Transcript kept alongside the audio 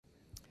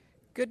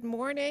Good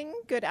morning,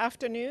 good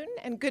afternoon,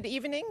 and good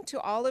evening to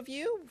all of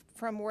you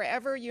from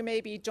wherever you may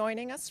be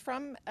joining us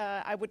from.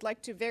 I would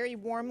like to very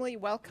warmly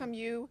welcome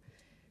you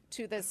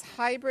to this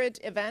hybrid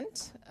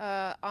event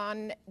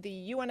on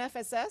the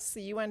UNFSS,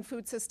 the UN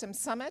Food Systems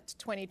Summit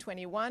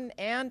 2021,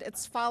 and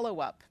its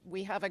follow-up.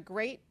 We have a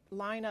great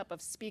lineup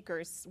of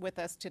speakers with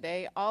us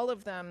today, all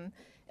of them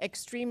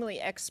extremely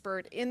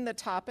expert in the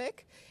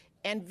topic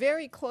and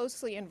very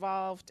closely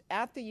involved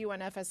at the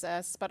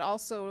UNFSS, but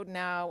also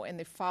now in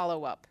the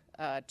follow-up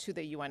to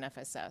the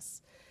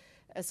UNFSS.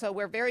 So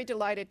we're very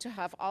delighted to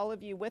have all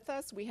of you with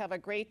us. We have a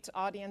great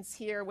audience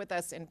here with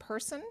us in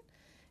person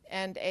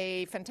and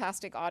a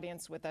fantastic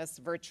audience with us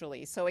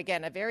virtually. So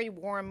again, a very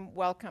warm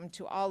welcome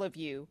to all of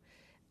you.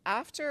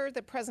 After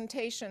the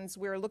presentations,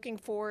 we're looking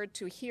forward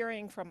to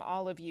hearing from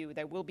all of you.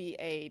 There will be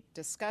a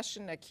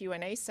discussion, a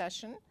Q&A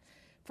session.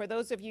 For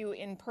those of you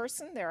in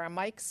person, there are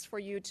mics for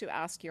you to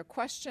ask your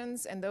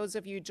questions, and those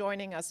of you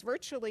joining us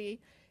virtually,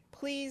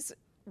 please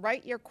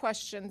write your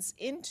questions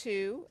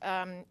into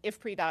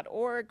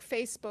IFPRI.org,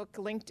 Facebook,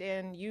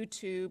 LinkedIn,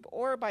 YouTube,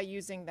 or by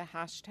using the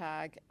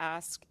hashtag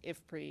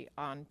AskIFPRI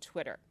on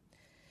Twitter.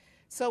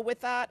 So with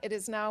that, it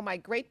is now my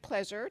great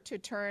pleasure to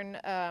turn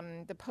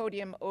the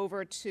podium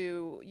over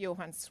to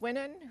Johan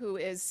Swinnen, who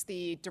is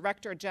the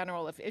Director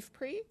General of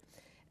IFPRI,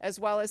 as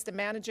well as the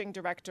Managing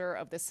Director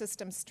of the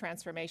Systems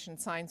Transformation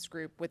Science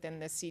Group within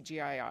the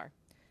CGIAR.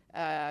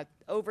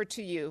 Over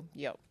to you,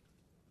 Jo.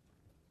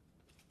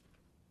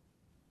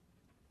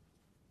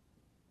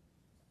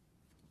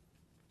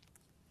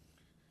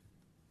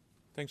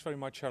 Thanks very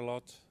much,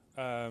 Charlotte.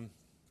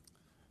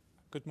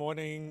 Good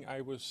morning,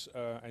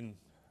 and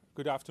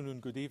good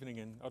afternoon, good evening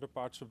in other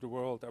parts of the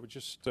world. I was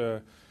just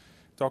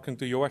talking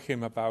to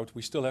Joachim about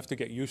we still have to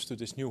get used to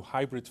this new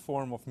hybrid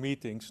form of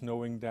meetings,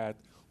 knowing that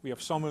we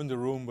have some in the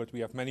room, but we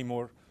have many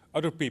more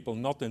other people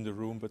not in the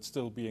room, but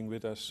still being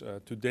with us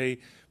today,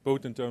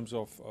 both in terms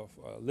of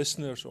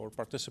listeners or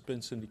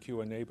participants in the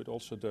Q&A, but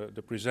also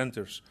the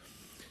presenters.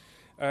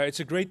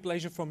 It's a great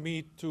pleasure for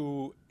me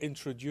to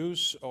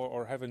introduce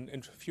or have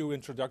a few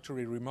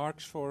introductory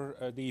remarks for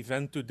the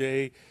event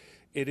today.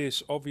 It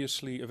is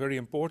obviously a very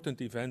important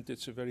event.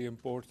 It's a very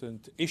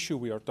important issue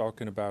we are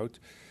talking about.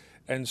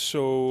 And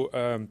so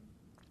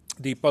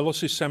the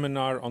policy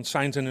seminar on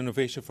science and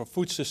innovation for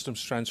food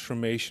systems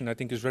transformation, I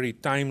think, is very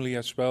timely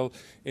as well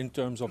in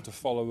terms of the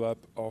follow-up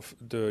of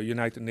the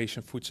United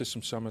Nations Food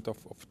Systems Summit of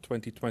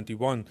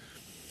 2021.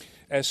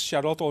 As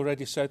Charlotte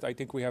already said, I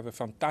think we have a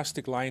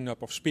fantastic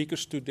lineup of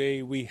speakers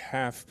today. We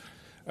have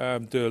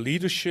the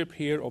leadership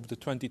here of the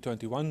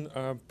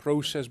 2021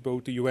 process,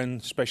 both the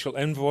UN Special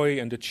Envoy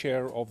and the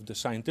chair of the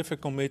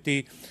Scientific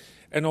Committee,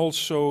 and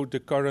also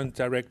the current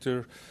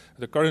director,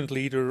 the current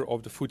leader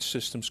of the Food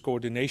Systems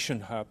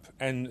Coordination Hub,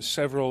 and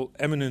several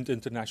eminent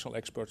international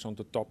experts on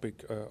the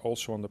topic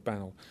also on the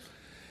panel.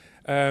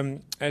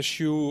 As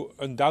you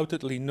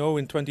undoubtedly know,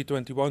 in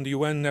 2021, the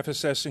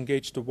UNFSS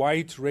engaged a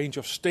wide range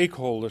of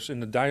stakeholders in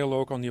the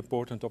dialogue on the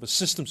importance of a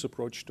systems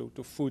approach to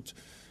food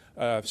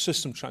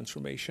system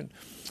transformation.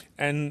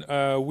 And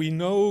we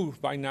know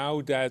by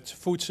now that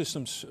food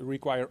systems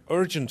require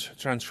urgent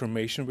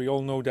transformation. We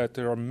all know that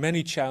there are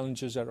many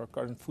challenges that our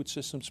current food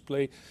systems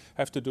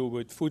have to do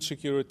with food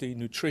security,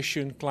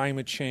 nutrition,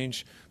 climate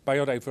change,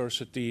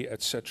 biodiversity,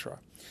 etc.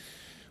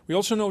 We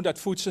also know that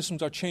food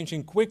systems are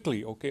changing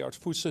quickly. Okay, our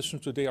food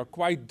systems today are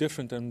quite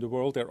different than the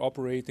world they're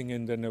operating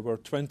in than they were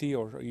 20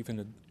 or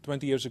even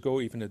 20 years ago,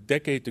 even a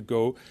decade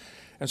ago.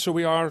 And so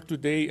we are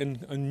today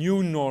in a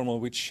new normal,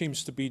 which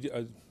seems to be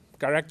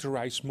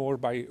characterized more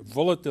by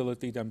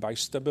volatility than by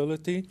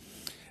stability.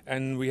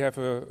 And we have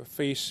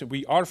faced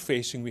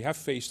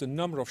a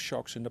number of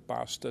shocks in the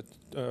past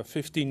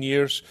 15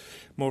 years,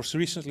 most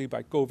recently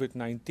by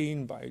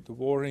COVID-19, by the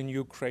war in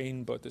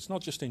Ukraine, but it's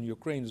not just in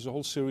Ukraine, there's a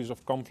whole series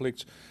of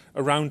conflicts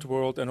around the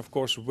world, and of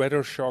course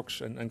weather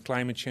shocks and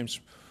climate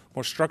change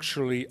more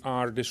structurally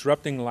are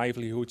disrupting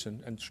livelihoods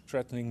and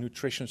threatening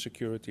nutrition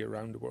security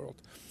around the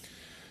world.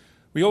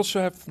 We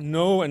also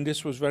and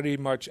this was very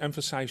much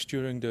emphasized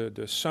during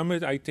the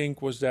summit, I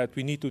think, was that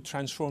we need to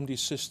transform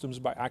these systems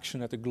by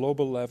action at the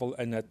global level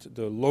and at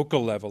the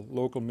local level.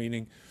 Local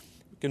meaning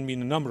can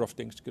mean a number of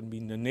things. It can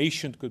mean the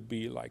nation, it could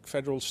be like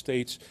federal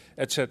states,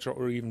 etc.,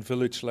 or even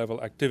village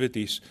level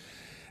activities.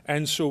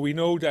 And so we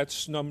know that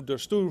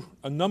there's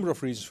a number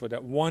of reasons for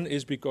that. One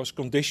is because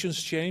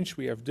conditions change.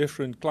 We have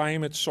different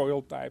climate,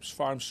 soil types,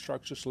 farm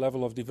structures,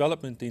 level of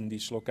development in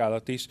these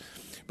localities,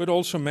 but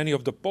also many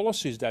of the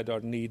policies that are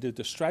needed,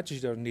 the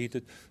strategies that are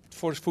needed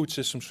for food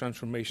systems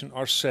transformation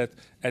are set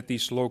at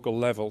these local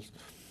levels.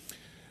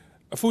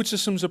 A food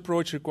systems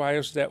approach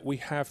requires that we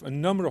have a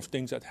number of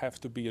things that have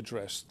to be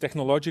addressed.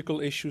 Technological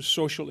issues,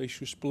 social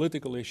issues,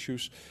 political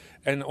issues,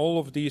 and all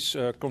of these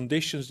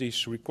conditions,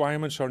 these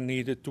requirements are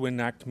needed to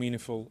enact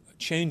meaningful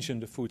change in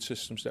the food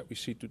systems that we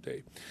see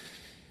today.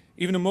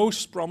 Even the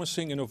most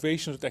promising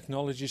innovations and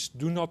technologies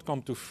do not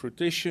come to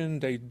fruition.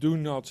 They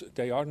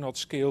are not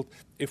scaled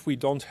if we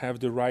don't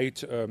have the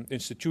right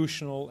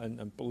institutional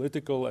and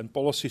political and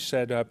policy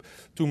setup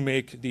to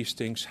make these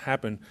things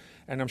happen.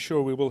 And I'm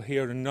sure we will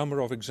hear a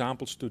number of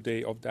examples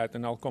today of that,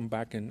 and I'll come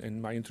back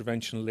in my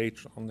intervention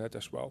later on that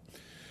as well.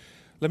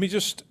 Let me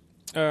just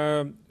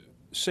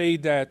say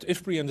that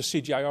IFPRI and the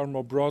CGIAR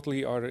more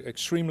broadly are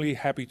extremely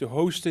happy to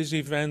host this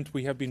event.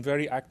 We have been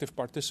very active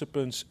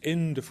participants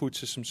in the Food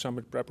System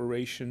Summit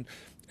preparation,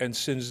 and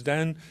since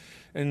then,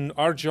 and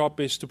our job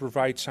is to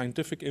provide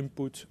scientific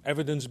input,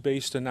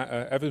 evidence-based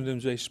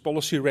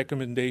policy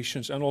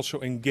recommendations, and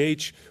also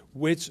engage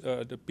with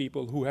the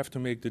people who have to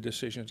make the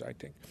decisions, I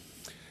think.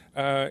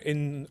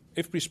 In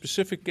IFPRI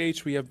specific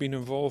case, we have been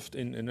involved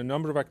in a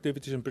number of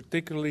activities, and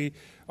particularly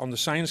on the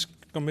Science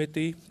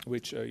Committee,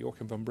 which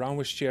Joachim van Braun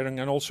was chairing,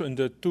 and also in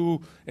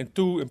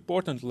two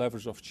important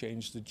levers of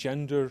change, the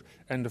gender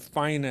and the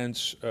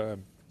finance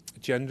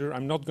gender.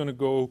 I'm not going to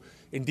go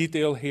in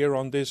detail here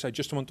on this. I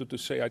just wanted to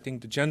say I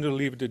think the gender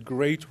leader did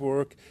great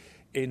work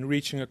in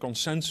reaching a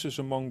consensus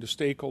among the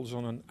stakeholders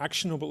on an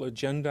actionable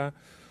agenda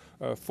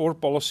for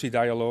policy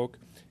dialogue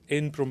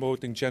in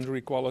promoting gender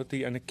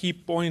equality. And a key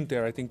point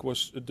there, I think,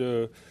 was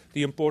the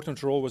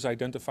important role was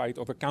identified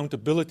of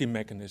accountability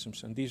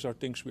mechanisms. And these are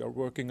things we are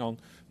working on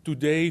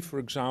today, for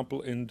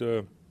example, in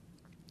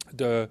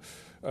the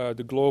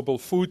Global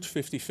Food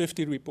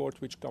 50/50 report,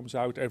 which comes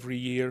out every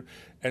year.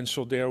 And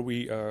so there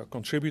we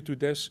contribute to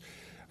this.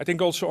 I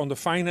think also on the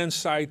finance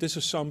side, this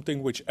is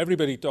something which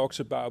everybody talks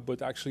about,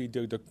 but actually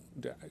the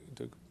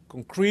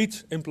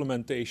concrete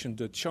implementation,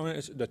 the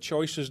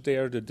choices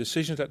there, the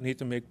decisions that need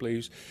to make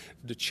place,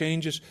 the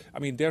changes, I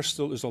mean, there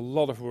still is a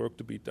lot of work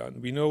to be done.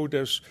 We know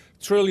there's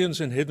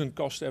trillions in hidden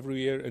costs every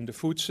year in the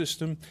food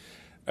system,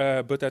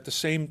 but at the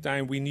same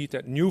time, we need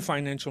that new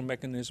financial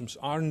mechanisms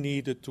are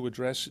needed to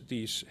address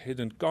these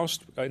hidden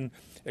costs, and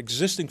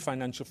existing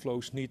financial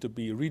flows need to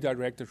be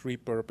redirected,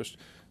 repurposed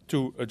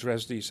to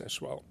address these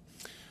as well.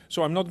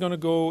 So I'm not going to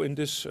go in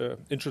this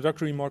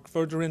introductory remark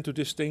further into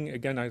this thing.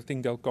 Again, I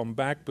think they'll come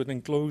back. But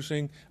in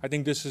closing, I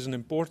think this is an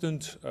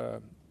important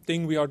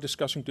thing we are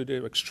discussing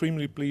today. We're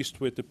extremely pleased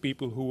with the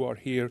people who are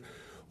here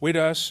with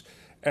us.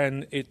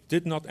 And it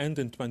did not end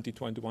in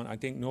 2021. I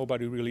think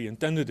nobody really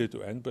intended it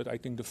to end. But I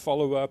think the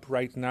follow-up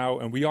right now,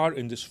 and we are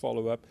in this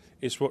follow-up,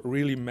 is what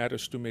really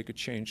matters to make a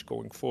change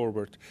going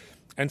forward.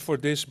 And for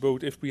this,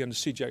 both IFPRI and the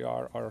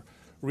CGIAR are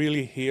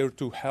really here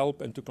to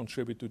help and to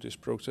contribute to this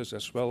process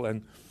as well.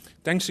 And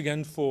thanks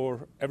again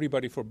for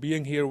everybody for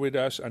being here with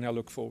us, and I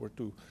look forward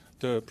to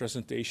the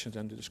presentations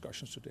and the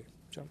discussions today.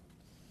 John.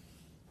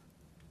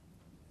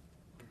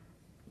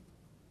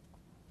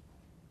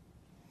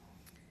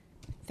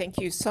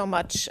 Thank you so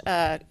much,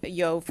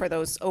 Jo, for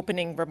those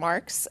opening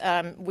remarks.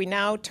 We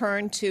now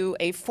turn to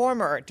a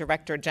former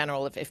Director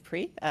General of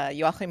IFPRI,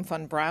 Joachim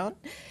van Braun,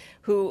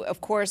 who, of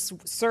course,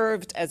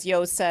 served, as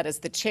Jo said, as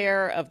the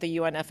chair of the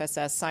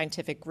UNFSS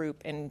Scientific Group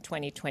in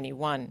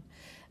 2021.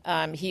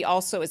 He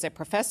also is a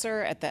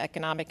professor at the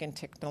Economic and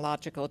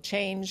Technological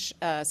Change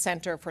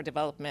Center for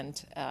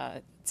Development,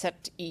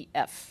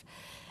 ZEF.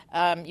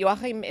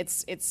 Joachim,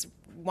 it's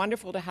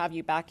wonderful to have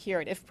you back here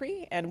at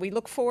IFPRI, and we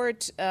look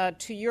forward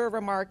to your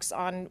remarks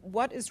on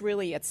what is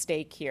really at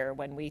stake here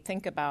when we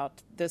think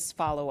about this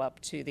follow-up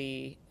to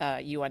the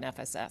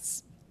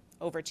UNFSS.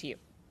 Over to you.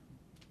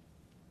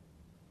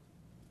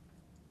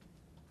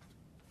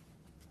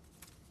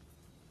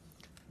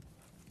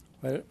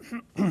 Well,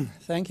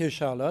 thank you,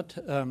 Charlotte,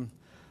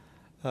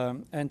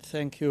 and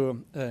thank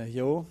you,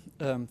 Jo,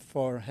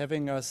 for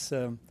having us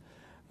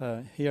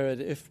here at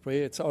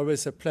IFPRI. It's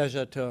always a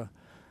pleasure to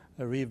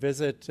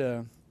revisit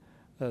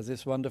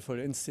this wonderful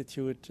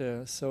institute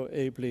so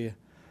ably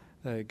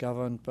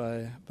governed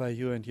by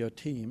you and your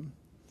team.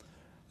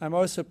 I'm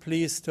also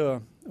pleased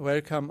to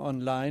welcome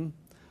online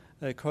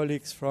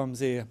colleagues from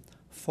the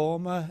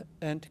former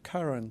and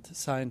current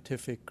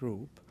scientific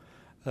group.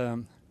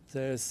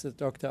 There's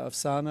Dr.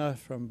 Afsana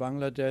from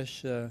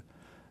Bangladesh,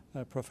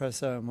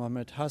 Professor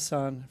Mohammed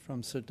Hassan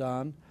from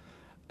Sudan,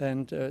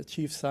 and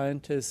Chief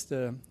Scientist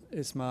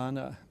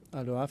Ismaan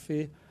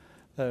Al-Wafi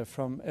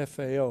from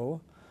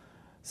FAO.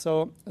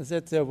 So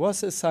that there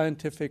was a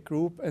scientific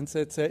group and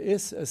that there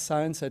is a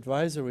science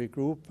advisory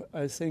group,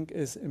 I think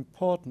is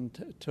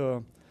important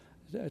to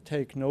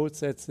take note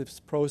that this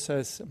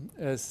process,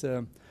 as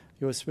Jo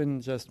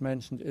Svinnen just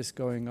mentioned, is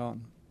going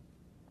on.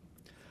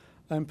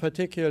 I'm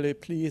particularly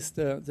pleased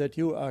that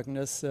you,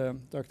 Agnes,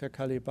 Dr.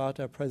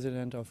 Kalibata,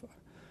 President of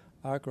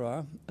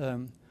AGRA,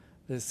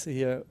 is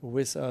here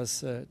with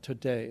us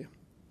today.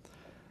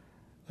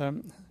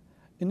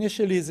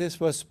 Initially, this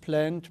was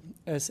planned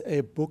as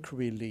a book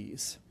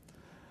release.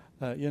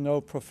 You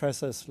know,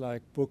 professors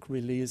like book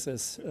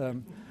releases,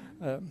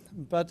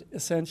 but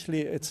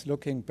essentially it's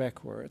looking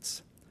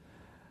backwards.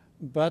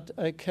 But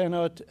I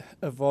cannot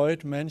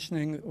avoid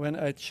mentioning, when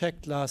I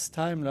checked last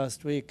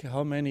week,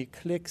 how many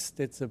clicks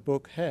did the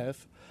book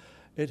have.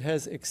 It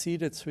has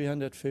exceeded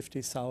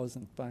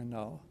 350,000 by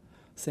now,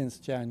 since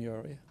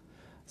January.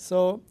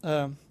 So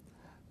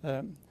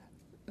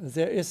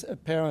there is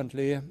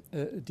apparently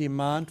a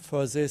demand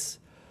for this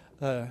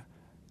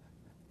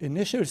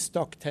initial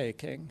stock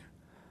taking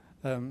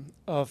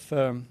of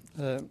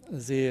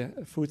the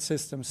Food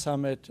System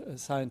Summit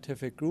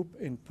scientific group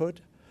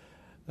input,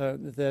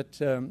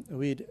 that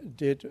we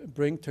did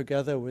bring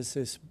together with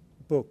this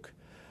book.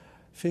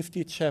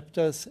 50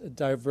 chapters,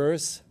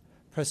 diverse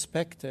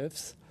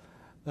perspectives.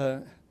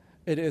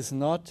 It is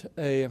not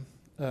a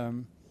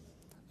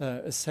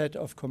set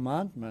of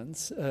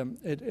commandments.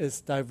 It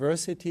is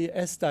diversity,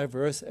 as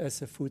diverse as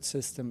the food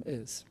system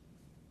is.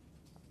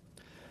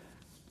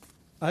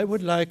 I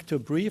would like to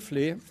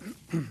briefly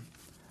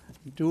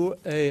do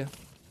a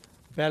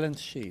balance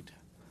sheet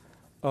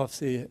of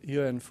the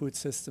UN Food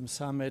System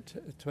Summit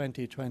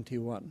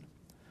 2021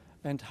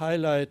 and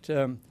highlight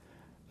a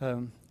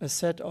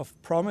set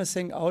of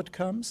promising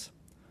outcomes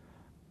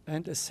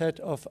and a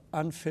set of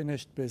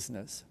unfinished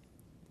business.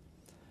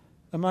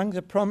 Among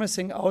the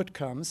promising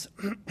outcomes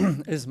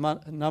is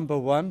number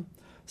one,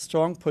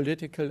 strong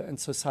political and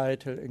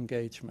societal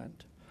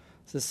engagement.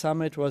 The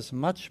summit was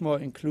much more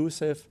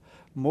inclusive,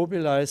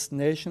 mobilized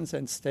nations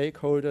and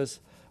stakeholders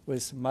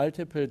with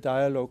multiple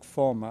dialogue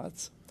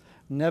formats.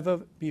 Never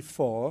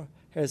before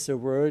has the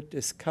world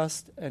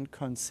discussed and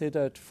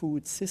considered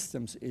food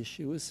systems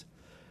issues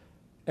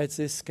at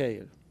this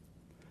scale.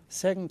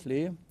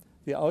 Secondly,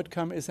 the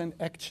outcome is an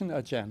action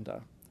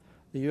agenda.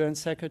 The UN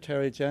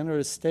Secretary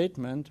General's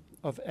statement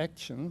of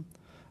action,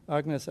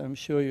 Agnes, I'm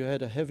sure you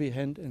had a heavy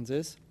hand in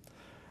this,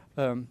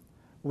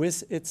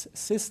 with its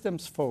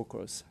systems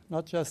focus,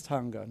 not just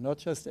hunger, not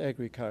just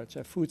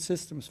agriculture, food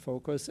systems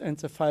focus, and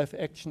the 5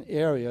 action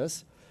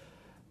areas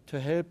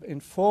to help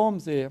inform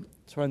the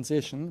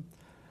transition,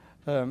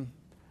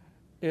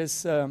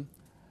 is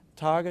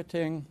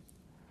targeting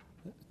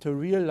to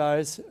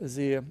realize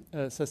the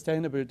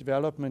sustainable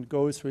development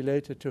goals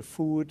related to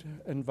food,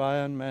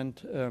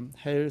 environment,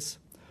 health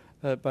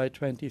by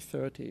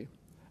 2030.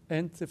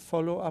 And the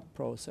follow-up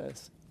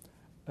process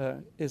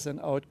is an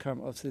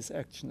outcome of this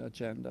action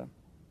agenda.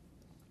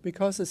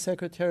 Because the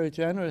Secretary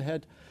General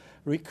had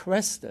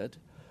requested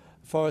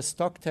for a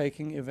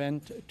stock-taking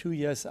event 2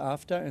 years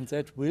after, and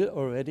that will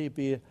already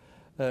be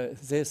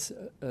this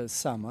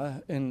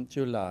summer in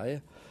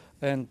July.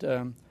 And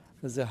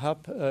the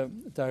hub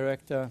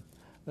director,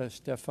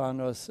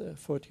 Stefanos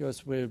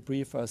Fotios, will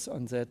brief us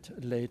on that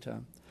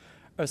later.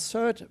 A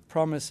third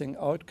promising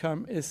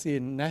outcome is the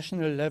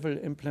national level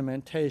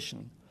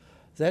implementation.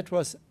 That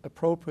was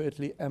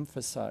appropriately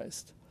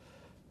emphasized.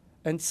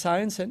 And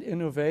science and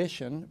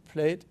innovation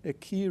played a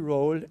key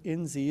role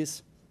in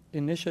these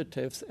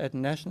initiatives at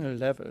national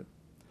level.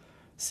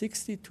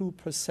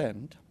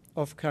 62%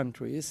 of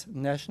countries'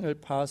 national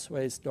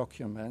pathways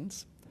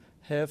documents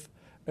have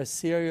a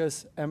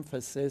serious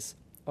emphasis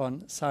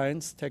on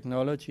science,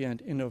 technology,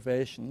 and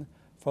innovation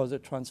for the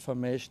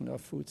transformation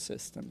of food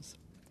systems.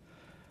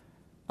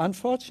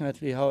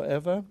 Unfortunately,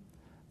 however,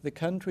 the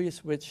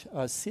countries which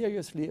are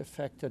seriously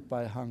affected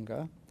by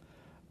hunger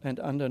and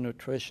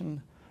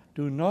undernutrition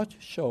do not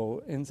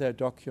show in their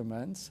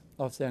documents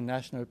of their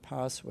national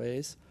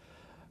pathways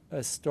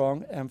a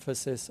strong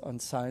emphasis on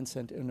science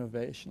and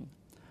innovation.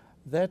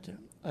 That,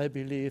 I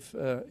believe,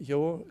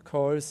 Jo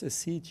calls a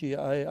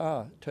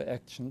CGIAR to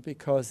action,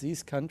 because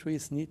these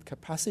countries need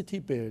capacity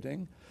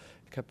building,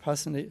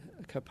 capacity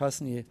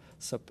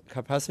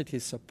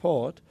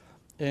support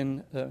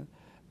in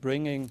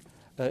bringing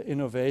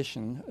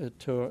innovation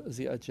to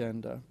the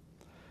agenda.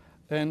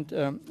 And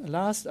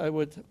last, I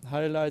would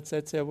highlight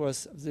that there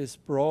was this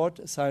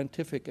broad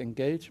scientific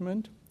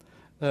engagement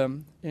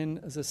in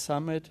the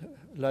summit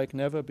like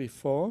never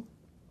before,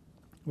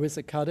 with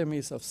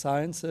academies of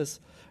sciences,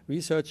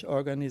 research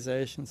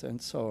organizations,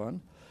 and so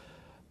on.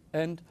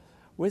 And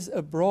with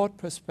a broad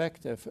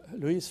perspective,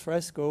 Luis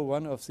Fresco,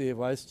 one of the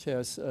vice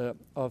chairs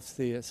of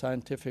the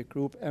scientific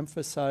group,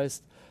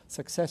 emphasized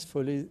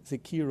successfully the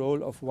key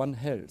role of One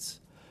Health.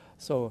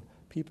 So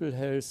people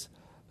health,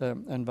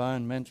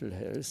 environmental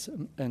health,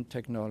 and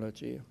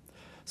technology.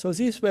 So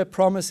these were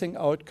promising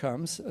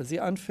outcomes. The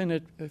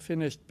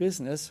unfinished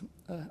business,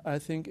 I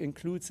think,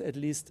 includes at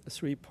least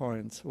 3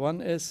 points.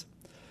 One is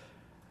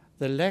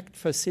the lacked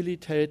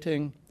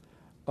facilitating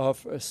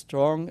of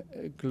strong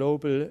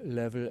global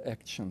level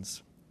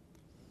actions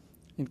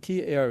in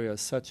key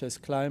areas such as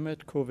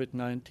climate,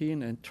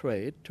 COVID-19, and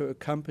trade to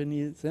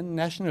accompany the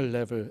national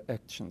level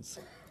actions.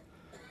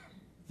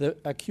 The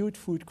acute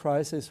food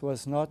crisis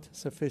was not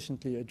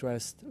sufficiently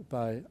addressed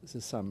by the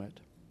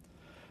summit.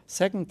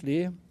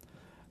 Secondly,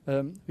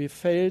 we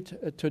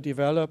failed to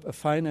develop a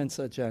finance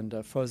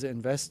agenda for the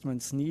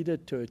investments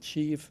needed to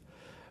achieve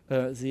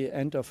the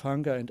end of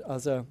hunger and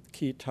other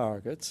key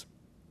targets.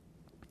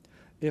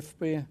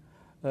 IFPRI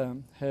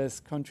has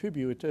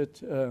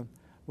contributed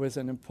with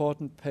an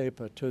important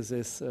paper to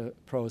this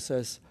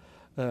process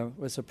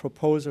with a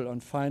proposal on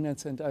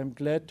finance, and I'm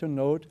glad to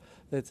note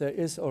that there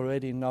is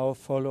already now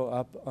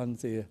follow-up on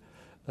the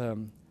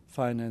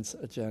finance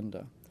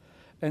agenda.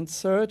 And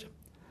third,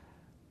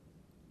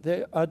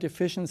 there are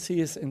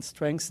deficiencies in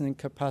strengthening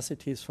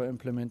capacities for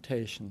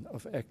implementation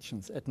of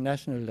actions at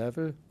national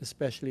level,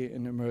 especially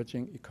in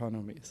emerging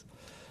economies.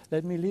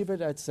 Let me leave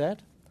it at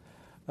that.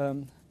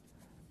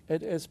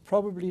 It is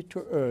probably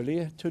too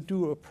early to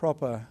do a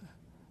proper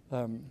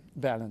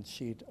balance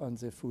sheet on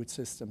the Food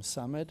Systems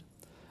Summit,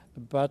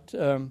 but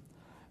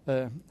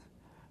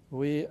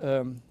we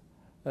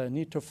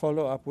need to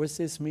follow up with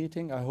this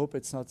meeting. I hope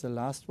it's not the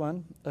last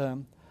one.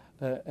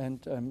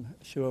 And I'm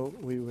sure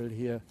we will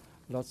hear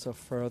lots of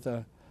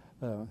further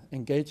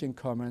engaging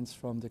comments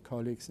from the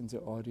colleagues in the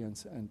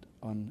audience and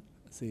on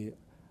the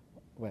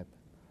web.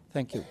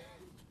 Thank you.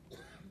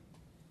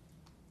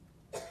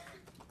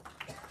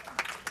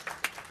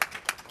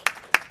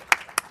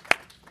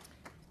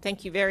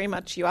 Thank you very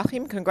much,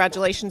 Joachim.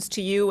 Congratulations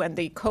to you and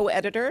the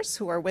co-editors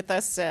who are with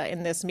us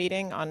in this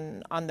meeting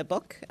on the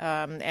book.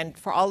 And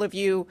for all of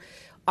you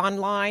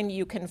online,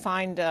 you can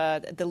find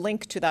the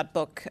link to that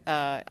book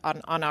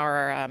on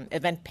our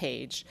event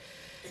page.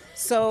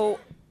 So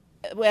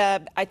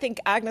I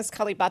think Agnes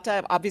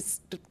Kalibata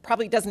obviously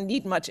probably doesn't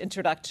need much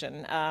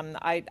introduction.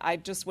 I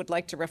just would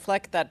like to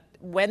reflect that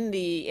in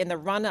the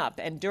run-up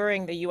and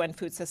during the UN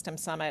Food System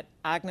Summit,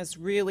 Agnes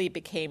really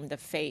became the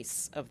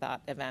face of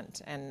that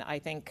event. And I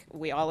think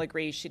we all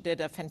agree she did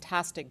a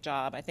fantastic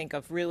job, I think,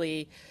 of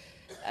really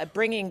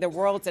bringing the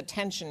world's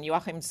attention.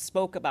 Joachim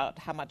spoke about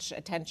how much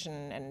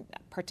attention and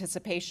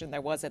participation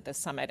there was at the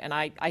summit. And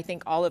I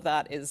think all of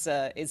that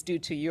is due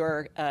to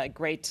your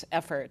great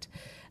effort.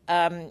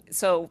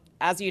 So,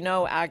 as you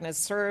know, Agnes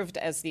served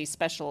as the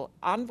special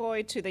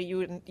envoy to the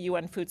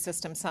UN Food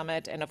System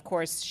Summit, and of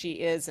course she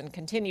is and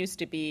continues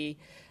to be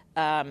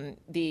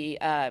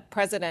the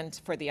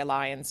president for the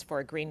Alliance for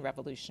a Green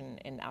Revolution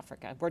in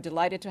Africa. We're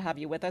delighted to have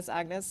you with us,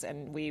 Agnes,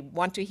 and we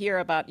want to hear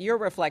about your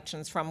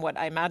reflections from what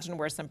I imagine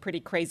were some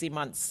pretty crazy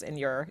months in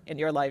your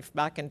life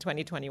back in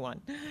 2021.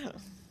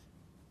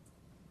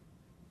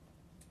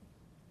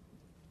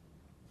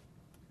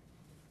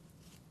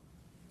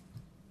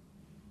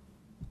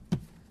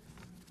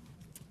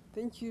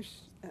 Thank you,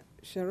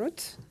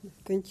 Charlotte.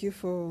 Thank you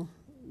for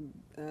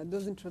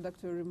those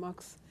introductory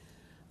remarks.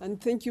 And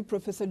thank you,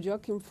 Professor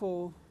Joachim,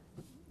 for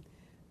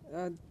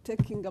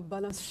taking a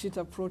balance sheet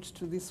approach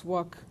to this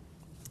work.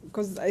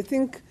 Because I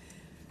think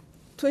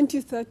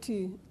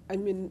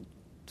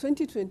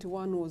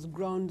 2021 was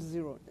ground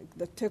zero, like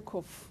the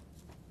takeoff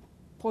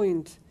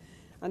point.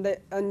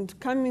 And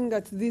coming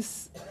at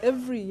this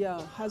every year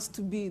has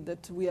to be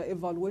that we are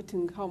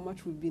evaluating how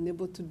much we've been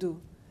able to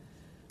do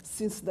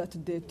since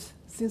that date,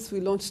 since we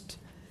launched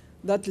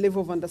that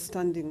level of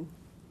understanding.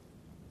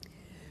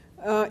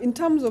 In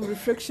terms of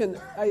reflection,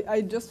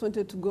 I just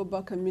wanted to go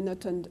back a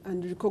minute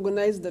and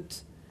recognize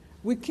that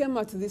we came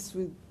at this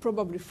with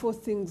probably 4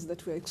 things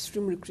that were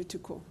extremely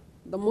critical.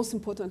 The most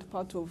important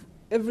part of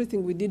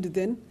everything we did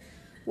then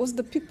was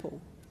the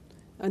people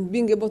and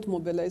being able to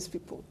mobilize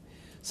people.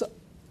 So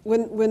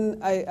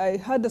when I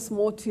had a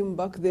small team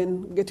back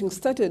then getting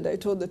started, I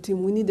told the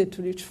team we needed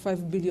to reach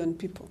 5 billion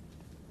people.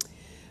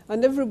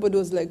 And everybody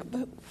was like,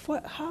 but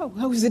how?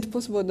 How is it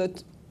possible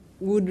that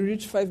we would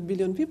reach 5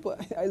 billion people?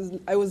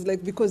 I was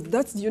like, because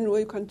that's the only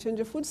way you can change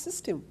a food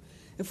system.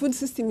 A food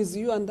system is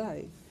you and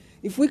I.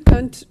 If we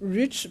can't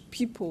reach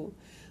people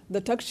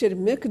that actually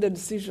make the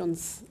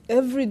decisions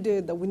every day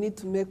that we need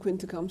to make when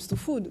it comes to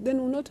food, then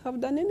we'll not have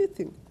done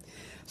anything.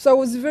 So I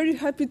was very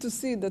happy to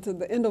see that at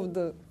the end of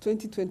the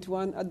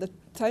 2021, at the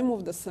time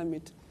of the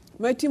summit,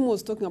 my team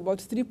was talking about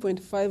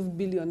 3.5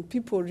 billion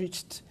people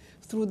reached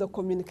through the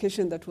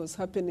communication that was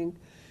happening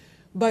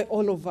by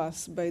all of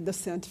us, by the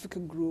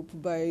scientific group,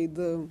 by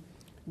the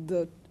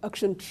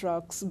action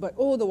tracks, by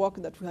all the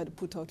work that we had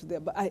put out there.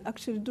 But I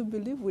actually do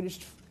believe we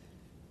reached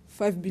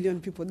 5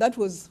 billion people. That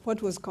was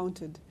what was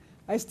counted.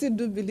 I still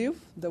do believe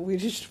that we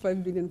reached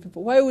 5 billion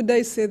people. Why would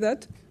I say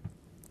that?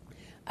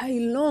 I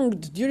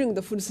longed, during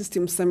the Food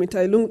System Summit,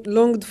 I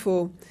longed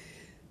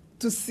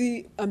to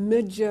see a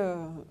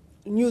major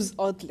news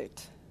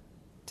outlet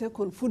take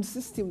on food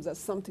systems as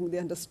something they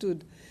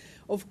understood.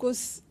 Of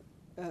course,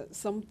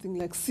 something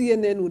like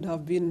CNN would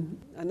have been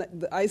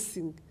the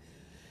icing,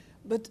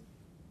 but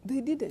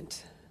they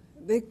didn't.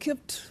 They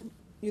kept,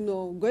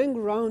 going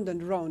round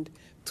and round.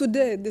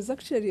 Today, there's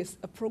actually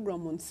a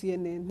program on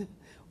CNN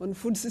on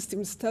food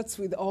systems, starts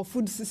with our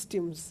food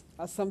systems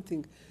or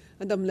something.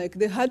 And I'm like,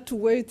 they had to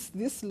wait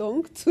this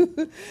long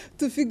to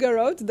figure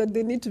out that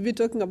they need to be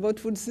talking about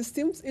food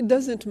systems. It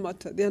doesn't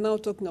matter. They are now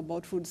talking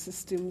about food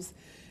systems.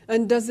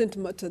 And doesn't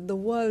matter, the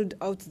world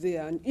out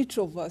there, and each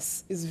of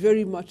us is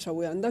very much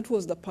aware, and that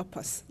was the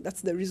purpose.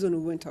 That's the reason we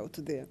went out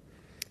there.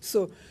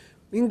 So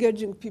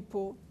engaging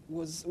people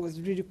was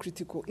really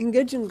critical.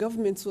 Engaging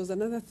governments was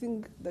another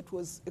thing that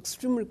was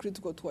extremely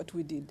critical to what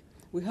we did.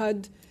 We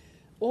had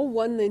all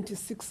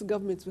 196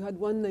 governments, we had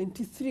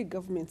 193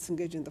 governments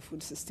engaged in the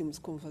food systems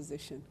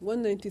conversation.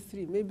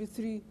 193, maybe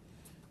 3,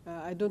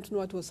 I don't know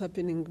what was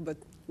happening, but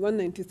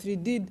 193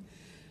 did.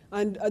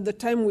 And at the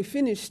time we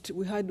finished,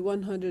 we had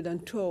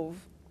 112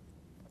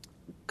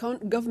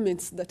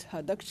 governments that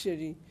had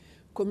actually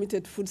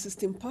committed food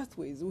system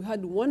pathways. We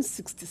had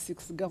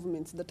 166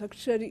 governments that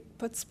actually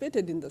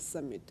participated in the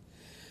summit.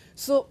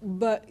 So,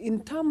 but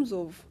in terms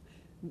of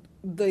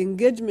the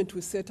engagement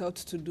we set out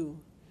to do,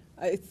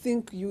 I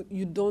think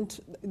you don't,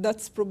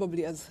 that's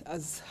probably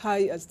as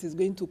high as it is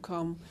going to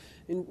come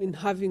in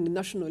having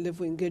national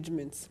level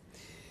engagements.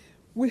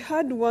 We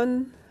had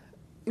one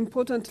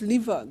important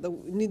lever that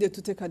we needed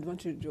to take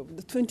advantage of,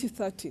 the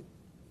 2030.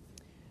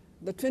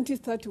 The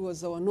 2030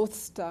 was our North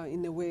Star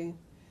in a way,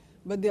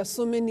 but there are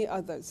so many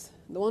others.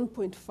 The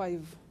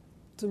 1.5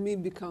 to me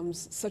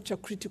becomes such a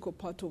critical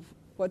part of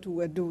what we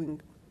were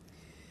doing.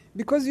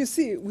 Because you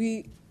see,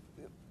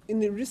 in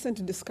the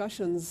recent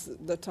discussions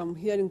that I'm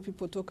hearing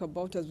people talk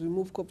about as we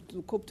move to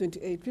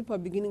COP28, people are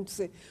beginning to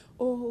say,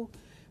 oh,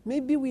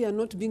 maybe we are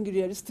not being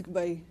realistic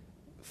by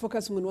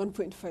focusing on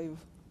 1.5.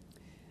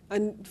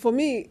 And for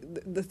me,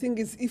 the thing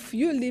is, if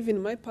you live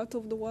in my part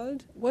of the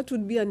world, what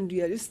would be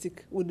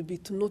unrealistic would be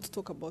to not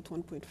talk about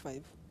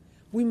 1.5.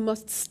 We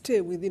must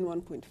stay within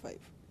 1.5.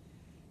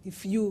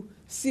 If you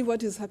see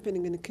what is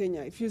happening in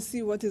Kenya, if you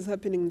see what is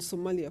happening in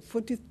Somalia,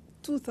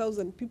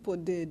 42,000 people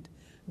dead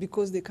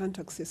because they can't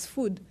access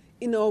food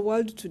in our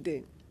world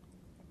today.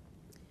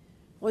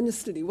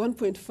 Honestly,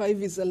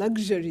 1.5 is a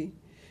luxury.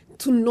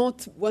 To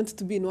not want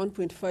to be in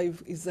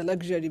 1.5 is a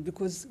luxury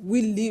because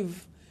we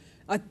live,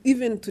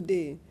 even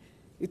today,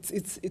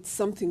 it's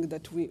something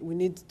that we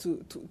need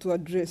to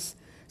address.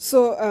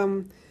 So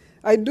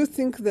I do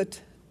think that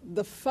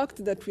the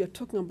fact that we are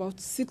talking about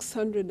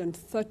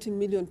 630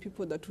 million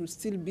people that will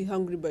still be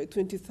hungry by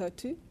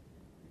 2030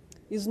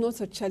 is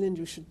not a challenge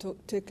we should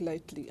take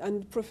lightly.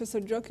 And Professor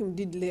Joachim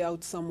did lay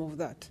out some of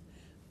that.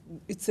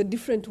 It's a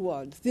different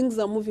world. Things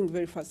are moving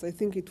very fast. I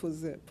think it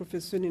was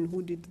Professor Nin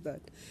who did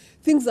that.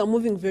 Things are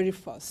moving very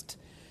fast.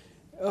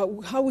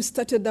 How we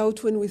started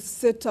out when we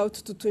set out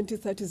to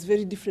 2030 is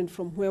very different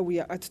from where we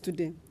are at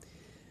today.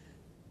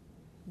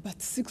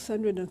 But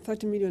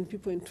 630 million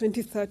people in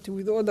 2030,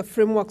 with all the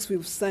frameworks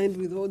we've signed,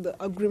 with all the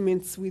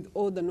agreements, with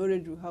all the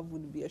knowledge we have,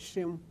 would be a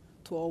shame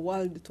to our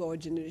world, to our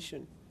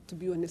generation, to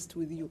be honest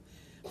with you.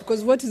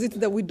 Because what is it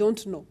that we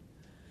don't know?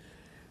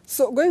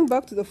 So going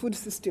back to the food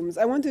systems,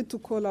 I wanted to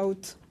call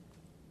out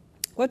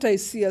what I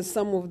see as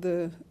some of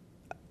the,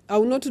 I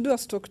will not do a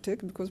stock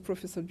take because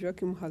Professor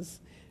Joachim has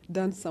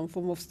done some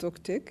form of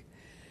stock take.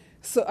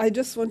 So I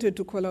just wanted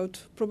to call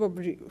out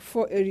probably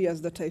 4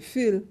 areas that I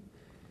feel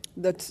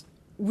that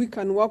we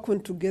can work on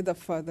together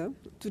further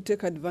to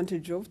take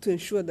advantage of, to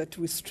ensure that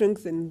we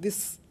strengthen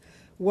this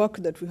work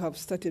that we have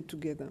started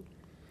together.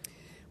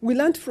 We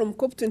learned from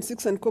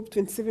COP26 and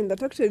COP27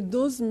 that actually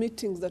those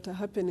meetings that are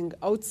happening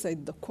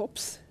outside the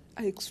COPs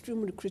are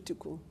extremely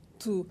critical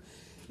to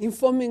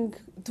informing,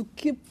 to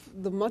keep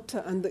the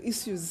matter and the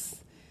issues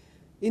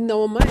in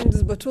our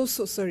minds, but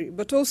also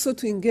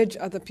to engage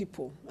other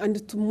people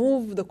and to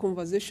move the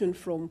conversation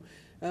from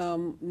a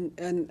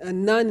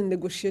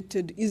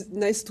non-negotiated, is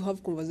nice to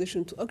have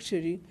conversation to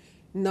actually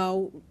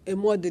now a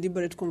more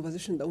deliberate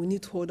conversation that we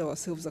need to hold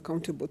ourselves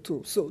accountable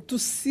to. So to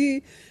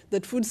see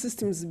that food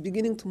systems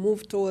beginning to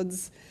move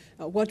towards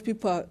what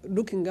people are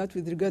looking at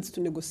with regards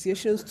to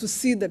negotiations, to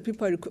see that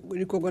people are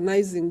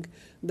recognizing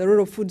the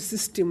role of food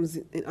systems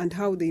and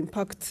how they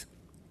impact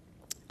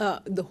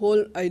the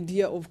whole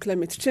idea of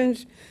climate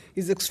change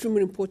is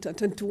extremely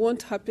important, and it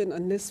won't happen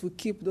unless we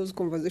keep those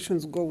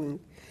conversations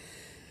going.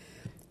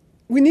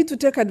 We need to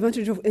take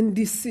advantage of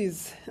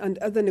NDCs and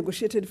other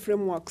negotiated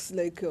frameworks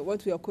like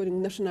what we are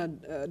calling national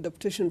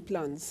adaptation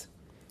plans.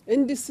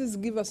 NDCs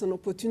give us an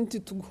opportunity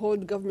to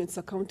hold governments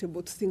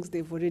accountable to things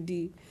they've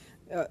already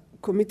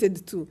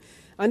committed to.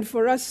 And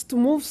for us to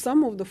move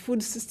some of the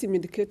food system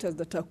indicators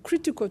that are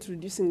critical to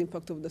reducing the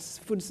impact of the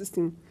food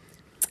system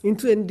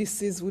into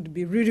NDCs would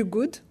be really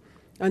good.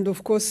 And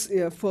of course,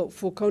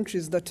 for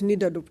countries that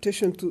need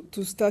adaptation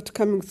to start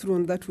coming through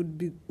on that would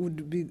be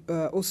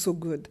also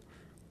good.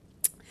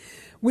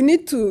 We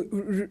need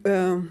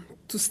to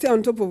stay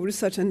on top of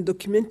research and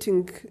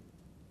documenting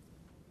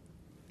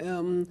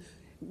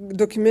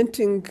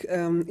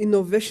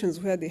innovations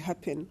where they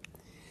happen.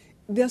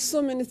 There are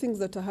so many things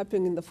that are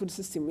happening in the food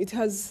system. It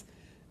has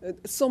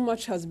so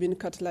much has been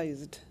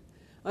catalyzed,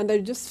 and I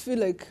just feel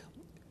like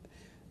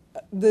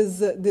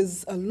there's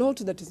a lot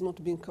that is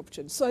not being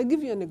captured. So I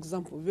give you an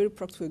example, a very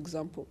practical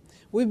example.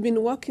 We've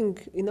been working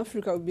in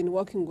Africa. We've been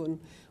working on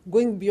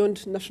going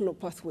beyond national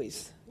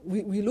pathways.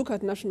 We look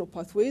at national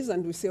pathways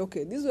and we say,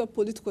 okay, these are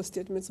political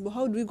statements, but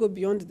how do we go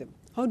beyond them?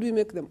 How do we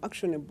make them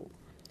actionable?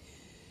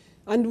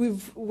 And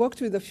we've worked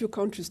with a few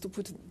countries to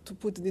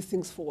put these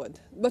things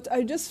forward. But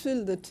I just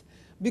feel that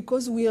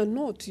because we are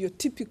not your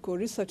typical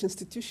research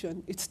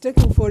institution, it's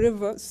taking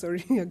forever,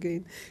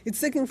 it's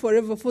taking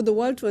forever for the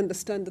world to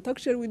understand that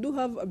actually we do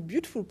have a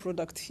beautiful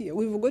product here.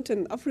 We've got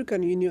an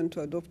African Union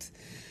to adopt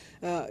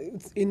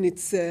in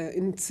its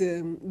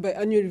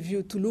biannual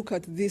review to look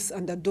at this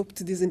and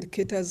adopt these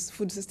indicators,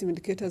 food system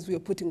indicators we are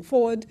putting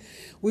forward.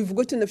 We've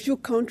gotten a few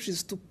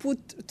countries to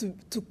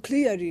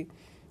clearly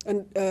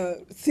and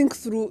think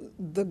through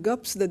the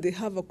gaps that they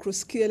have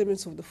across key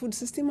elements of the food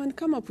system and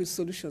come up with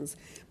solutions.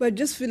 But I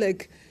just feel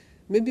like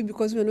maybe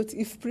because we're not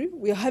IFPRI,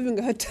 we are having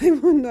a hard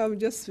time, I'm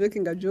just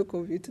making a joke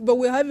of it, but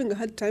we're having a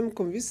hard time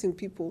convincing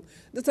people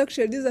that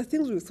actually these are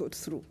things we thought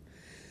through.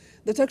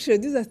 that actually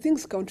these are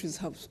things countries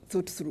have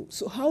thought through.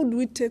 So how do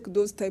we take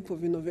those type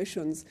of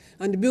innovations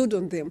and build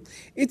on them?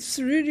 It's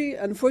really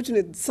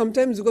unfortunate.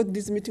 Sometimes you go to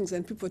these meetings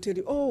and people tell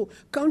you, oh,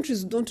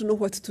 countries don't know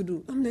what to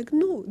do. I'm like,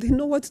 no, they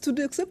know what to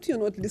do, except you're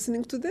not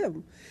listening to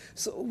them.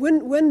 So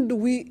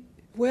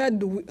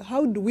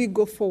how do we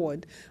go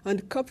forward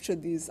and capture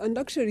these and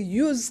actually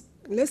use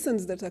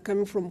lessons that are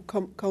coming from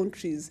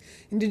countries,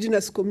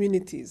 indigenous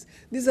communities,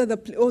 these are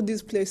all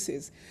these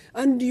places,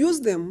 and use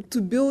them to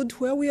build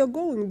where we are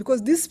going,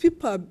 because these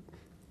people are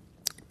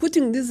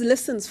putting these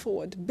lessons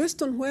forward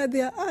based on where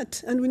they are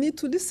at, and we need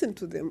to listen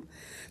to them.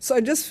 So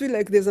I just feel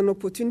like there's an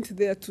opportunity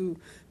there to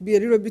be a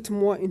little bit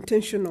more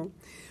intentional.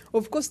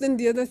 Of course, then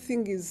the other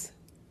thing is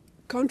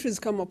countries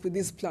come up with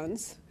these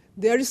plans.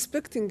 They are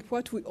respecting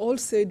what we all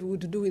said we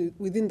would do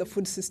within the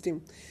food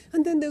system,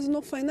 and then there's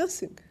no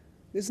financing.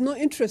 There's no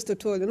interest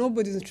at all, and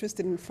nobody's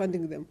interested in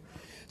funding them.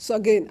 So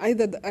again,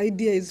 either the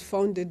idea is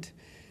founded,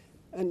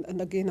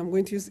 and again, I'm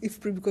going to use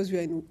IFPRI because we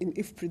are in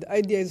IFPRI. The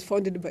idea is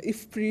founded by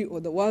IFPRI or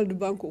the World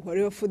Bank or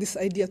wherever for this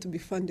idea to be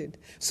funded.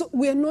 So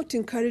we are not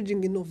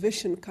encouraging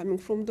innovation coming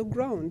from the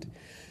ground.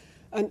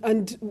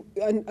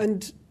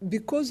 And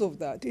because of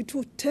that, it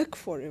will take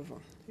forever.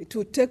 It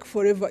will take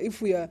forever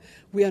if we are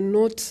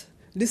not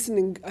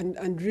listening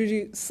and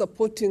really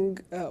supporting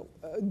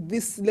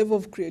this level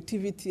of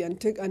creativity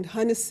and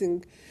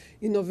harnessing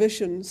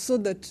innovation so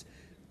that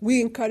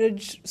we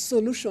encourage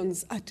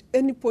solutions at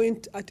any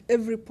point, at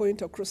every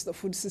point across the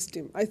food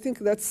system. I think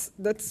that's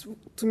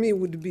to me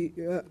would be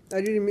a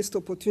really missed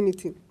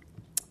opportunity.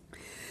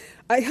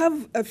 I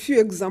have a few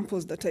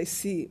examples that I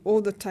see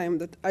all the time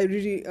that I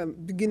really am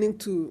beginning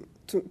to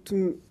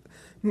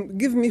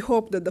give me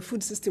hope that the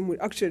food system will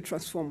actually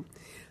transform.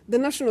 The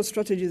national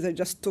strategies I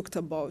just talked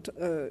about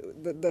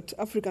that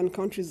African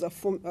countries are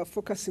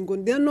focusing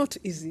on, they're not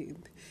easy.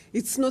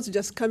 It's not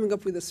just coming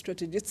up with a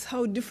strategy. It's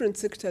how different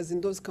sectors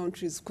in those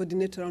countries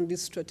coordinate around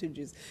these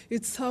strategies.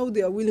 It's how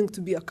they are willing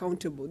to be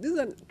accountable. These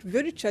are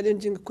very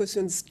challenging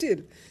questions still,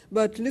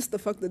 but at least the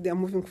fact that they are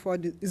moving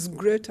forward is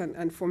great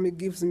and for me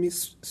gives me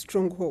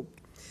strong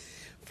hope.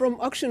 From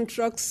action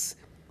tracks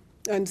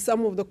and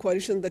some of the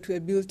coalitions that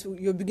were built,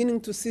 you're beginning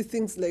to see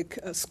things like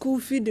school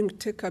feeding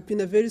take up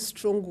in a very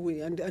strong way,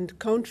 and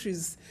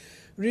countries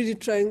really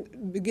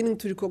beginning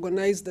to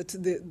recognize that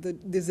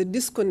there's a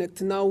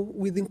disconnect now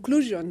with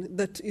inclusion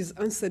that is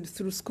answered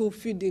through school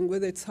feeding,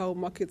 whether it's how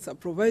markets are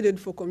provided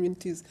for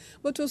communities,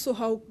 but also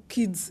how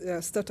kids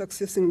start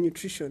accessing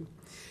nutrition.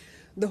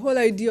 The whole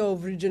idea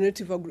of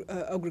regenerative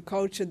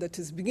agriculture that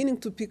is beginning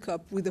to pick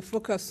up with a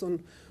focus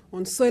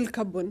on soil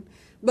carbon,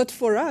 but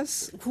for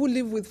us who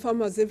live with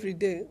farmers every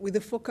day, with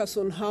a focus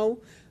on how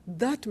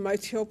that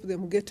might help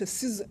them get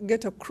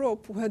a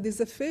crop where there's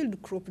a failed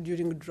crop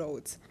during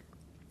droughts.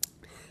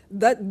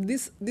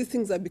 These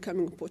things are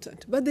becoming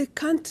important, but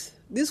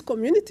these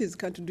communities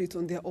can't do it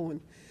on their own.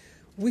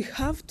 We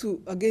have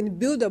to, again,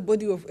 build a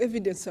body of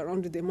evidence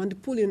around them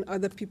and pull in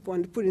other people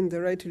and pull in the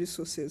right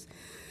resources.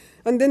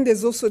 And then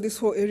there's also this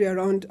whole area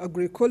around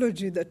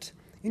agroecology that,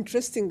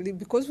 interestingly,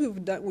 because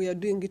we are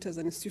doing it as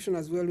an institution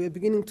as well, we are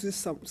beginning to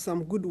see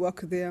some good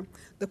work there.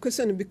 The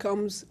question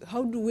becomes,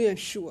 how do we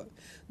ensure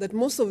that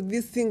most of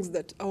these things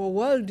that our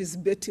world is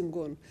betting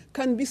on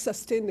can be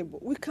sustainable?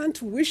 We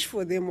can't wish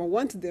for them or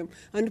want them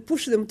and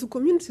push them to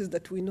communities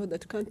that we know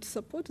that can't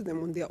support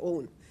them on their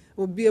own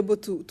or be able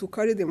to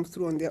carry them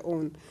through on their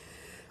own.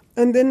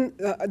 And then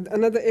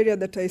another area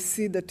that I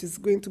see that is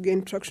going to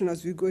gain traction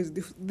as we go is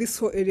this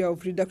whole area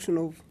of reduction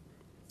of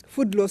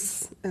food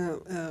loss,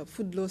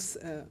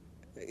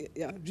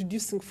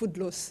 reducing food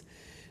loss.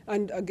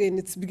 And again,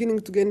 it's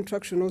beginning to gain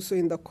traction also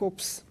in the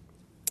COPs.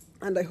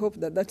 And I hope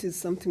that is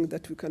something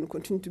that we can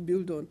continue to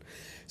build on.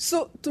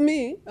 So to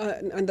me,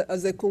 and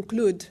as I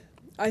conclude,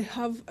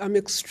 I'm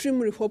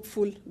extremely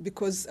hopeful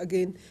because,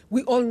 again,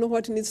 we all know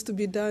what needs to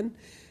be done.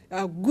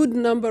 A good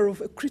number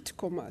of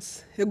critical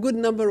mass, a good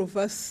number of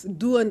us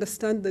do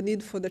understand the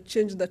need for the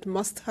change that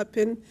must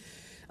happen,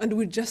 and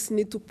we just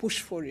need to push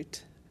for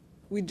it.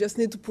 We just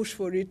need to push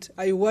for it.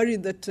 I worry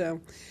that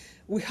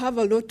we have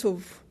a lot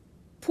of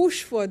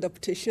push for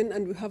adaptation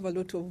and we have a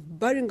lot of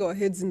burying our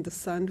heads in the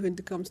sand when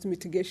it comes to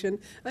mitigation,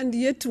 and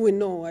yet we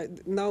know,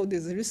 now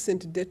there's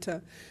recent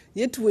data,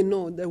 yet we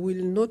know that we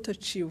will not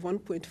achieve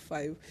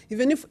 1.5,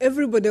 even if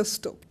everybody else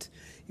stopped.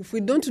 If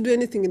we don't do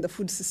anything in the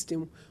food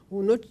system, we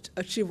will not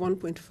achieve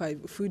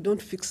 1.5 if we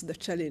don't fix the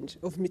challenge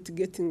of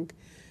mitigating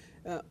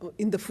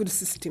in the food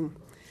system.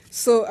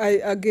 So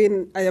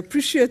I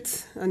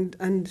appreciate and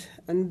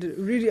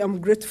really I'm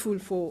grateful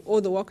for all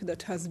the work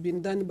that has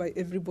been done by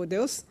everybody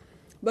else.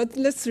 But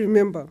let's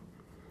remember,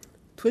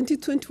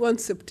 2021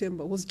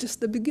 September was just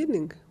the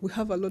beginning. We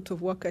have a lot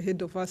of work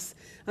ahead of us.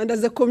 And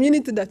as a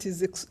community that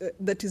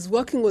is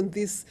working on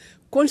this,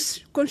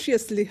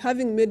 consciously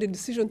having made a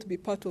decision to be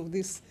part of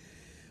this,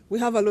 we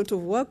have a lot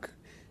of work,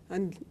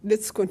 and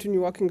let's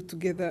continue working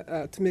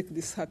together to make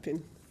this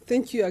happen.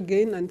 Thank you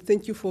again, and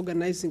thank you for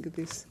organizing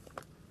this.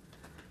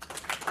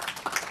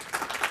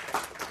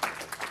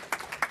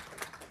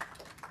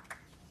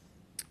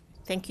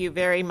 Thank you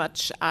very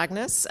much,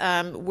 Agnes.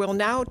 We'll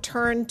now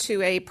turn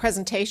to a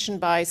presentation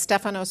by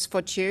Stefanos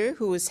Fotiou,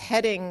 who is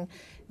heading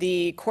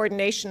the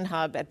coordination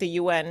hub at the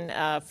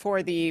UN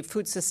for the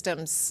food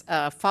systems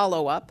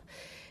follow-up,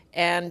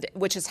 and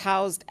which is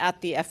housed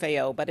at the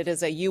FAO, but it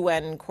is a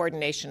UN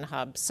coordination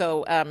hub.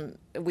 So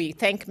we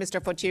thank Mr.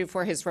 Fotiou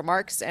for his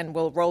remarks, and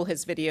we'll roll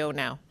his video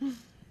now.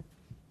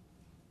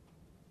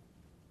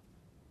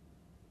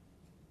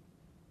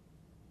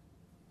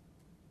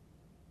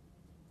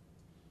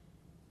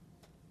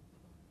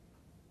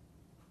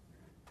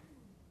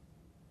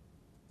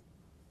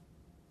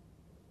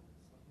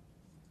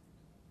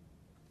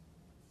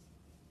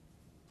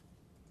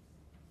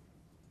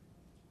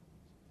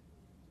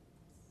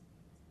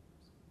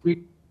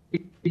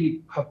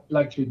 We have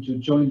liked to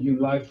join you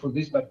live for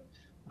this, but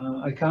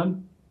I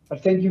can't.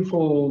 But thank you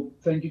to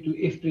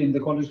IFPRI and the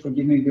college for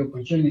giving me the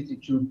opportunity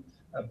to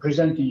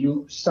present to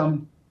you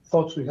some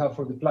thoughts we have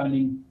for the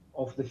planning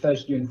of the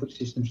first UN food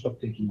system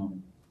stock-taking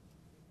moment.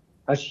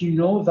 As you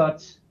know,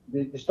 that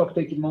the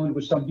stock-taking moment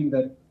was something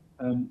that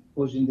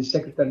was in the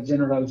Secretary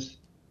General's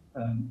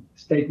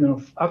statement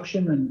of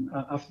action and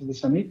after the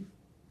summit.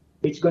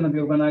 It's going to be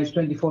organized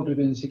 24 to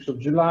 26 of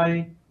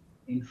July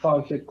in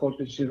FAO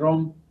headquarters in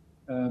Rome,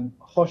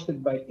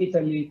 hosted by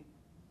Italy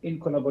in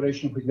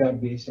collaboration with the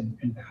RBS and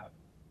the Hub.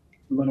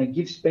 We want to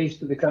give space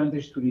to the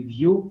countries to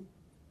review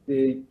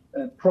the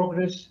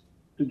progress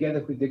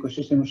together with the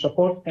ecosystem of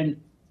support and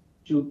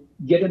to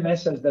get a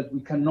message that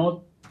we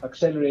cannot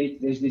accelerate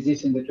the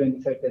SDGs in the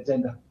 2030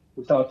 agenda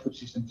without food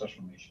system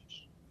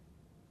transformations.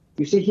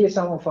 You see here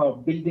some of our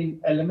building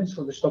elements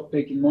for the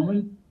stock-taking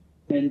moment,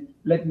 and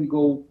let me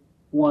go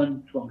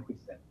one to one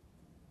with them.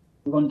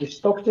 We want the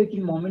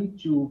stock-taking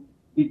moment to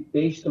be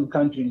based on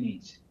country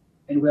needs.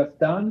 And we have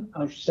done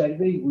our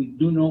survey. We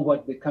do know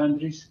what the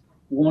countries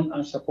want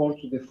and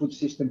support to the food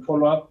system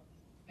follow-up.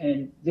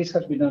 And this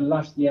has been done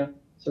last year.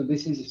 So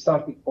this is a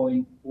starting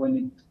point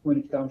when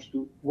it comes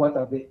to what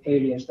are the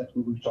areas that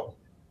we will talk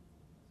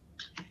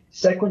about.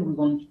 Second, we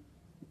want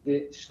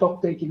the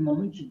stock-taking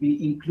moment to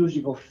be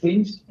inclusive of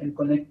things and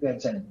connect the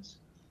agendas.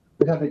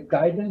 We have a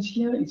guidance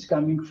here. It's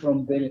coming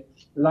from the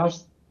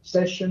last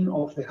session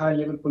of the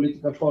high-level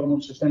political forum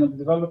on sustainable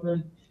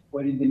development,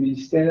 where in the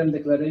ministerial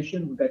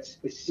declaration we got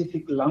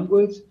specific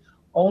language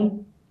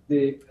on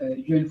the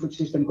UN Food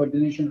System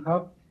Coordination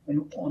Hub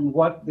and on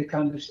what the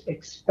countries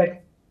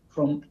expect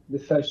from the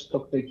first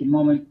stock-taking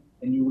moment.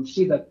 And you will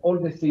see that all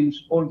the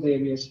themes, all the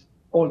areas,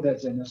 all the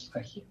agendas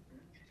are here.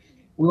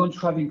 We want to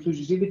have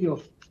inclusivity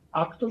of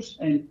actors,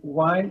 and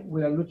while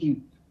we are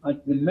looking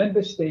at the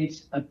member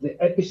states at the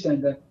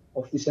epicenter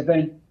of this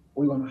event,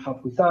 we want to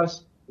have with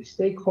us the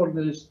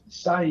stakeholders, the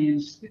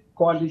science, the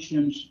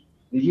coalitions,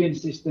 the UN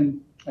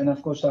system, and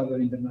of course other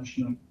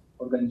international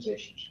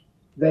organizations.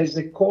 There's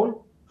a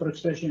call for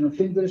expression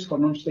of interest for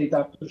non-state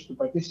actors to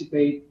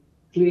participate.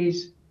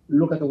 Please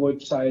look at the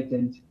website,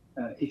 and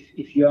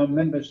if you are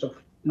members of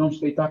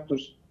non-state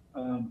actors,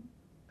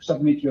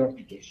 submit your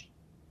application.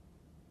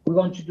 We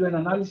want to do an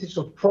analysis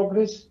of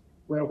progress.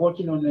 We're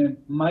working on a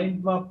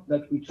mind map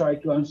that we try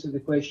to answer the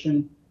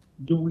question,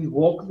 do we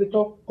walk the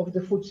talk of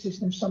the Food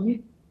System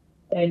Summit?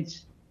 And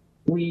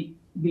we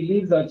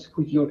believe that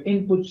with your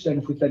inputs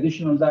and with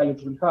additional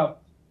dialogues we have,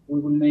 we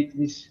will make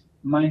this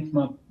mind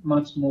map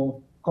much more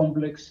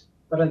complex,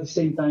 but at the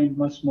same time,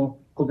 much more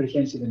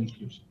comprehensive and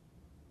inclusive.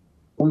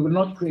 We will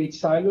not create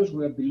silos.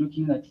 We will be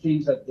looking at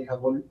things that they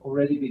have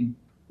already been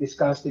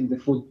discussed in the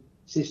Food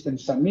System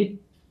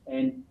Summit,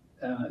 and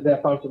they're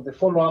part of the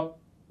follow-up.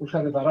 We'll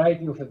have a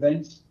variety of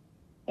events,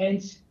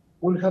 and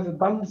we'll have a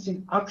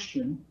balancing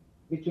action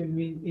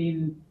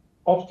between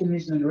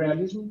optimism and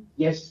realism.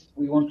 Yes,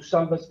 we want to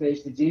salvage the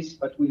SDGs,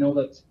 but we know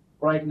that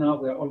right now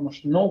we are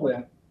almost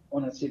nowhere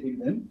on achieving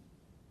them.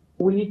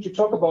 We need to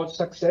talk about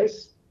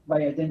success by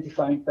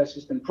identifying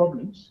persistent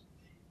problems.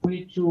 We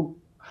need to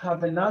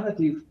have a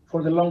narrative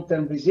for the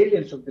long-term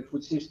resilience of the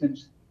food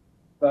systems,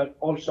 but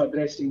also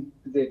addressing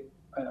the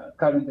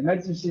current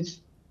emergencies.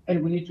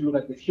 And we need to look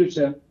at the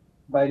future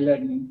by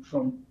learning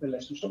from the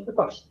lessons of the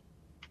past.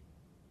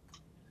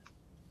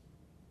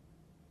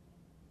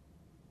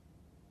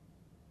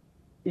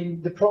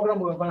 In the program,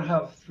 we're going to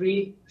have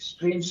 3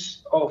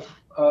 streams of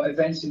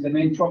events in the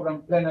main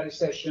program: plenary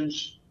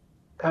sessions,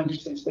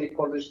 countries and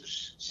stakeholders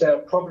to share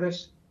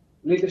progress,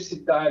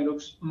 leadership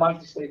dialogues,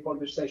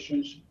 multi-stakeholder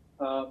sessions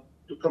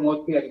to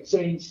promote peer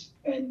exchange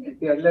and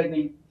peer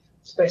learning,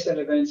 special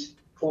events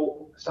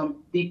for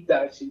some deep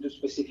dives into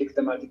specific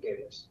thematic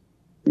areas.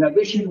 In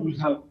addition, we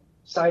have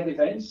side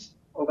events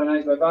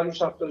organized by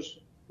various actors.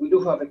 We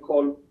do have a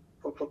call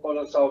for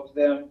proposals out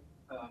there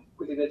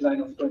with a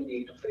deadline of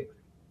 28th of April.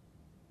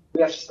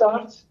 We have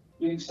started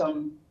doing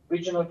some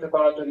regional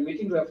preparatory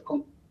meetings. We have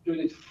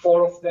concluded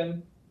 4 of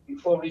them in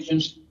 4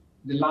 regions.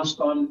 The last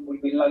one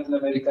will be in Latin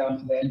America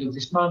at the end of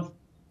this month.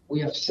 We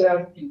have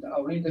shared in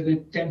our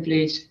internet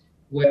templates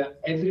where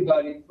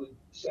everybody could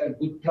share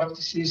good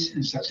practices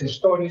and success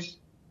stories.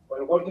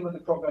 We're working on the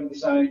program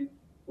design.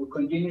 We're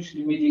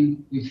continuously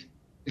meeting with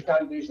the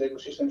countries, the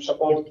ecosystem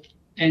support,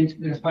 and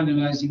we're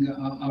finalizing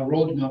our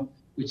roadmap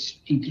which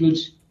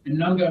includes a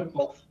number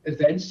of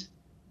events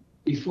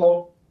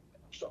before,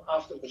 so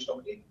after the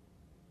stock taking.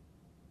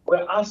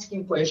 We're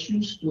asking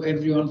questions to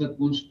everyone that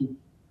wants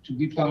to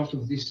be part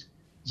of this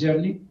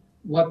journey.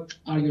 What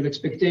are your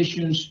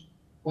expectations?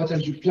 What are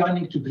you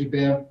planning to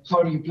prepare?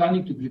 How are you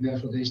planning to prepare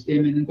for the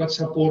STM? And what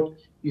support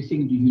you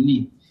think do you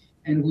need?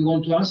 And we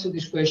want to answer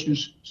these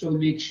questions so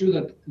we make sure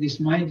that this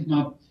mind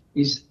map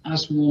is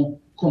as more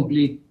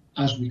complete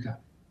as we can.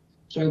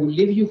 So I will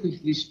leave you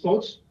with these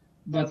thoughts,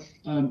 but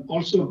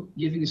also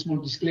giving a small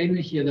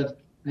disclaimer here that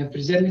I have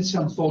presented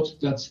some thoughts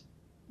that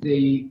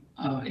they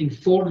are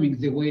informing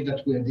the way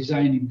that we are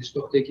designing the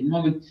stock taking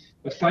moment,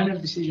 but final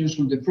decisions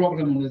on the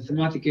program, on the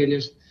thematic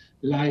areas,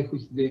 lie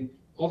with the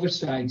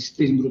oversight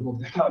steering group of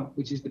the hub,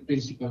 which is the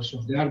principals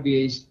of the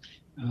RBAs,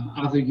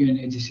 other UN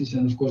agencies,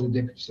 and of course the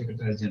Deputy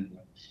Secretary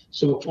General.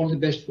 So all the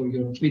best for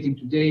your meeting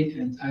today,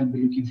 and I'll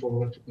be looking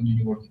forward to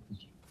continue working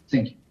with you.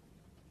 Thank you.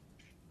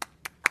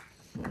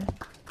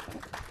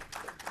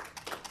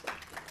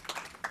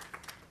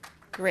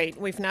 Great.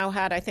 We've now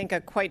had, I think, a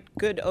quite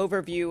good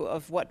overview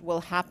of what will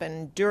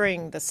happen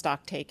during the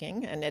stock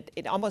taking, and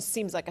it almost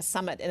seems like a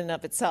summit in and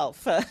of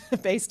itself,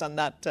 based on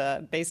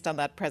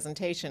that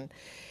presentation.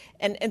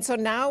 And so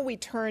now we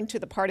turn to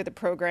the part of the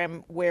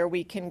program where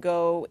we can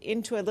go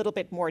into a little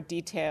bit more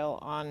detail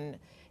on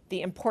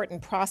the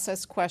important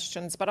process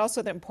questions, but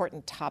also the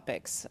important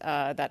topics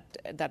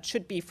that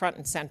should be front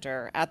and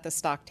center at the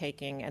stock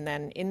taking and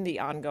then in the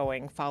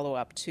ongoing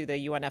follow-up to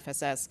the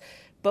UNFSS,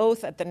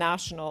 both at the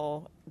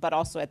national but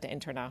also at the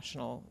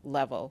international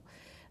level.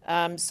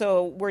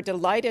 So we're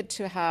delighted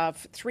to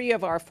have 3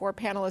 of our 4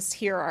 panelists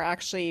here are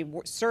actually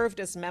served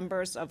as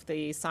members of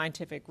the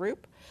scientific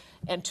group,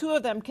 and 2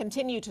 of them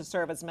continue to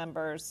serve as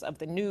members of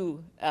the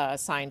new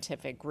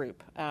scientific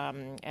group,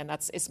 and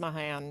that's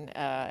Ismahan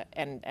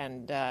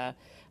and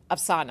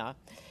Afsana.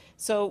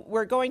 So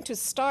we're going to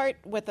start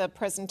with a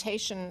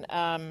presentation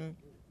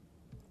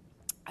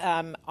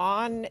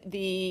on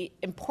the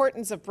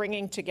importance of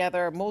bringing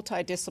together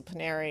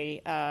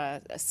multidisciplinary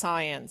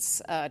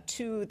science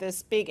to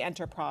this big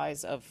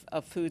enterprise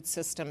of food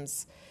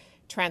systems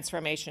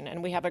transformation.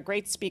 And we have a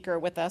great speaker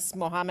with us,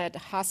 Mohamed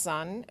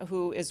Hassan,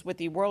 who is with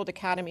the World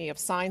Academy of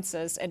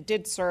Sciences and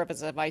did serve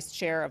as a vice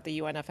chair of the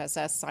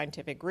UNFSS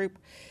scientific group,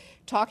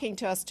 talking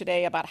to us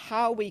today about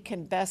how we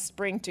can best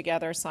bring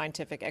together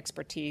scientific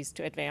expertise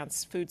to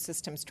advance food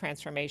systems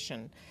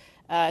transformation.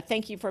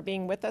 Thank you for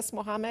being with us,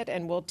 Mohamed,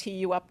 and we'll tee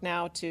you up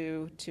now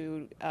to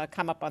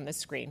come up on the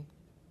screen.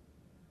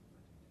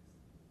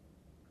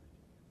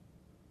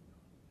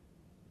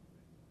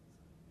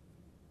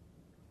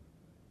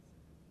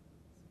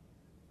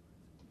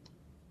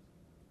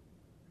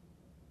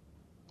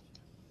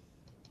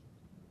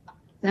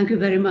 Thank you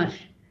very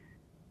much.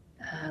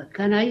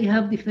 Can I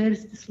have the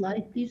first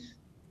slide, please?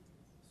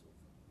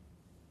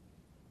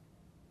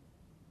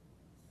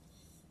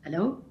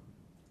 Hello?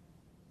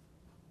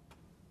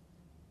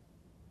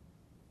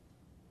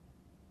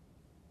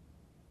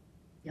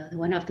 Yeah, the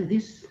one after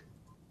this.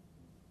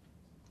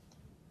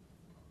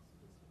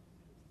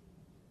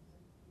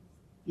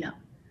 Yeah.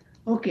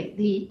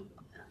 Okay.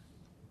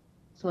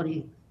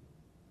 Sorry.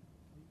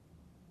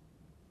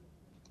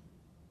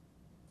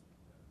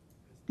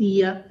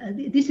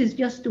 This is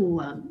just to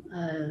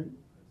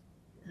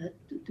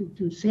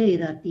say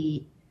that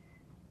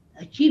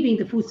achieving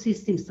the food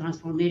systems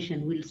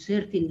transformation will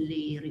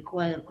certainly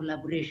require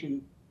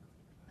collaboration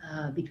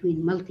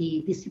between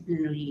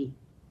multidisciplinary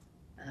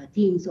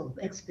teams of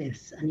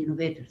experts and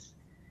innovators,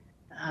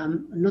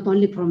 not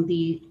only from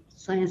the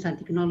science and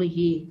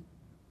technology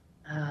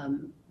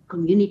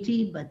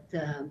community, but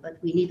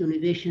we need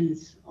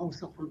innovations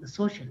also from the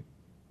social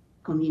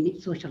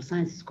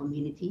sciences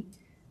community,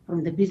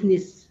 from the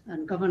business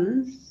and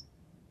governance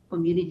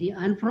community,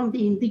 and from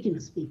the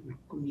indigenous people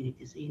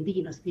communities. The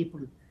indigenous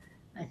people,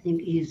 I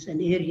think, is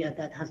an area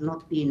that has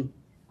not been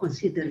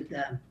considered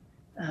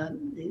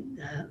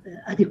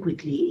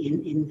adequately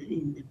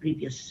in the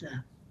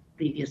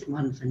previous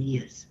months and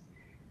years.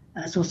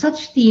 So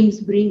such teams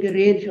bring a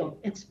range of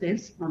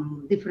experts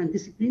from different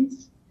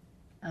disciplines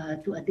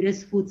to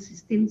address food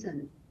systems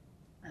and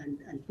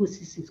food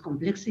systems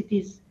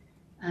complexities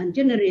and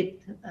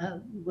generate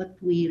what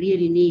we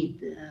really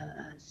need,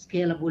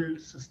 scalable,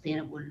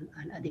 sustainable,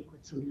 and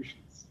adequate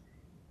solutions.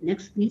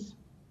 Next, please.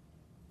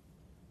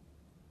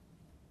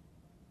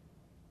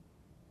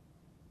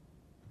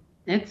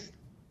 Next.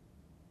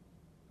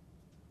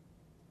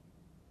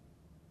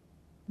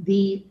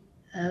 The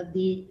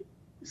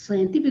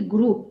scientific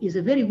group is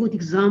a very good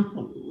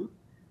example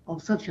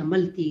of such a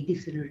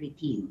multidisciplinary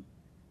team.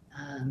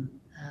 And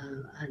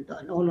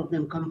all of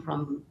them come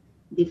from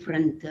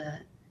different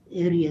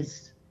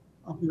areas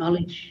of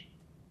knowledge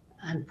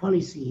and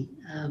policy,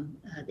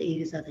 the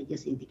areas that I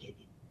just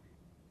indicated.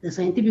 The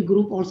scientific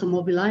group also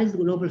mobilized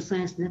global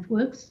science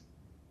networks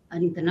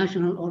and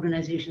international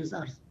organizations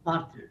as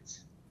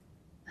partners.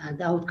 And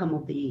the outcome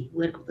of the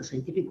work of the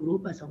scientific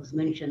group, as I was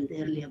mentioned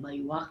earlier by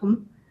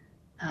Joachim,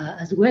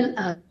 as well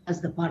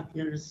as the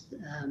partners,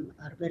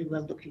 are very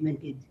well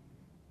documented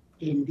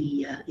in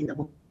the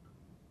book.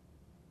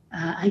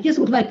 I just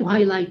would like to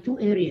highlight two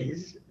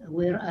areas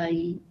where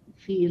I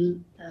feel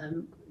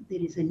there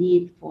is a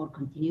need for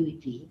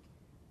continuity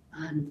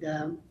and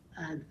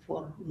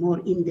for more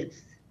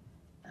in-depth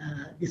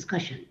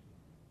discussion.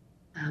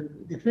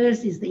 The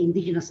first is the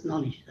indigenous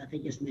knowledge that I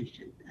just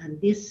mentioned, and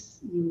this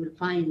you will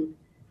find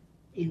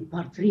in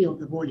part 3 of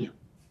the volume.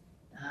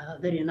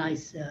 Very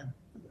nice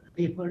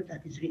paper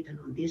that is written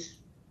on this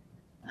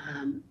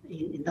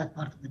in that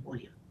part of the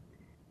volume.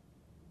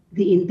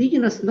 The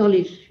indigenous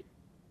knowledge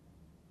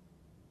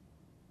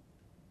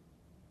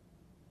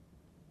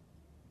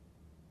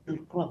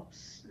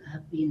crops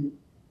have been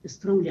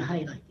strongly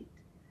highlighted.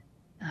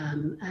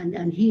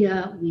 And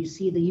here we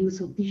see the use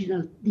of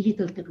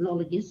digital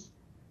technologies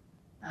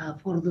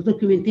for the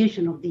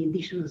documentation of the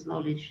indigenous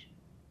knowledge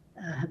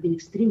have been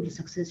extremely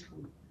successful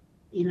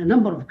in a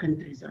number of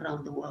countries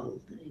around the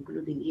world,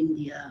 including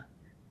India,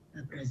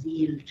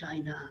 Brazil,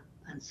 China,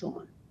 and so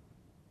on.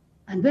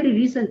 And very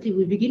recently,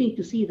 we're beginning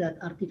to see that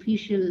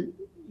artificial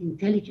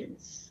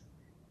intelligence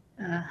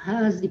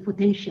has the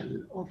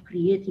potential of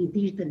creating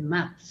digital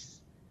maps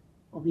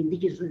of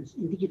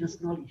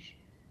indigenous knowledge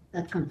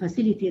that can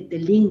facilitate the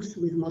links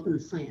with modern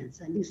science.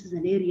 And this is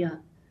an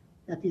area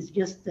that is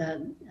just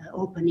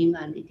opening,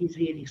 and it is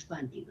really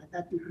expanding. And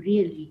that will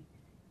really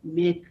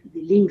make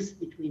the links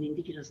between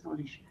indigenous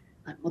knowledge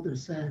and modern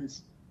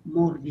science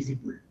more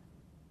visible.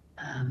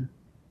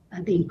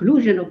 And the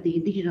inclusion of the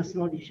indigenous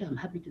knowledge, I'm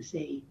happy to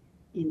say,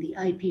 in the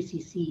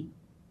IPCC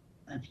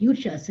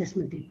future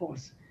assessment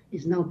reports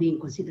is now being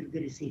considered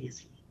very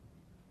seriously.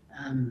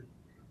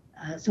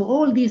 So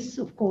all this,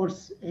 of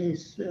course,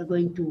 is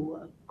going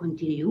to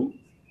continue,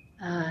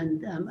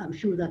 and I'm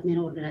sure that many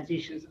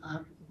organizations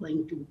are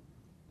going to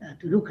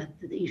look at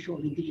the issue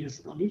of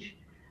indigenous knowledge.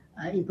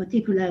 In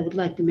particular, I would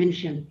like to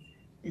mention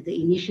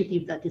the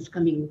initiative that is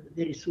coming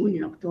very soon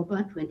in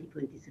October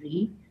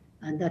 2023,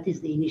 and that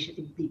is the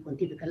initiative of the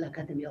Pontifical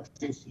Academy of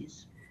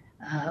Sciences,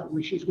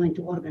 which is going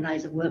to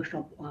organize a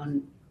workshop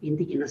on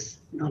indigenous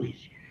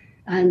knowledge.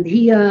 And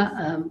here,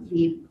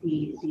 the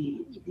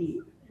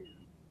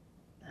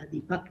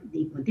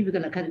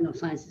Pontifical Academy of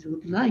Sciences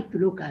would like to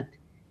look at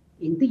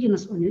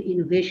indigenous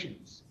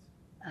innovations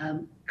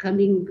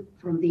coming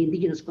from the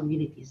indigenous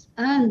communities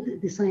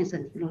and the science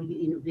and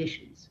technology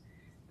innovations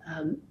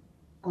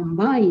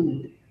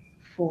combined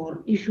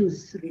for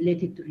issues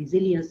related to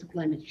resilience to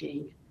climate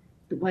change,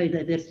 to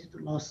biodiversity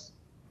loss,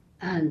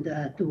 and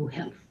to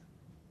health.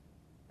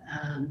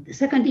 The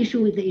second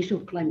issue is the issue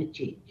of climate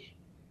change.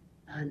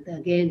 And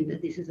again,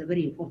 this is a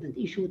very important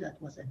issue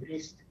that was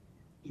addressed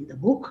in the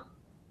book,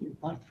 in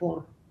part 4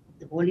 of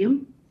the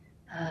volume.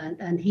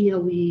 And here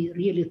we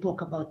really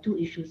talk about two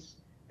issues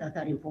that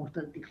are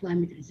important: the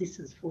climate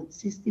resistant food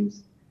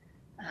systems,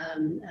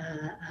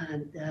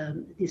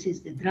 this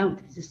is the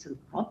drought resistant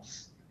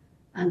crops,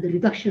 and the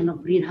reduction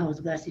of greenhouse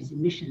gases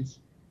emissions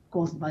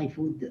caused by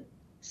food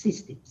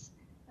systems.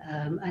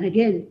 And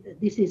again,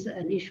 this is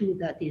an issue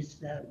that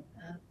is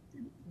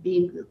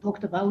being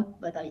talked about,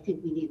 but I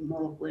think we need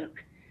more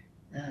work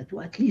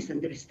to at least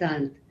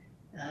understand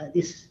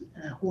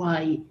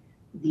why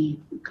the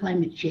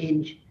climate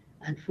change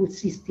and food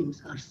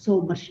systems are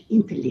so much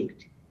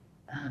interlinked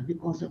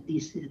because of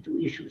these two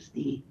issues: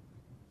 the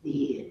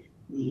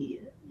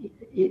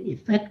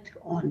effect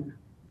on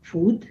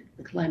food,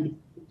 the climate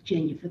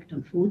change effect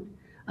on food,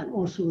 and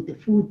also the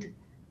food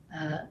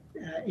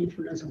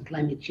influence on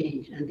climate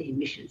change and the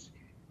emissions.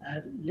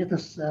 Let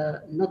us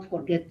not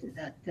forget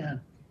that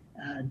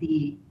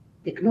the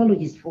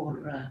technologies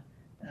for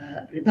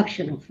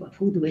reduction of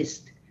food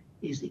waste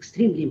is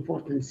extremely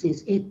important,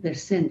 since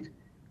 8%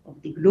 of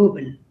the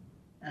global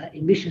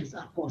emissions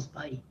are caused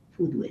by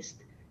food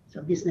waste.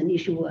 So this is an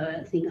issue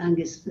I think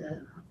Angus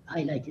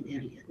highlighted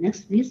earlier.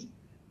 Next, please.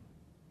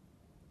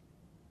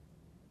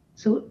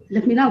 So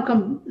let me now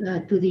come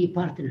to the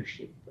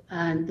partnership.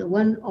 And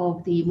one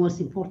of the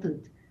most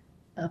important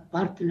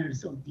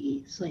partners of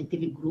the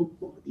scientific group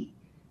of the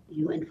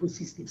UN Food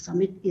System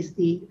Summit is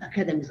the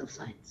Academies of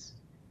Science.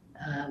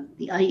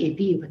 The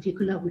IAP in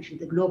particular, which is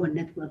the global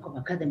network of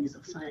academies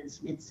of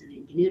science, medicine, and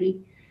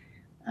engineering.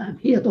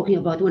 Here talking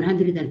about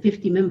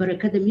 150 member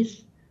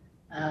academies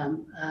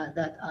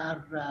that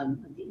are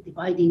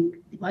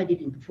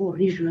divided into 4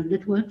 regional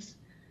networks.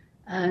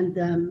 And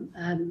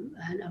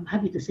I'm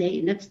happy to say,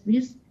 next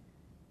please,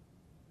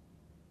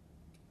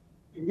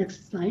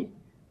 next slide,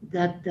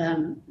 that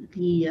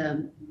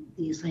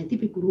the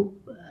scientific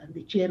group,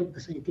 the chair of the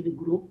scientific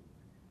group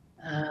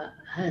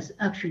has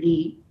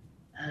actually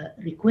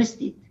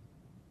requested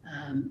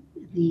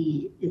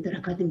the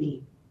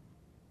inter-academy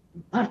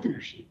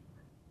partnership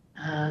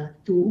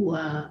to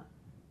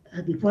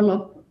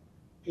develop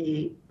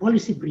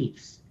policy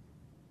briefs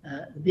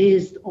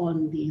based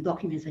on the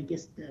documents I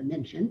just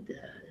mentioned.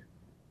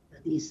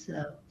 These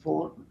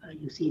 4,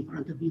 you see in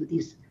front of you,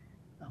 these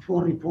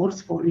 4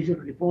 reports, 4 regional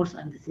reports,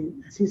 and the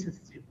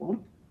synthesis report,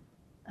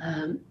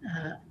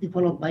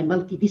 developed by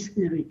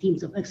multidisciplinary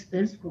teams of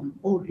experts from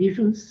all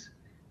regions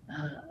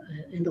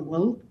in the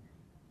world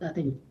that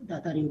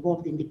are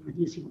involved in the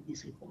producing of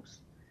these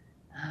reports.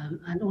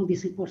 And all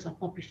these reports are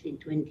published in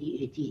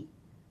 2018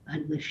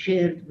 and were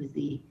shared with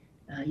the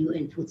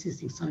UN Food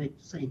Systems Summit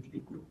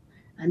Scientific Group.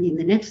 And in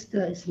the next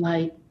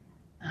slide,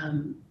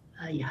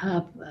 I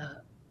have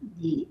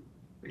the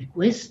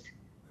request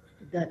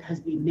that has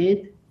been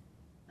made.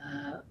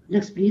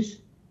 Next,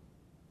 please.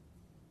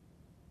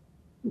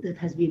 That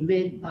has been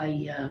made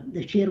by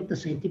the chair of the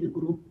scientific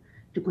group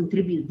to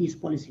contribute these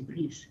policy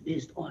briefs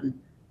based on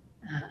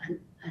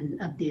an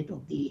update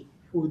of the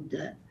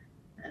food,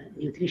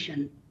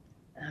 nutrition,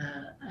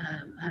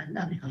 and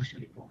agriculture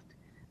report.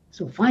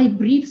 So 5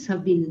 briefs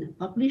have been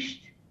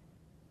published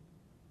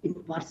in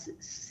parts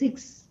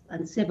 6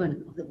 and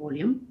 7 of the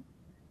volume.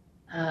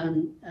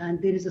 And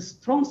there is a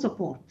strong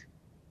support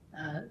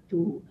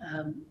to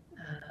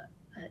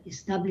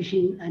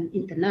establishing an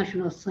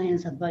international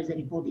science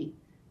advisory body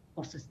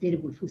for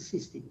sustainable food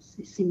systems,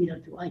 similar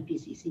to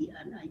IPCC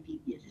and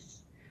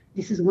IPBES.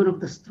 This is one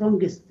of the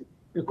strongest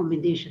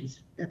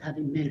recommendations that have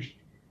emerged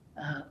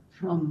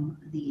from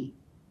the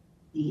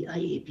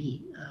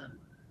IAP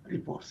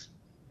reports.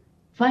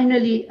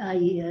 Finally,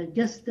 I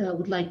just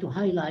would like to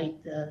highlight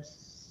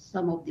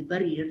some of the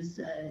barriers.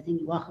 I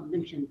think Joachim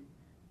mentioned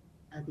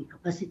the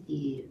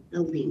capacity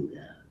building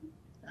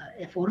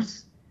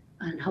efforts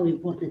and how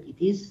important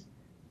it is.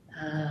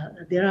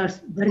 There are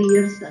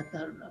barriers that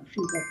are, I'm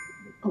sure, that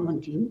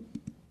common to you.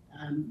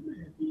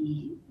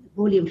 The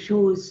volume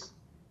shows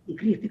the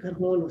critical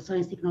role of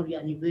science, technology,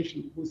 and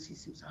innovation in food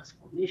systems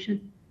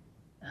transformation,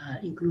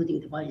 including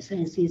the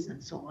biosciences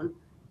and so on.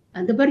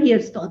 And the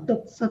barriers to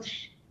adopt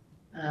such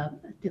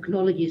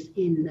technologies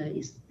in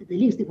the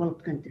least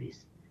developed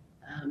countries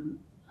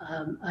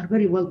are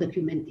very well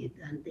documented,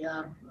 and they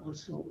are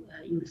also,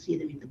 you will see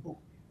them in the book.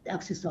 The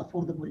access to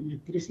affordable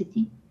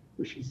electricity,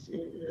 which is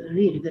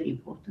really very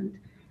important,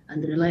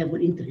 and reliable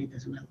internet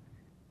as well.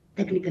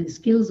 Technical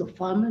skills of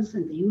farmers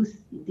and the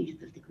youth in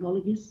digital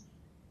technologies,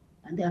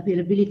 and the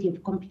availability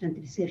of competent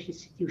research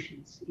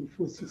institutions in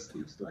food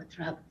systems to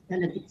attract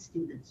talented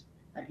students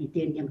and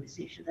retain young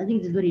researchers. I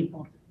think it's very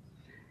important.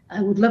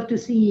 I would love to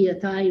see a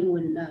time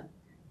when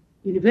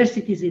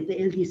universities in the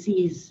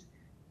LDCs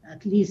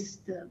at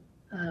least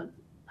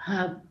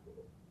have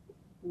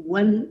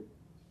one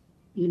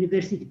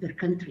university per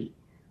country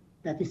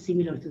that is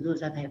similar to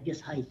those that I have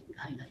just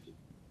highlighted.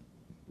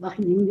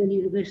 Wageningen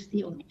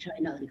University or the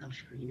China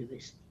Agricultural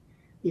University.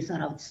 These are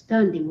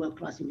outstanding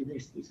world-class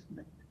universities,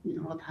 but we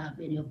do not have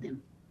any of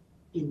them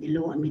in the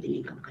low and middle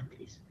income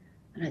countries.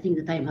 And I think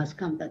the time has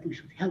come that we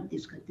should help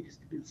these countries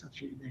to build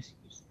such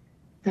universities.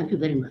 Thank you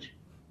very much.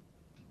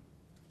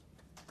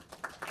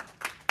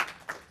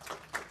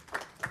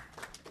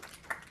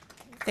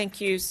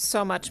 Thank you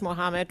so much,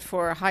 Mohammed,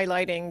 for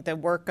highlighting the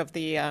work of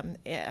the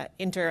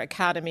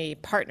Inter-Academy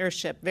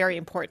partnership, very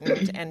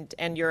important,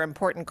 and your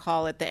important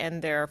call at the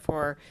end there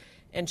for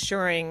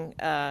ensuring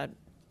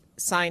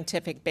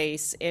scientific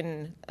base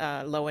in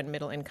low and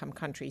middle income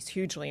countries,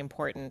 hugely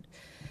important.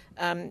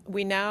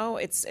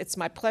 It's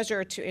my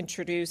pleasure to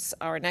introduce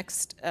our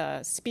next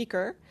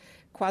speaker.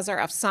 Kawsar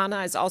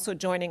Afsaneh is also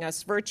joining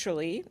us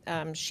virtually.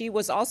 She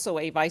was also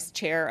a vice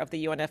chair of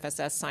the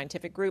UNFSS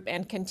scientific group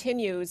and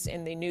continues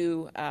in the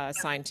new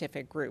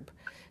scientific group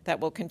that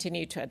will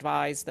continue to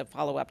advise the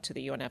follow-up to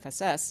the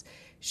UNFSS.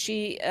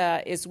 She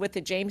is with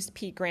the James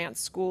P. Grant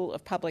School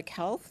of Public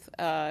Health,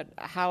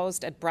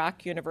 housed at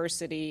Brak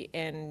University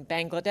in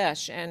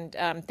Bangladesh.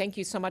 And thank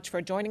you so much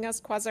for joining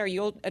us, Kawsar.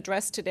 You'll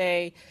address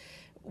today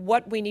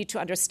what we need to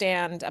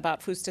understand about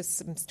food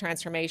systems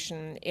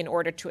transformation in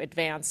order to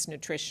advance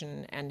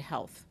nutrition and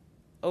health.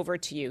 Over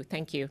to you.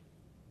 Thank you.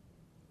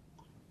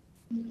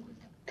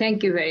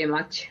 Thank you very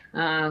much.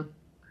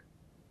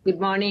 Good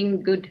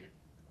morning, good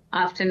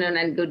afternoon,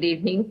 and good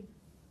evening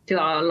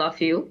to all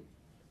of you.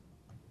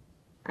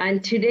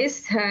 And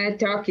today's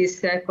talk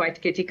is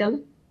quite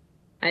critical.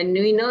 And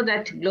we know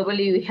that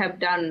globally we have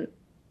done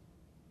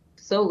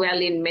so well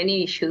in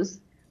many issues,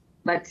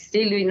 but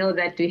still we know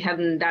that we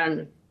haven't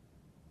done,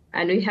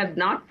 and we have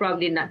not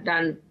probably not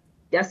done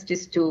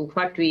justice to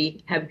what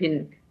we have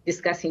been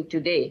discussing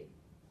today.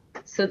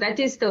 So that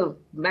is the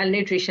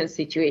malnutrition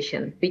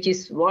situation, which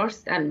is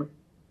worse and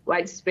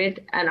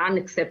widespread and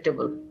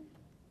unacceptable.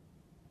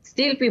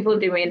 Still people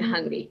remain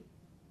hungry.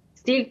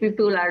 Still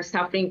people are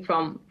suffering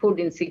from food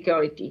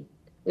insecurity.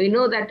 We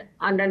know that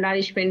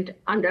undernourishment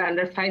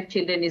under 5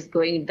 children is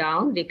going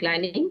down,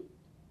 declining,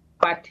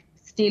 but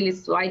still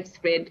it's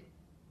widespread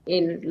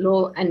in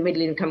low and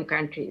middle income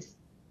countries.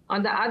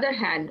 On the other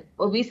hand,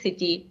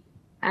 obesity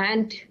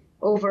and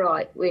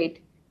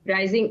overweight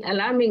rising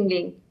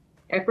alarmingly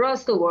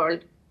across the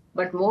world,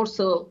 but more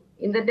so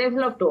in the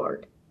developed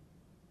world.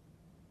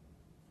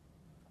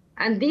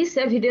 And this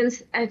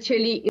evidence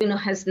actually,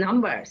 has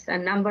numbers,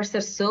 and numbers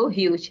are so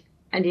huge,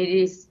 and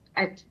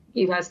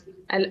give us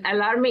an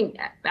alarming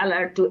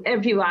alert to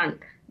everyone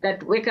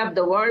that wake up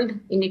the world,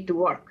 you need to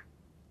work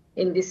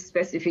in this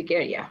specific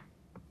area.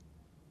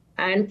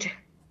 And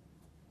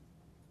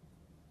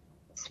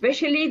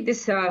especially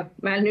this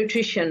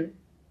malnutrition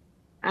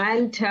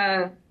and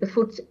the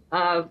food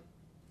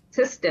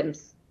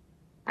systems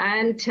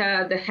and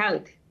the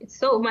health It's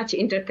so much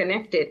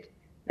interconnected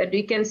that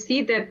we can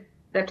see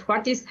that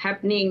what is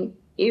happening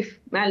if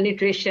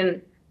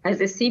malnutrition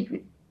has a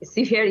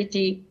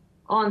severity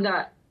on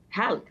the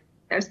health.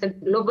 That's the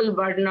global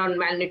burden on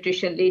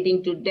malnutrition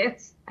leading to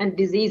deaths and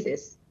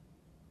diseases.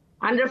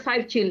 Under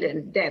 5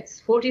 children,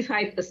 deaths,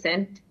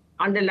 45%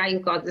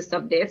 underlying causes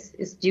of deaths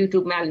is due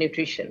to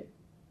malnutrition.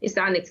 It's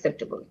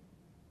unacceptable.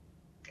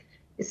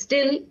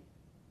 Still,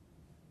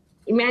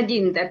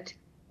 imagine that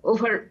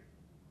over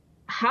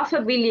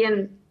 500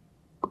 million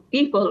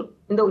people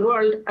in the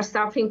world are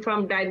suffering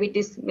from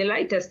diabetes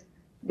mellitus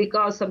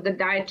because of the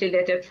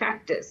diet-related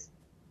factors,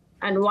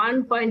 and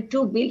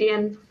 1.2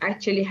 billion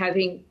actually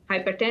having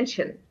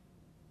hypertension.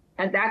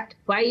 And that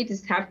why it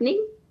is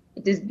happening?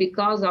 It is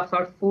because of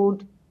our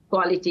food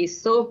quality is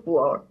so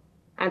poor,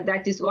 and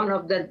that is one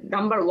of the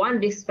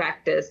 #1 risk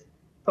factors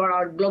for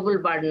our global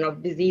burden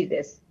of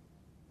diseases.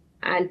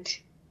 And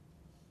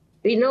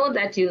we know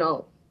that,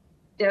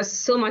 there's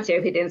so much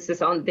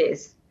evidences on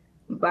this,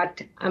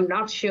 but I'm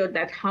not sure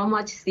that how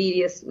much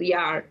serious we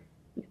are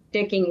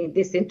taking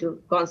this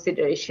into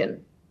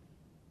consideration.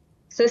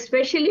 So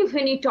especially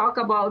when you talk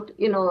about,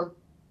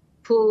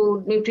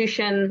 food,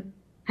 nutrition,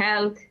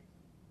 health,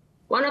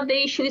 one of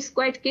the issues is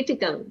quite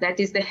critical, that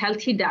is the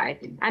healthy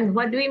diet. And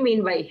what do we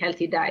mean by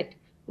healthy diet?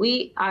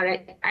 We are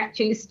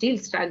actually still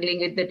struggling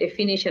with the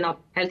definition of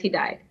healthy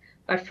diet.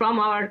 But from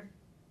our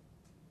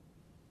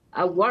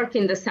work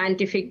in the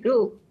scientific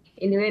group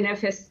in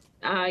UNFSS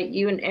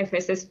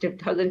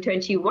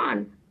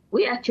 2021,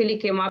 we actually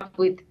came up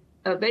with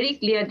a very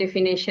clear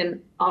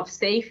definition of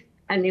safe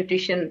and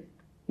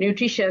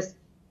nutritious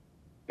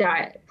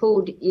diet.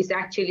 Food is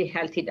actually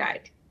healthy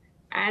diet.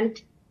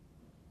 And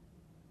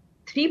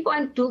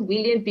 3.2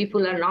 billion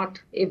people are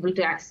not able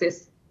to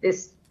access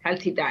this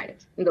healthy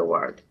diet in the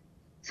world.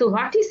 So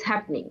what is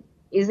happening?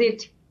 Is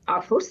it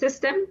our food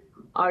system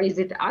or is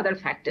it other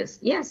factors?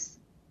 Yes,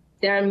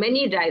 there are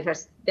many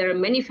drivers. There are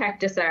many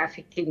factors that are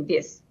affecting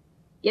this.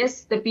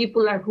 Yes, the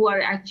people who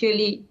are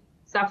actually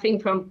suffering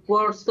from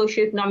poor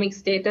socioeconomic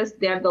status,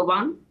 they are the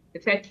one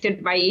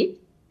affected by it.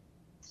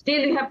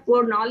 Still, we have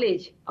poor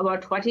knowledge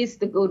about what is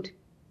the good,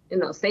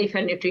 safe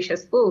and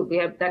nutritious food.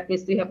 That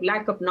means we have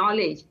lack of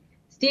knowledge.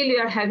 Still, you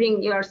are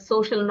having your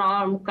social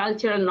norm,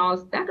 cultural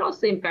norms, that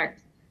also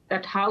impacts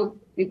that how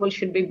people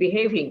should be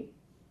behaving.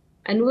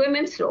 And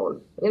women's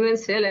role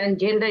and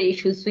gender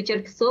issues, which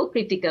are so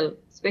critical,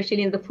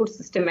 especially in the food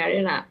system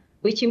arena,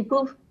 which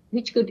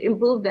could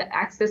improve the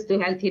access to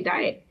healthy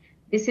diet.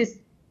 This is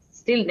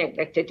still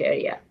neglected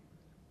area.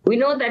 We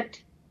know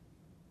that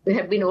we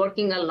have been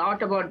working a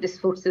lot about this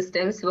food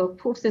system. So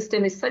food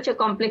system is such a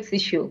complex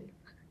issue,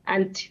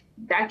 and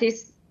that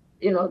is,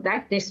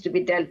 that needs to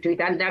be dealt with.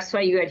 And that's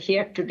why you are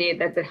here today,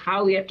 that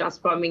how we are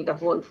transforming the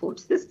whole food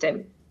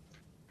system.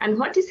 And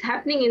what is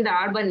happening in the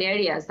urban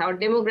areas, our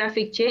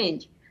demographic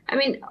change.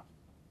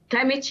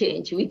 Climate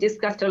change, we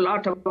discussed a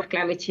lot about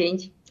climate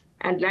change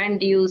and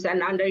land use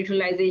and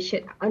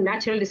underutilization,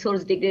 natural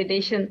resource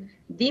degradation.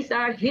 These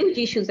are huge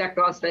issues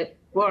across the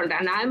world.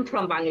 And I'm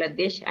from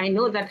Bangladesh. I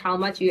know that how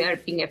much we are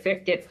being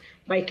affected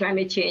by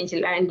climate change,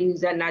 land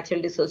use, and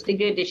natural resource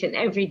degradation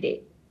every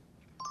day.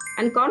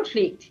 And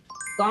conflict,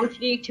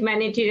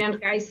 humanitarian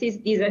crisis,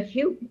 these are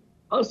huge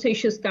also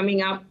issues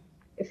coming up,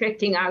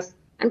 affecting us.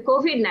 And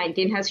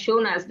COVID-19 has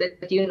shown us that,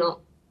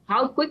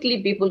 how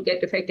quickly people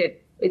get affected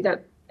with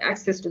the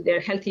access to their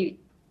healthy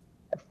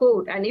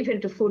food and even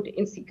to food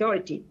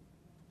insecurity.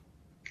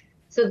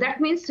 So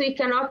that means we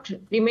cannot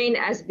remain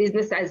as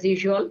business as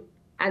usual,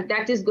 and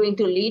that is going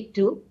to lead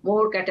to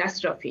more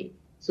catastrophe.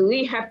 So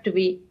we have to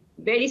be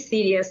very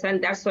serious,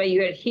 and that's why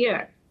you are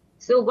here.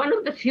 So one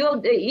of the few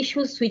of the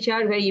issues which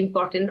are very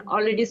important,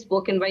 already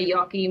spoken by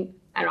Joachim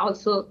and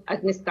also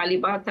Agnes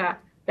Kalibata,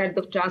 that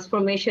the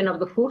transformation of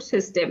the food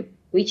system,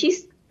 which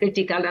is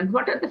critical, and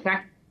what are the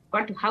facts,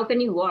 how can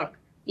you work?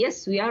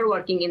 Yes, we are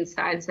working in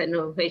science and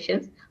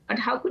innovations, but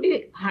how could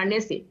you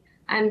harness it?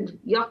 And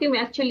Joachim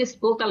actually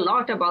spoke a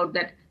lot about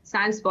that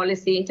science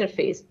policy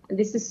interface. And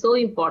this is so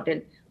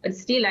important, but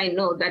still I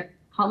know that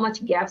how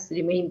much gaps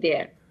remain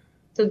there.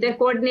 So the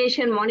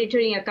coordination,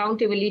 monitoring,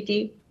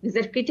 accountability, these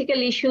are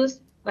critical issues,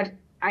 but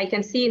I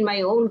can see in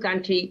my own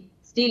country,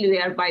 still we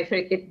are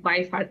bifurcated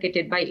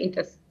by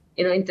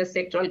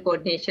intersectoral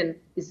coordination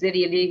is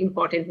really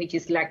important, which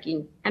is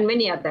lacking, and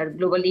many other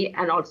globally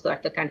and also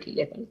at the country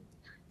level.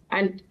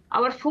 And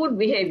our food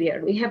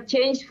behavior, we have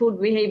changed food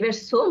behavior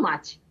so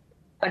much,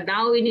 but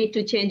now we need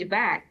to change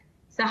back.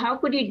 So how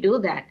could you do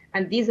that?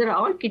 And these are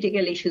all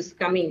critical issues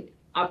coming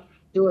up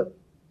to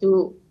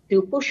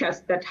push us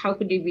that how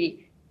could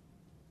you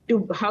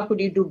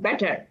do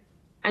better?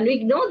 And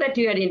we know that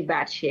we are in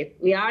bad shape.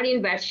 We are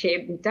in bad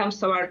shape in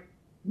terms of our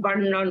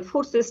burden on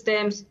food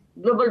systems,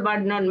 global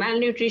burden on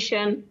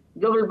malnutrition,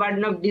 global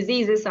burden of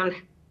diseases on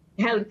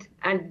health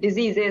and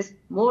diseases,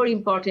 more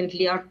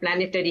importantly, our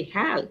planetary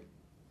health.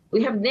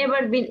 We have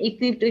never been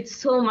equipped with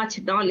so much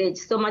knowledge,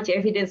 so much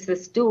evidence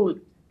tool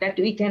that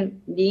we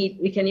can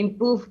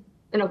improve,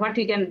 what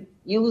we can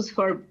use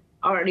for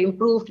our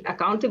improved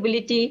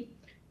accountability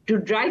to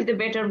drive the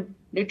better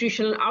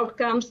nutritional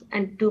outcomes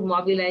and to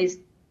mobilize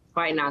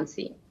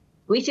financing,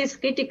 which is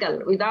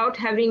critical. Without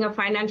having a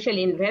financial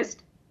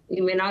invest,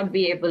 we may not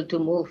be able to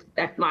move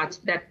that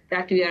much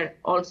that we are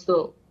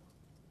also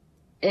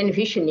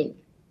envisioning.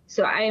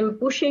 So I am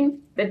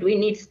pushing that we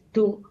need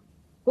to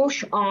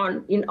push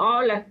on in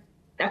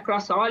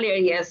across all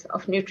areas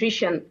of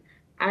nutrition,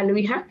 and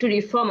we have to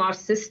reform our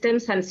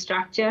systems and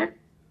structure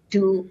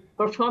to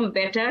perform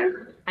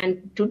better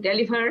and to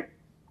deliver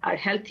our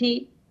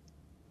healthy,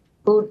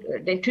 good,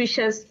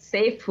 nutritious,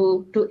 safe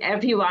food to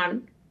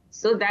everyone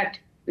so that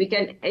we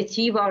can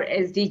achieve our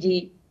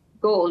SDG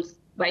goals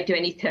by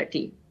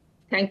 2030.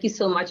 Thank you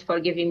so much for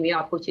giving me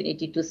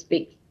opportunity to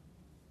speak.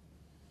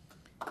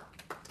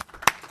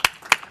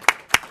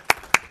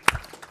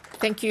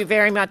 Thank you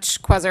very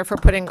much, Quasar, for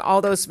putting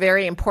all those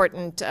very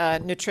important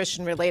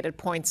nutrition-related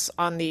points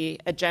on the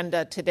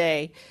agenda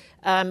today.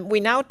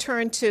 We now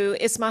turn to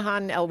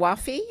Ismahan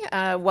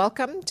El-Wafi.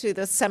 Welcome to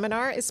the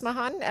seminar,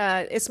 Ismahan.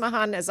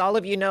 Ismahan, as all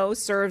of you know,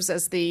 serves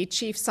as the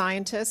chief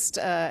scientist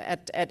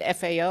at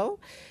FAO.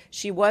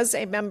 She was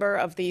a member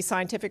of the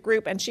scientific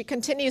group, and she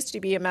continues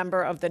to be a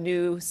member of the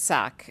new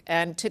SAC.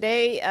 And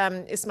today,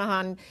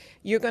 Ismahan,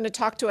 you're going to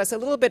talk to us a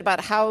little bit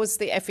about how is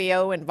the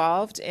FAO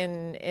involved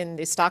in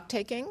the stock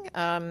taking,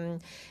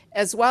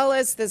 as well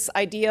as this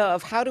idea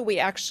of how do we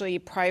actually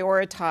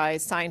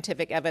prioritize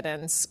scientific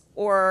evidence,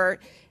 or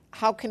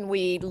how can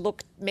we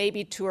look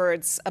maybe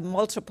towards a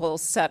multiple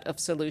set of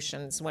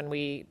solutions when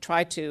we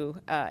try to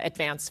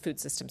advance food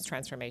systems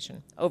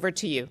transformation. Over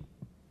to you.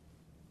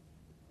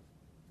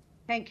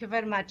 Thank you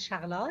very much,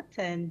 Charlotte.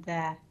 And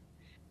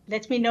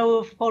let me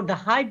know for the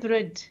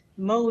hybrid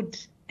mode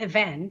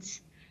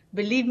events,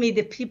 believe me,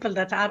 the people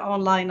that are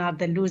online are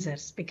the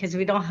losers because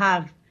we don't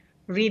have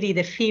really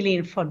the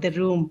feeling for the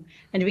room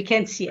and we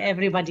can't see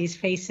everybody's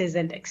faces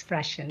and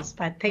expressions.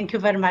 But thank you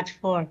very much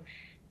for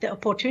the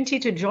opportunity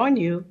to join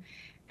you.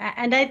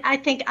 And I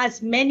think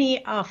as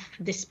many of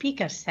the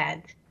speakers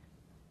said,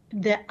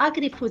 the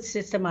agri-food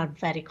system are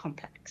very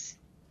complex.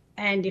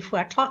 And if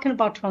we're talking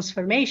about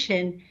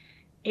transformation,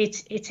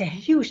 it's a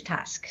huge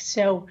task.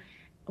 So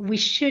we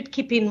should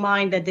keep in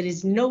mind that there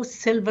is no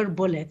silver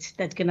bullet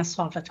that's going to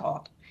solve it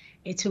all.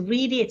 It's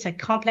a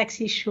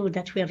complex issue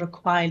that will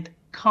require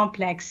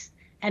complex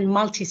and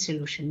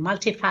multi-solution,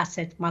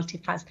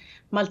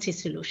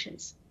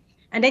 multi-solutions.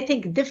 And I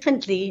think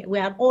differently, we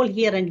are all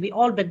here and we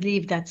all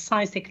believe that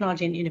science,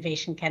 technology, and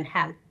innovation can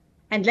help.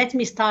 And let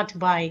me start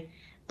by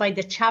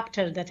the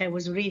chapter that I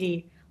was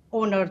really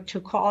honored to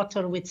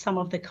co-author with some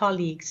of the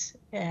colleagues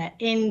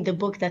in the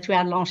book that we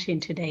are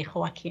launching today,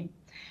 Joachim.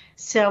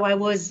 So I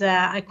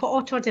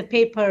co-authored a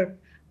paper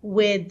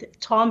with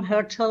Tom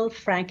Hurtel,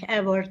 Frank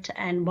Evert,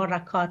 and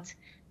Morakot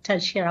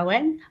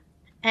Talshirawen.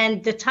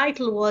 And the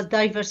title was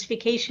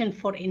Diversification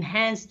for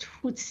Enhanced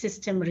Food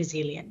System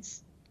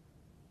Resilience.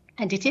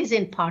 And it is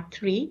in part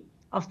 3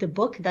 of the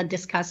book that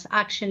discusses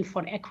action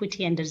for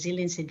equity and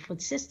resilience in food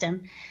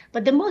system.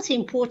 But the most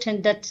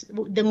important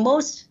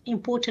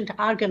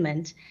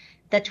argument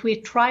that we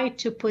try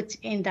to put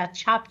in that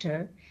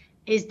chapter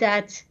is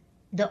that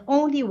the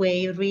only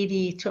way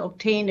really to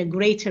obtain a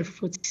greater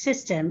food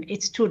system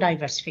is through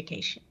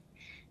diversification.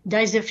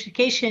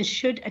 Diversification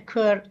should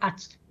occur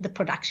at the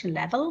production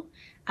level,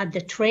 at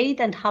the trade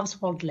and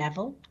household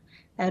level,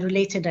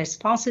 related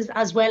responses,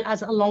 as well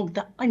as along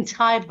the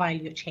entire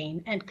value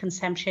chain and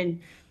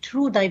consumption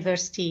through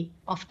diversity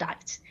of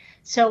diets.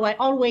 So I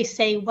always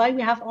say why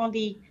we have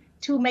only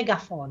 2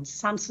 megaphones,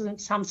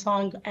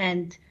 Samsung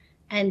and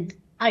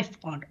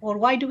iPhone, or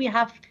why do we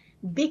have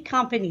big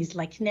companies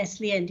like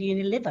Nestle and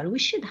Unilever? We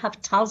should have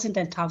thousands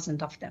and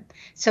thousands of them.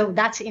 So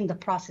that's in the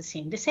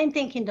processing. The same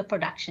thing in the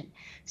production.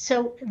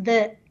 So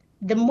the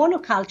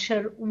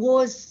monoculture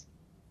was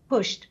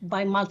pushed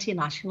by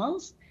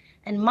multinationals,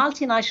 and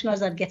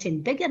multinationals are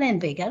getting bigger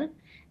and bigger,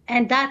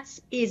 and that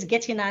is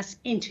getting us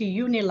into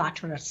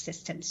unilateral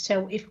systems.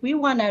 So if we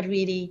want to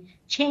really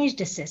change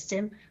the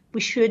system,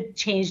 we should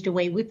change the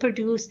way we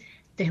produce,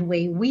 the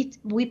way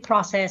we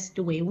process,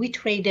 the way we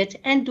trade it,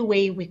 and the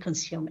way we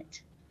consume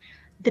it.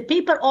 The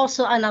paper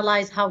also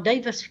analyzed how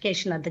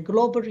diversification at the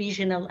global,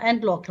 regional,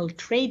 and local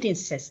trading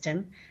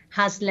system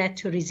has led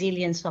to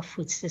resilience of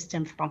food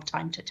system from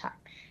time to time.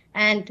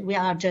 And we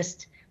are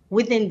just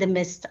within the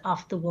midst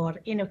of the war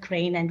in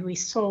Ukraine, and we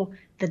saw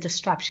the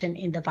disruption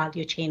in the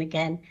value chain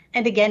again.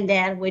 And again,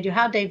 there, where you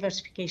have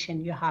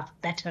diversification, you have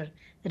better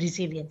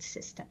resilient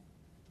system.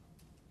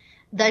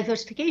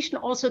 Diversification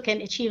also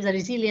can achieve the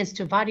resilience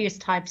to various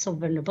types of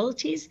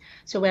vulnerabilities.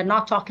 So we're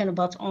not talking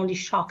about only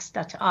shocks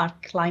that are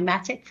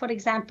climatic, for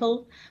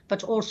example,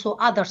 but also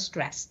other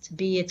stress,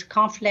 be it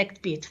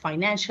conflict, be it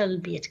financial,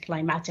 be it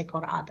climatic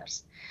or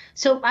others.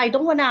 So I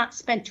don't want to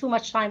spend too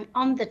much time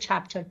on the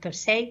chapter per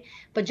se,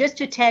 but just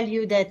to tell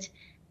you that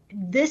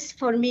this,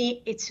 for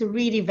me, it's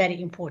really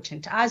very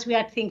important. As we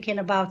are thinking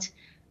about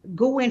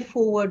going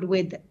forward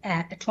with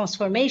a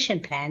transformation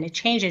plan, a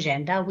change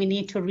agenda, we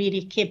need to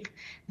really keep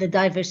the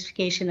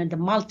diversification and the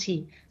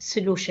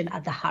multi-solution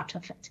at the heart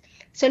of it.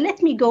 So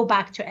let me go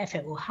back to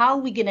FAO. How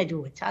are we going to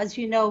do it? As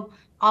you know,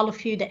 all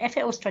of you, the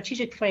FAO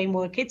strategic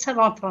framework, it's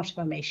around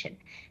transformation.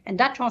 And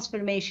that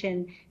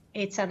transformation,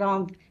 it's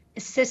around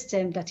a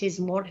system that is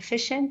more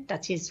efficient,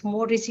 that is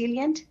more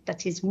resilient,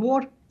 that is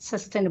more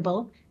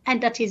sustainable,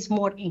 and that is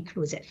more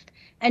inclusive.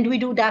 And we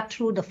do that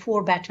through the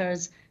 4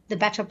 betters, the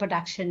better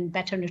production,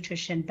 better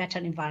nutrition, better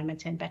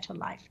environment, and better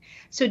life.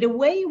 So the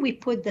way we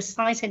put the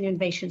science and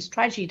innovation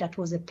strategy that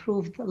was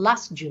approved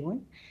last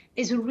June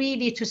is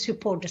really to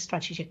support the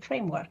strategic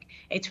framework.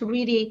 It's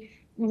really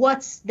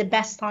what's the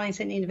best science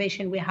and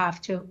innovation we have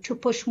to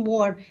push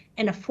more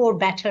in a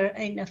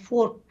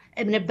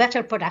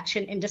better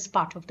production in this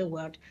part of the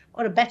world,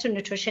 or a better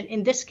nutrition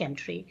in this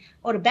country,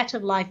 or a better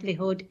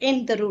livelihood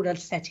in the rural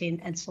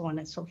setting, and so on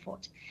and so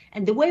forth.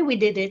 And the way we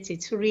did it,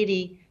 it's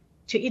really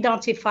to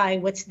identify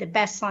what's the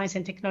best science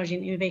and technology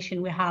and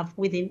innovation we have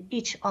within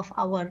each of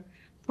our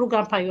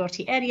program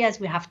priority areas.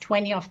 We have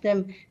 20 of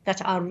them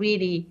that are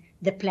really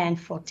the plan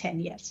for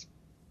 10 years.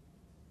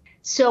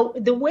 So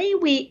the way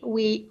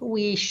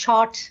we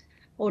chart,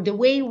 or the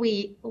way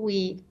we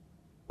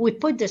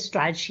put the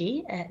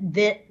strategy,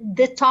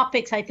 the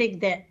topics, I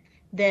think that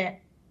the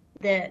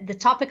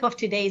topic of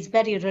today is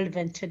very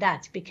relevant to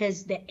that,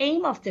 because the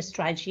aim of the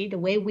strategy, the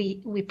way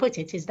we put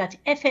it, is that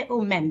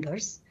FAO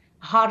members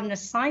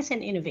harness science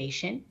and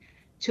innovation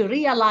to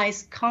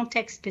realize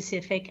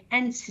context-specific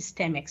and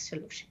systemic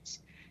solutions.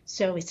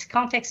 So it's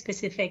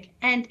context-specific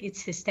and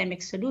it's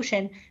systemic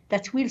solution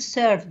that will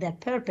serve their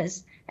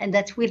purpose and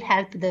that will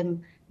help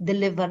them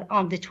deliver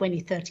on the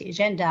 2030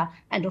 agenda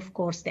and, of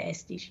course, the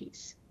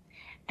SDGs.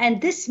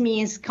 And this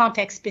means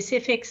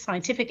context-specific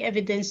scientific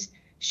evidence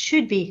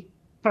should be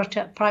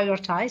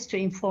prioritized to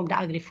inform the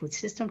agri-food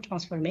system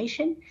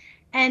transformation.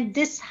 And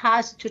this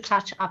has to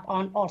touch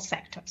upon all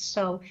sectors.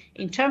 So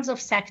in terms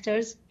of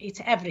sectors, it's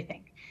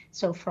everything.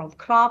 So from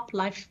crop,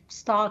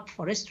 livestock,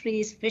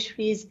 forestries,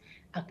 fisheries,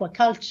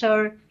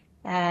 aquaculture,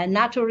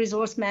 natural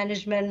resource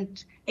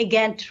management,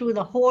 again, through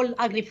the whole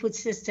agri-food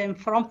system,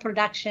 from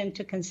production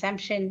to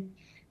consumption,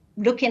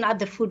 looking at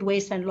the food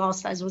waste and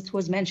loss, as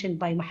was mentioned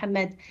by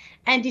Mohammed.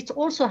 And it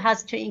also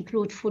has to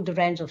include full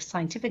range of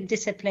scientific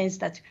disciplines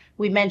that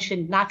we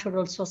mentioned: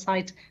 natural,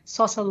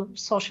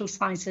 social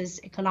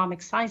sciences,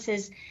 economic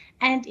sciences.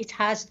 And it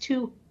has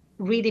to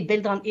really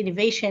build on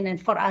innovation.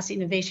 And for us,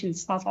 innovation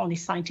is not only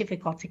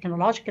scientific or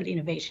technological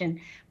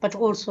innovation, but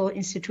also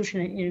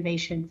institutional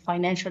innovation,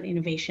 financial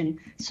innovation,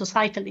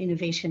 societal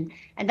innovation.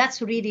 And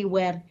that's really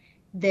where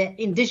the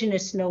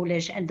indigenous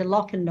knowledge and the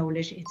local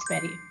knowledge, it's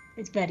very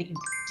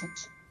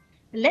important.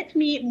 Let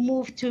me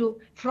move to,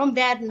 from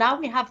there, now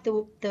we have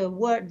the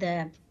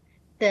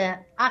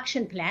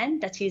action plan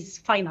that is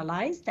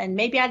finalized, and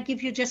maybe I'll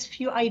give you just a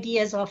few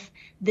ideas of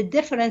the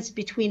difference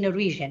between a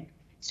region.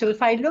 So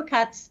if I look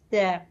at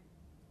the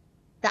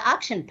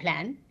action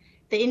plan,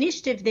 the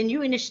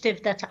new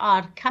initiative that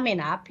are coming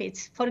up,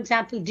 it's, for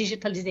example,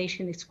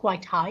 digitalization is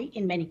quite high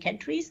in many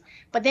countries,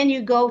 but then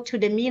you go to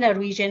the MENA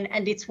region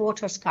and it's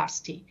water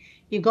scarcity.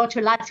 You go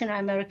to Latin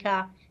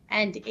America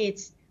and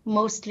it's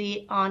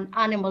mostly on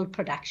animal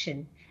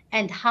production.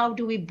 And how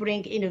do we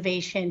bring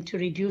innovation to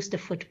reduce the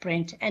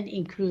footprint and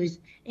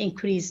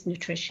increase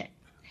nutrition?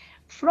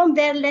 From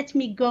there, let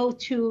me go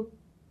to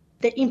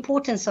the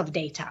importance of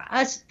data.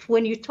 As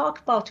when you talk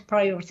about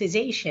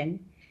prioritization,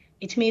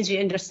 it means you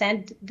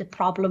understand the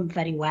problem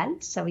very well.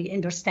 So you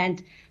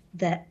understand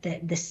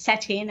the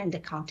setting and the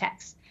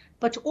context,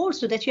 but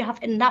also that you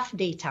have enough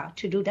data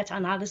to do that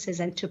analysis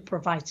and to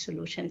provide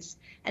solutions.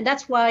 And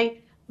that's why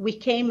we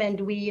came and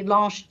we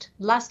launched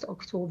last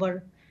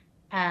October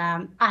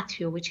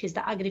ATIO, which is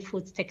the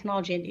Agri-Food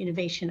Technology and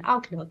Innovation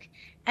Outlook.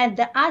 And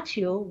the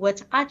ATIO,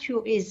 what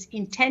ATIO is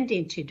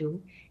intending to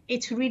do,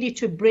 it's really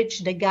to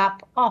bridge the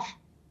gap of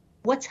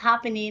what's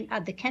happening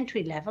at the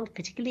country level,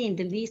 particularly in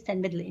the least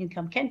and middle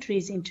income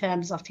countries, in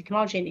terms of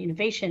technology and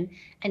innovation,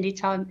 and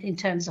in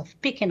terms of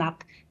picking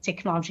up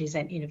technologies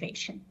and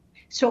innovation.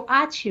 So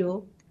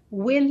ATIO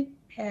will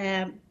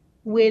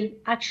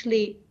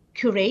actually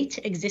curate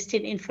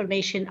existing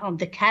information on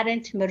the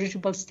current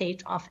manageable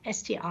state of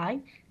STI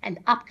and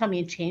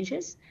upcoming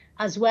changes,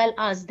 as well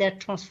as their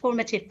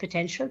transformative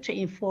potential to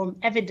inform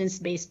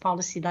evidence-based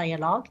policy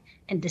dialogue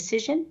and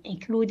decision,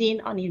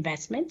 including on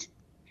investment.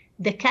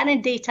 The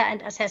current data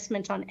and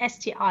assessment on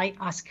STI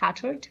are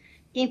scattered,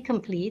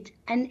 incomplete,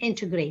 and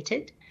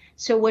integrated.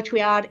 So what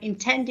we are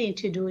intending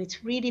to do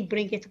is really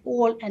bring it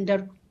all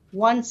under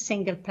one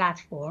single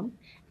platform.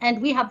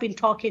 And we have been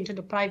talking to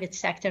the private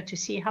sector to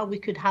see how we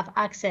could have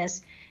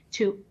access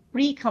to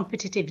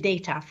pre-competitive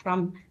data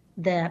from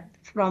the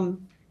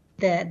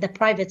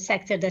private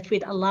sector that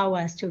would allow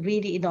us to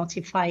really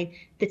identify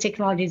the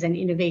technologies and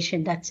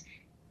innovation that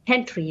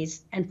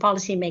countries and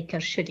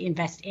policymakers should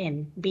invest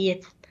in, be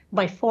it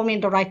by forming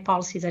the right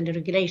policies and the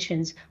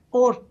regulations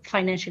or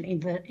financial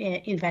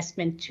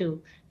investment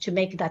to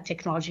make that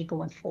technology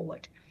going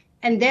forward.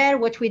 And there,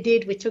 what we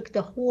did, we took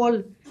the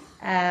whole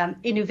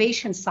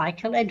innovation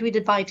cycle and we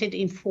divided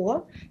in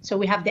 4. So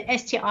we have the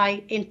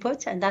STI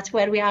input, and that's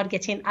where we are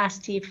getting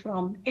ASTI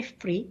from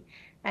IFPRI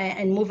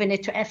and moving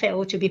it to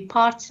FAO to be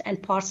parts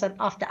and parcel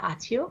of the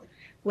ATIO.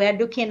 We're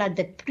looking at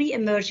the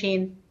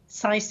pre-emerging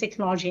science,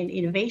 technology, and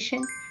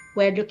innovation.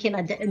 We're looking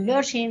at the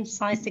emerging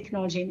science,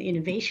 technology, and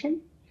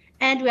innovation.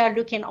 And we are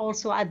looking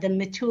also at the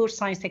mature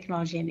science,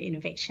 technology, and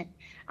innovation.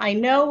 I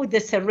know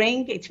this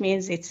ring, it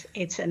means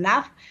it's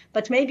enough,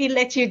 but maybe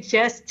let you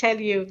just tell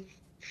you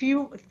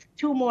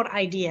two more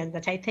ideas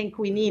that I think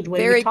we need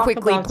when very we talk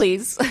quickly, about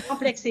please.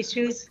 complex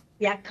issues,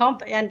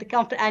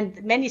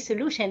 and many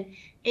solutions.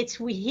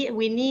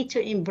 We need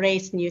to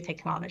embrace new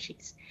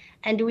technologies,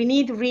 and we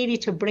need really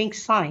to bring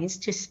science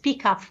to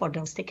speak up for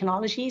those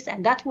technologies.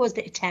 And that was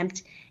the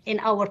attempt in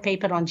our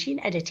paper on gene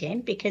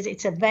editing, because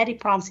it's a very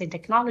promising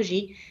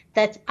technology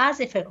that, as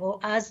FAO,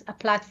 as a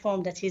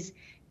platform that is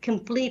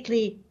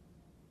completely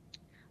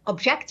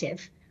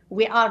objective,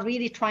 we are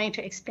really trying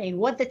to explain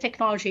what the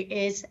technology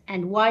is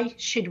and why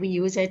should we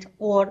use it,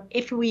 or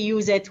if we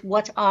use it,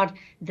 what are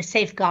the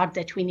safeguards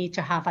that we need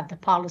to have at the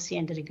policy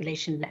and the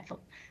regulation level.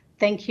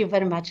 Thank you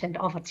very much, and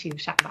over to you,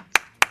 Charlotte.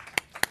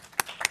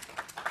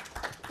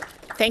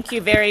 Thank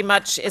you very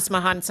much,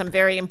 Ismahan. Some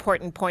very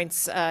important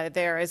points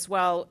there as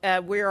well.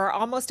 We are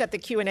almost at the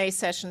Q&A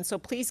session, so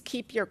please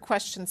keep your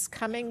questions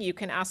coming. You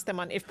can ask them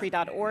on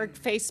IFPRI.org,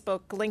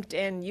 Facebook,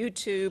 LinkedIn,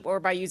 YouTube, or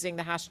by using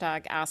the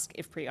hashtag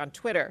AskIFPRI on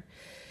Twitter.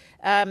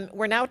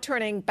 We're now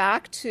turning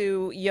back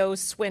to Jo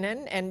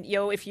Swinnen. And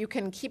Jo, if you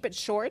can keep it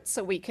short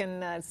so we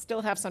can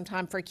still have some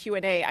time for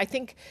Q&A. I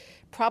think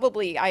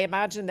probably, I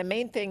imagine the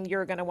main thing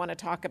you're going to want to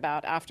talk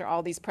about after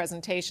all these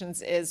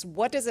presentations is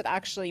what does it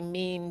actually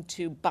mean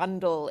to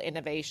bundle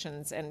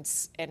innovations and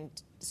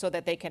so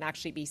that they can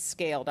actually be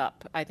scaled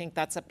up. I think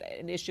that's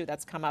an issue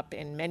that's come up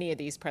in many of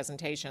these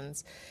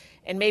presentations.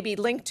 And maybe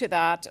linked to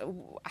that,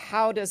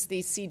 how does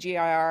the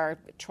CGIAR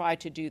try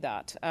to do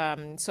that?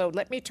 So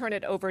let me turn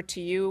it over to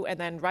you, and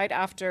then right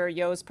after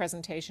Jo's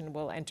presentation,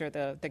 we'll enter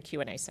the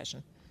Q&A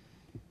session.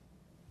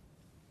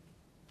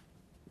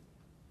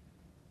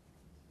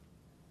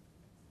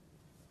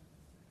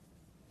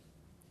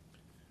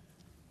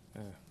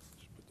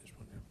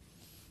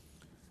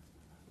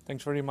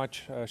 Thanks very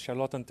much,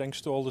 Charlotte, and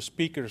thanks to all the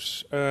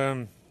speakers.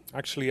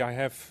 Actually,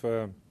 I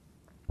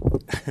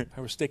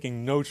was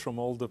taking notes from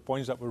all the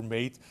points that were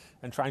made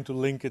and trying to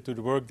link it to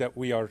the work that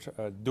we are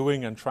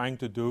doing and trying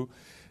to do.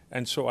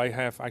 And so I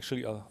have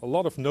actually a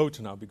lot of notes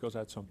now because I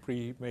had some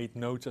pre-made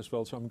notes as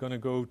well. So I'm going to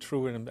go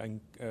through and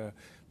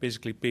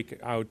basically pick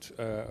out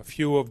a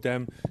few of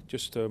them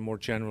just more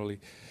generally.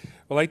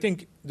 Well, I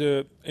think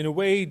in a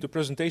way, the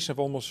presentation have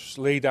almost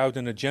laid out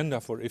an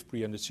agenda for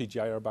IFPRI and the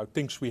CGIAR about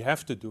things we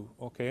have to do,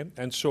 okay?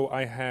 And so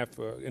I have,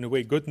 in a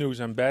way, good news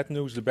and bad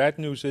news. The bad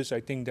news is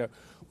I think that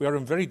we are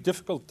in very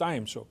difficult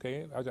times,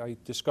 okay? As I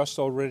discussed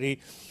already,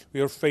 we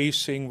are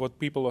facing what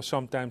people are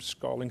sometimes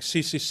calling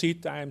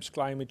CCC times,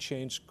 climate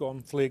change,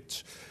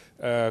 conflicts,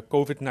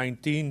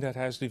 COVID-19 that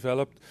has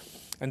developed.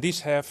 And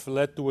these have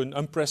led to an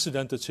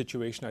unprecedented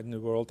situation in the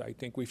world. I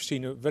think we've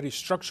seen a very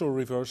structural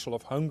reversal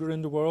of hunger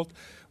in the world,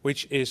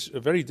 which is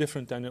very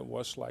different than it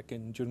was like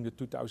during the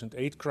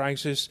 2008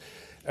 crisis.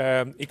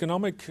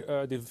 Economic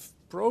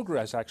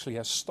progress actually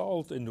has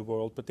stalled in the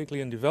world,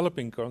 particularly in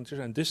developing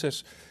countries, and this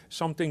is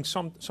something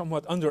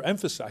somewhat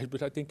underemphasized,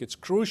 but I think it's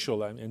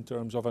crucial in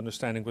terms of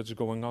understanding what's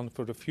going on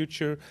for the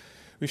future.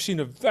 We've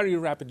seen a very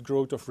rapid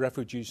growth of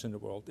refugees in the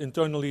world,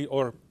 internally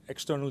or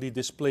externally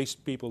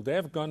displaced people. They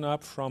have gone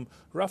up from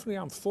roughly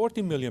around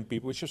 40 million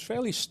people, which was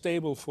fairly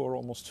stable for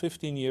almost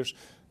 15 years,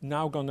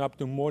 now gone up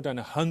to more than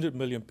 100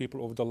 million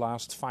people over the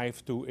last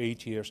 5 to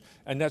 8 years.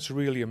 And that's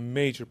really a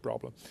major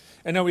problem.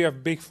 And now we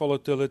have big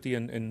volatility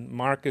in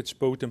markets,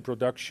 both in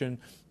production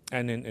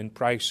and in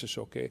prices,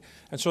 okay?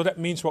 And so that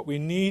means what we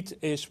need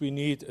is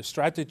a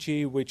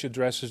strategy which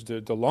addresses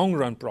the long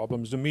run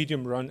problems, the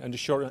medium run and the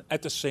short run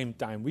at the same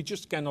time. We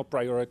just cannot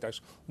prioritize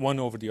one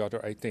over the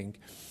other, I think.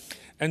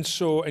 And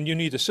you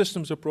need a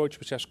systems approach,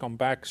 which has come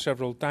back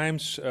several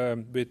times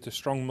with a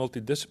strong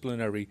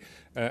multidisciplinary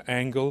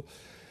angle.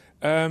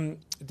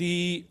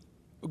 The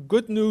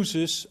good news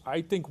is,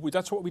 I think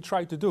that's what we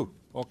try to do,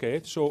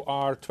 okay? So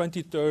our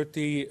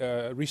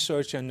 2030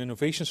 research and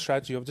innovation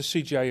strategy of the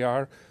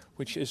CGIAR,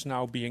 which is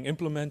now being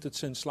implemented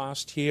since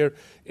last year,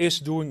 is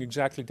doing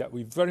exactly that.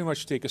 We very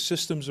much take a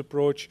systems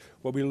approach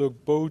where we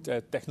look both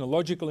at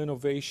technological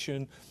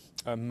innovation,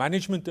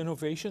 management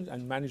innovation,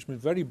 and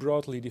management very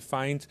broadly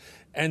defined,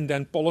 and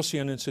then policy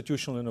and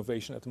institutional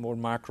innovation at a more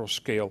macro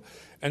scale.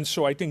 And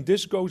so I think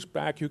this goes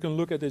back, you can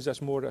look at this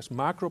as more as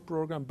macro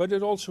program, but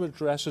it also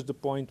addresses the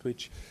point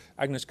which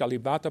Agnes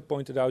Kalibata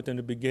pointed out in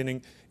the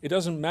beginning. It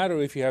doesn't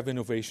matter if you have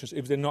innovations,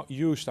 if they're not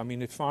used. I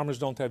mean, if farmers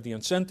don't have the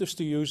incentives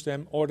to use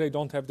them, or they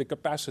don't have the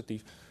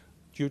capacity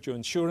due to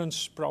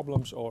insurance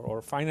problems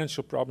or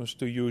financial problems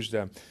to use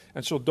them.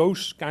 And so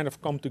those kind of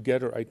come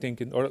together, I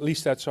think, or at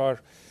least that's our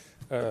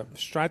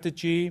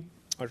strategy.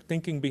 our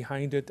thinking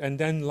behind it. And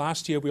then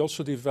last year we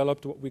also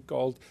developed what we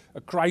called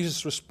a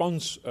crisis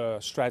response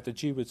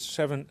strategy with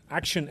 7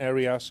 action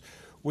areas,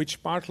 which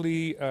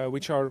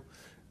are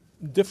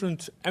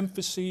different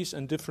emphases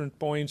and different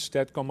points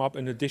that come up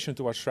in addition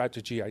to our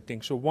strategy, I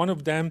think. So one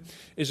of them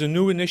is a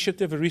new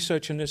initiative, a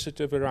research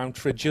initiative around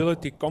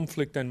fragility,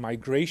 conflict and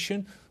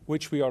migration,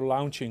 which we are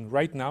launching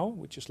right now,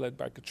 which is led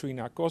by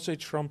Katrina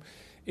Kosic from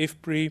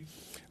IFPRI.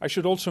 I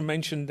should also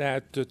mention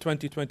that the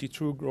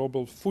 2022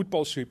 Global Food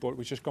Policy Report,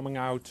 which is coming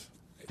out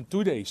in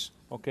 2 days,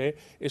 okay,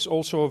 is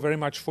also very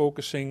much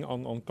focusing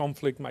on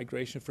conflict,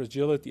 migration,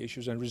 fragility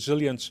issues and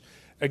resilience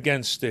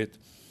against it.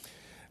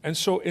 And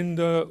so in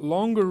the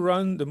longer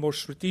run, the more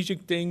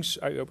strategic things,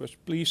 I was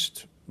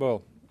pleased,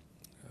 well,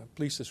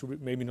 pleased is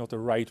maybe not the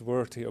right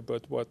word here,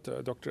 but what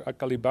Dr.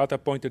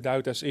 Kalibata pointed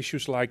out as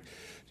issues like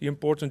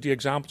the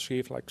examples he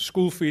gave, like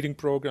school feeding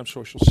programs,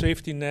 social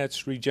safety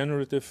nets,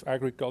 regenerative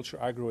agriculture,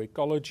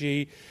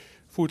 agroecology,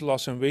 food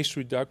loss and waste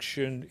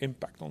reduction,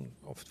 impact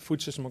of the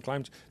food system on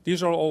climate.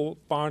 These are all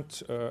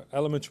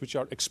elements which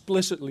are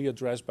explicitly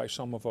addressed by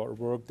some of our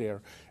work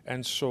there.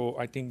 And so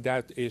I think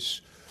that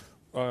is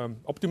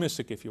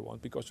optimistic, if you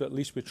want, because at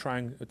least we're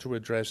trying to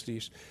address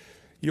these.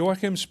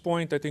 Joachim's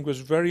point, I think, was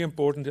very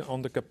important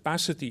on the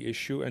capacity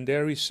issue, and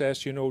there he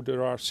says, you know,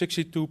 there are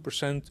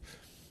 62%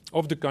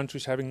 of the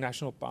countries having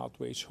national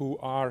pathways who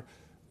are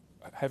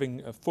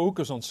having a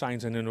focus on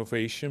science and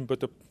innovation, but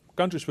the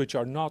countries which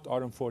are not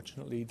are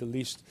unfortunately the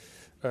least,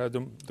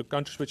 the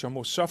countries which are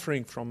most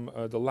suffering from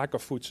the lack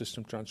of food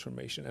system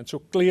transformation. And so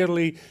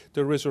clearly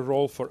there is a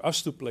role for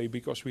us to play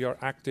because we are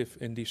active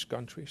in these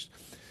countries.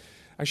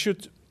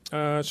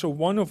 So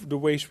one of the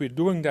ways we're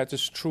doing that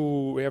is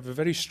through, we have a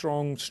very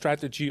strong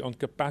strategy on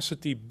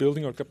capacity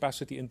building or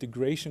capacity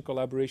integration,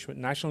 collaboration with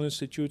national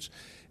institutes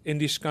in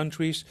these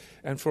countries.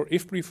 And for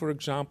IFPRI, for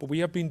example, we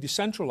have been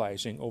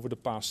decentralizing over the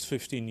past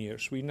 15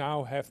 years. We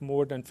now have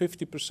more than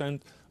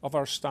 50% of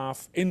our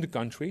staff in the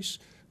countries,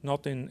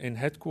 not in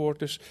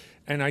headquarters.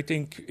 And I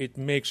think it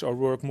makes our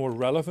work more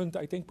relevant,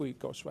 I think,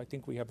 because I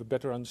think we have a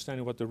better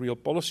understanding of what the real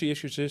policy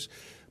issues is,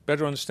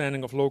 better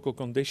understanding of local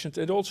conditions.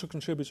 It also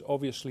contributes,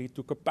 obviously,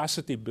 to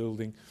capacity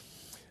building.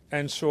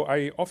 And so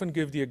I often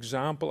give the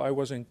example, I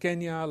was in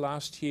Kenya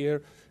last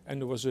year,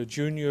 and there was a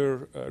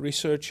junior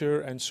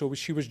researcher, and so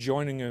she was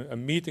joining a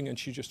meeting, and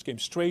she just came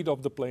straight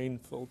off the plane,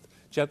 felt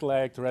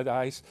jet-lagged, red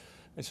eyes.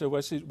 And so I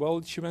said,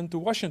 well, she went to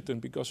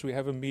Washington because we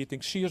have a meeting.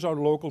 She is our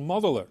local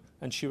modeler,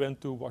 and she went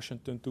to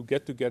Washington to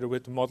get together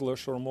with modelers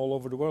from all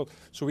over the world.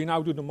 So we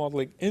now do the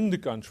modeling in the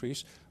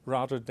countries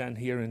rather than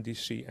here in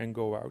DC and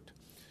go out.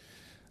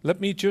 Let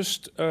me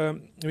just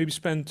maybe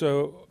spend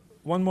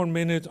one more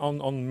minute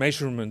on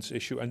measurements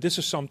issue. And this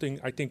is something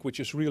I think which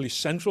is really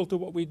central to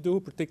what we do,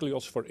 particularly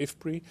also for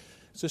IFPRI,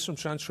 system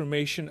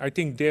transformation. I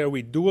think there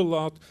we do a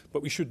lot,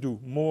 but we should do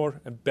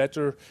more and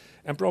better,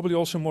 and probably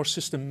also more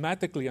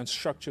systematically and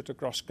structured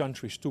across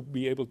countries to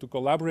be able to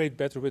collaborate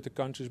better with the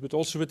countries, but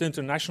also with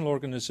international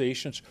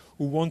organizations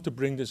who want to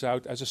bring this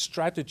out as a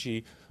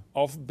strategy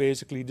of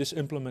basically this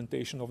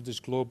implementation of this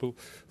global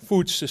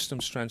food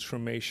systems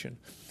transformation.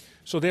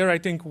 So there I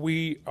think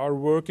we are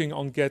working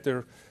on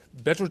getting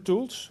better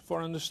tools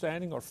for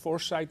understanding our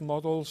foresight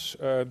models.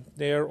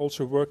 They are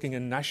also working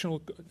in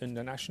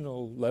the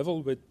national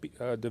level with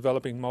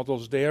developing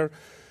models there.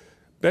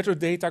 Better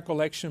data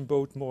collection,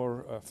 both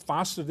more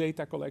faster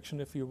data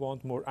collection if you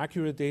want, more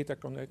accurate data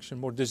collection,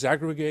 more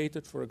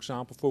disaggregated, for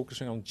example,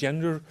 focusing on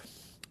gender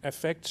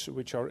effects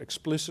which are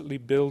explicitly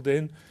built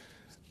in.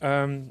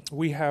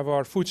 We have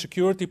our food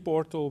security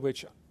portal,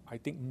 which I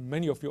think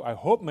I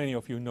hope many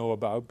of you know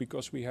about,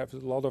 because we have a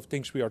lot of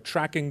things we are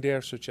tracking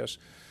there, such as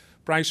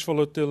price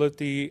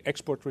volatility,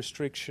 export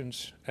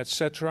restrictions,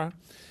 etc.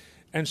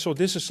 And so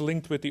this is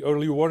linked with the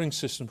early warning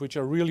systems, which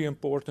are really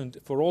important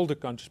for all the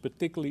countries,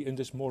 particularly in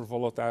this more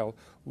volatile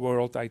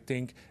world, I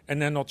think.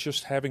 And then not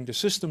just having the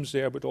systems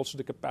there, but also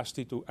the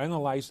capacity to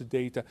analyze the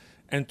data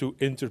and to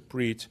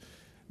interpret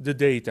the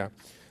data.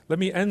 Let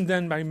me end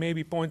then by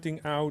maybe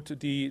pointing out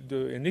the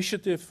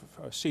initiative,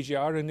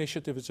 CGR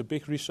initiative. It's a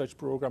big research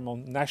program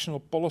on national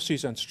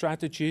policies and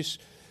strategies.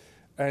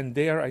 And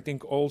there, I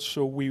think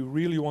also we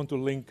really want to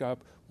link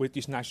up with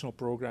this national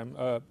program,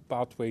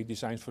 pathway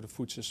designs for the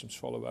food systems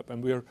follow-up.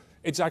 And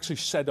it's actually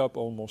set up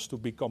almost to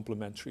be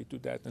complementary to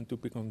that and to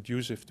be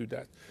conducive to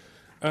that.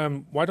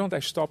 Why don't I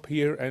stop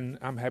here, and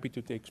I'm happy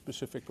to take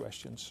specific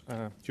questions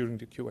during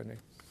the Q&A.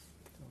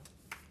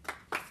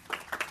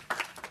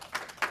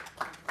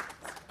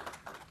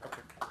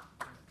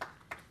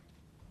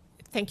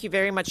 Thank you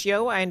very much,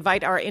 Jo. I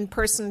invite our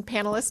in-person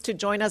panelists to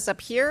join us up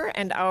here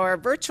and our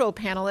virtual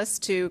panelists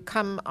to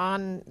come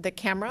on the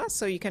camera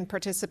so you can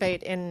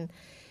participate in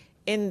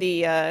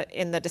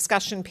the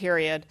discussion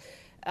period.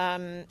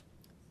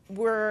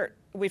 We're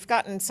we've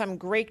gotten some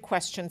great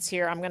questions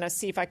here. I'm going to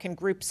see if I can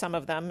group some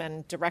of them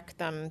and direct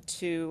them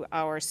to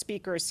our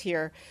speakers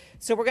here.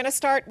 So we're going to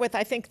start with,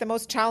 I think, the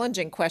most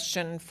challenging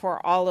question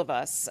for all of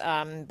us,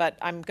 but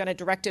I'm going to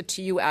direct it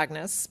to you,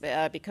 Agnes,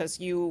 because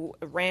you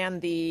ran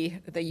the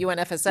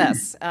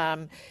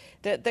UNFSS.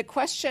 The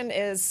question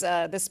is,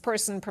 this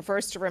person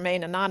prefers to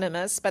remain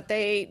anonymous, but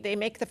they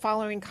make the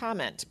following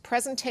comment.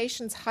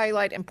 Presentations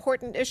highlight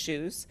important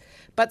issues,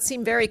 but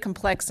seem very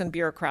complex and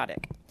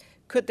bureaucratic.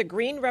 Could the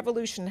Green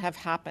Revolution have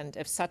happened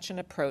if such an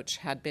approach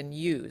had been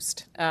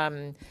used?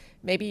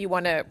 Maybe you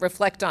want to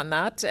reflect on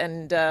that,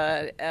 and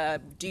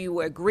do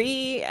you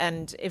agree?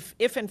 And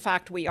if in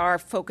fact we are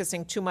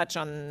focusing too much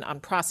on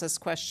process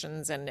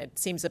questions and it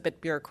seems a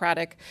bit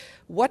bureaucratic,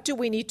 what do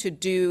we need to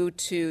do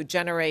to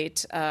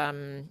generate,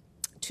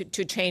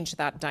 to change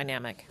that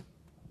dynamic?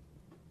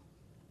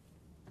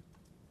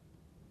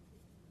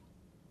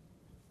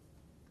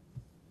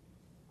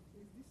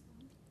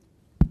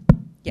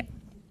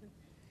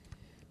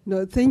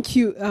 No, thank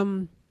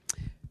you.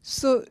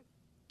 So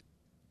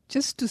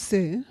just to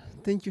say,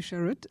 thank you,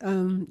 Charlotte.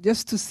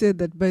 Just to say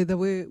that, by the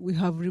way, we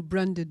have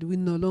rebranded. We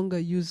no longer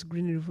use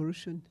Green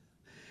Revolution.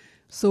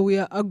 So we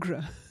are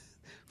AGRA,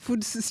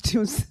 Food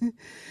Systems.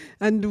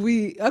 And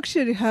we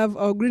actually have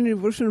our Green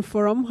Revolution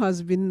Forum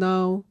has been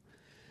now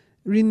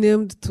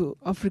renamed to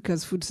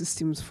Africa's Food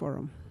Systems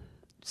Forum.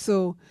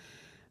 So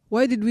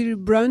why did we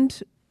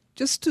rebrand?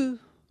 Just to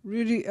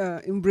really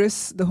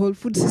embrace the whole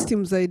food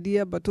systems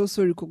idea, but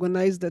also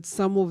recognize that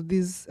some of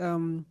these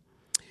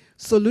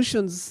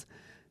solutions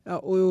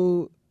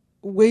or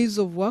ways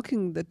of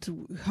working that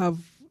have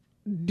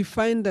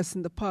defined us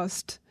in the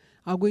past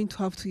are going to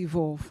have to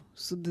evolve.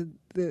 So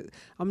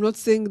I'm not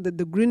saying that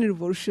the Green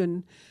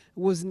Revolution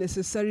was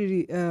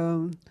necessarily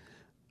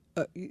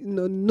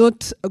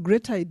not a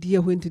great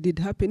idea when it did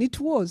happen. It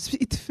was.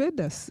 It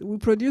fed us. We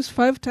produced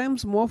 5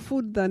 times more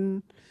food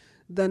than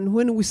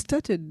when we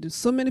started.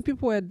 So many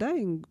people were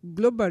dying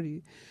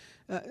globally.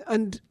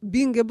 And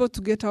being able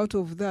to get out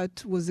of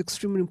that was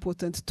extremely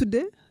important.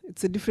 Today,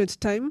 it's a different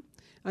time,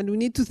 and we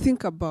need to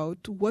think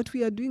about what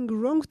we are doing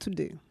wrong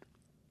today.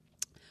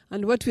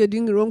 And what we are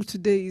doing wrong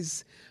today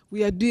is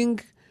we are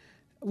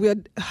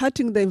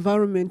hurting the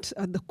environment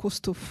at the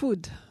cost of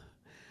food.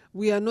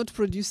 We are not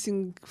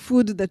producing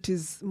food that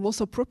is most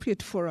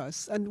appropriate for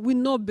us, and we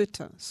know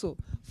better. So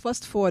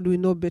fast forward, we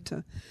know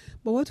better.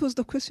 But what was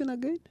the question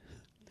again?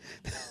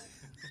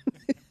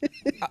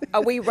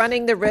 Are we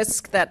running the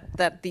risk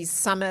that these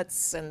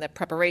summits and the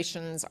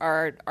preparations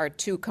are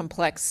too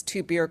complex,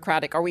 too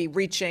bureaucratic? Are we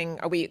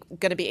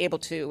going to be able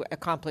to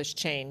accomplish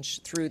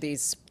change through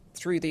these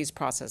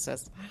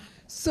processes?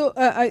 So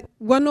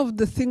one of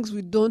the things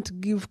we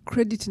don't give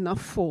credit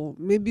enough for,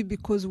 maybe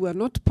because we are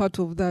not part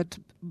of that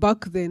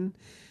back then,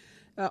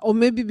 or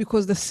maybe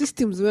because the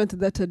systems weren't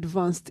that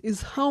advanced,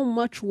 is how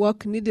much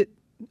work needed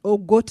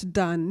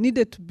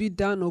to be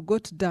done or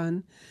got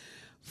done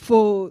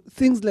for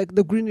things like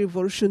the Green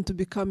Revolution to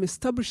become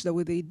established the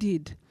way they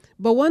did.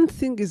 But one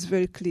thing is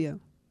very clear.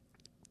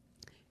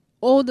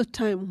 All the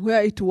time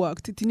where it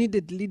worked, it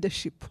needed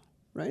leadership,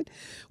 right?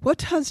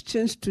 What has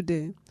changed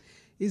today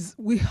is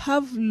we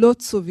have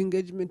lots of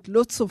engagement,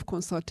 lots of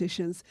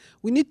consultations.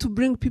 We need to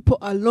bring people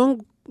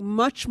along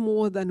much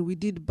more than we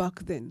did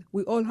back then.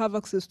 We all have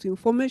access to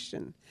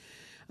information.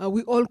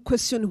 We all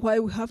question why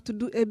we have to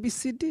do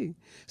ABCD.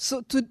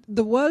 So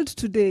the world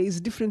today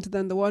is different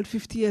than the world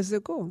 50 years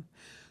ago.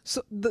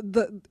 So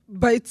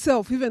by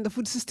itself, even the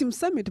Food Systems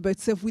Summit by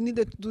itself, we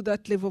needed to do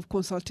that level of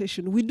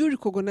consultation. We do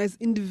recognize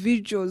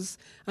individuals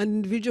and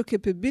individual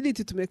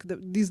capability to make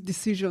these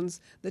decisions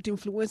that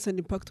influence and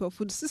impact our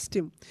food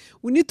system.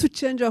 We need to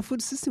change our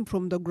food system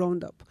from the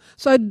ground up.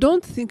 So I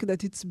don't think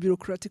that it's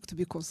bureaucratic to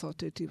be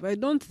consultative. I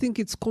don't think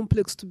it's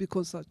complex to be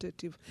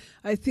consultative.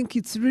 I think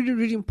it's really,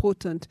 really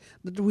important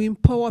that we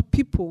empower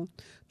people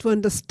to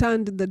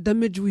understand the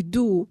damage we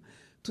do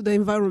to the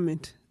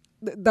environment.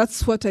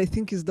 That's what I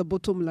think is the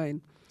bottom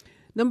line.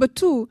 Number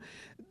 2,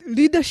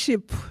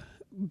 leadership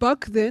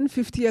back then,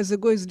 50 years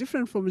ago, is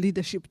different from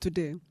leadership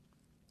today.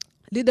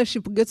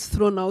 Leadership gets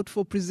thrown out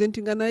for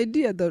presenting an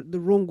idea the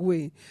wrong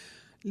way.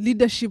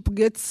 Leadership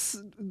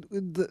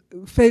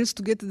fails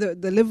to get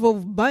the level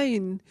of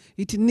buy-in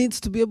it needs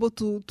to be able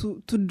to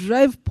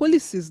drive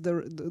policies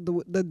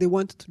that they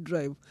want to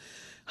drive.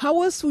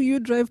 How else will you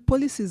drive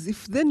policies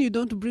if then you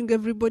don't bring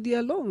everybody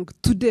along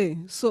today?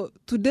 So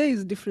today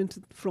is different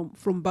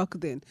from back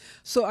then.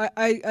 So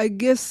I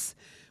guess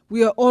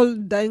we are all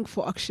dying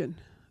for action.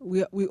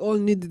 We all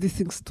need these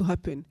things to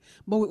happen.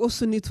 But we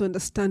also need to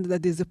understand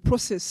that there's a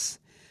process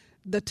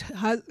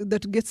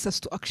that gets us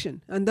to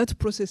action. And that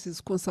process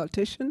is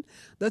consultation.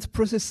 That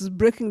process is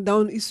breaking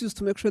down issues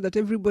to make sure that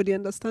everybody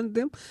understands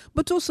them.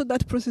 But also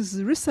that process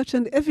is research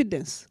and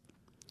evidence.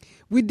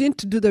 We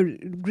didn't do the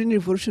Green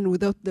Revolution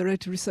without the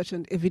right research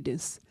and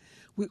evidence.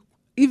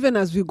 Even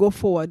as we go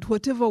forward,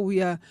 whatever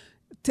we are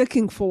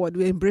taking forward,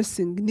 we're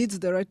embracing, needs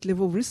the right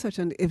level of research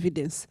and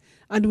evidence.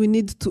 And we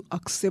need to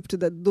accept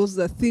that those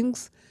are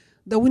things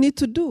that we need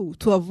to do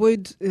to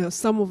avoid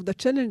some of the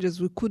challenges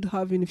we could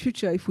have in the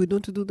future if we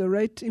don't do the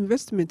right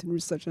investment in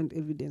research and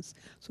evidence.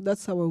 So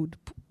that's how I would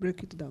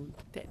break it down.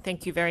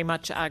 Thank you very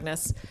much,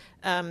 Agnes.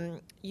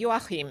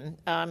 Joachim,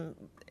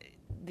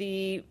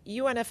 the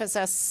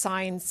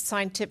UNFSS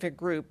scientific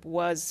group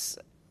was,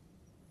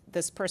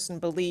 this person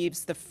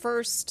believes, the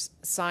first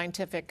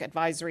scientific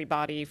advisory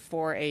body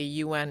for a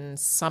UN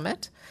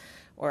summit,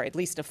 or at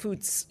least a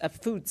food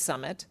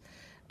summit.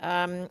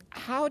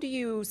 How do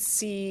you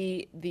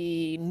see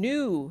the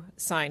new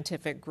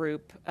scientific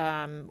group?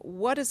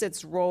 What is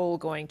its role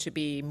going to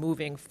be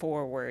moving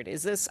forward?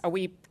 Do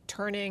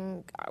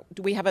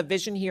we have a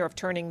vision here of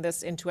turning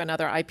this into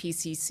another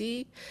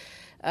IPCC?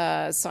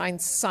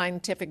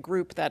 Scientific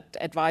group that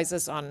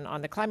advises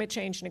on the climate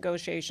change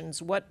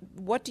negotiations.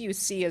 What do you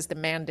see as the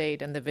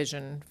mandate and the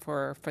vision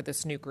for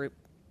this new group?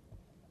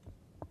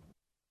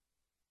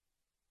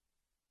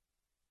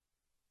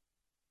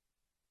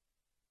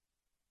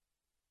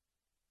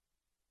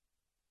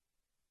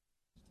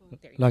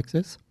 Like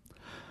this.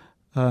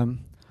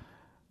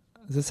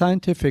 The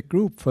scientific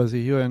group for the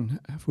UN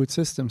Food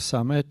Systems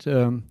Summit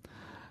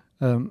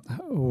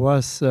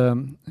was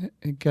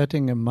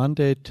getting a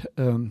mandate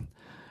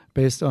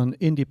based on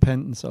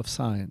independence of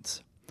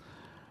science.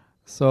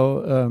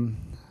 So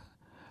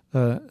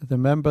the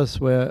members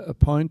were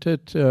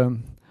appointed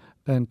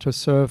and to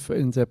serve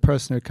in their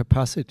personal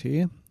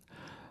capacity.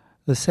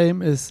 The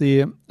same is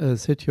the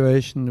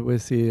situation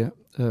with the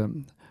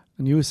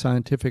new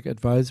scientific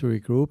advisory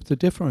group. The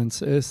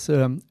difference is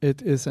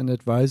it is an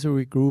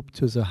advisory group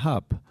to the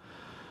hub.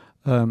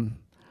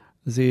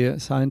 The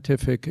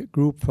scientific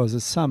group for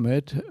the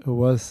summit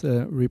was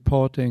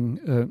reporting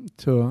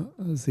to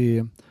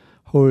the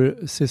whole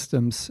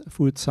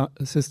food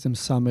systems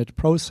summit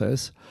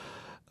process,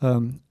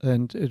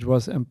 and it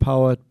was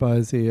empowered by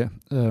the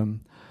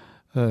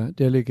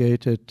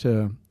delegated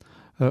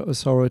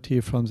authority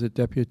from the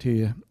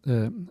Deputy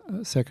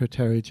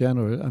Secretary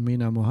General,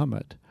 Amina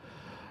Mohammed.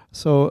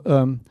 So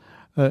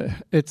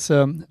it's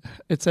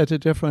at a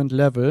different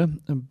level,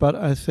 but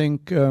I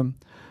think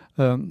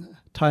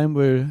time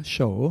will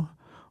show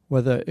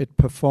whether it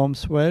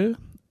performs well,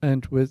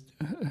 and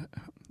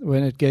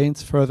when it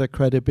gains further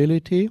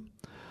credibility,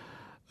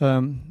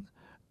 and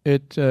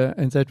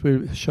that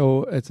will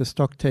show at the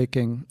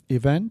stock-taking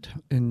event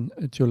in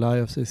July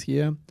of this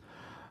year,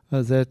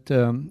 that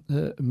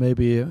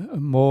maybe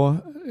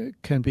more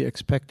can be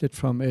expected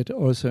from it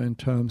also in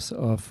terms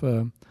of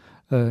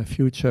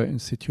future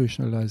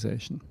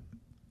institutionalization.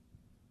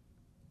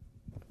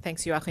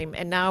 Thanks, Joachim.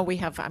 And now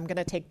I'm going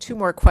to take two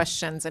more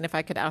questions, and if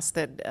I could ask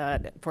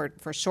that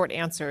for short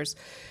answers.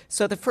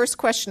 So the first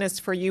question is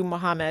for you,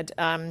 Mohammed.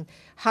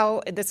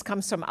 This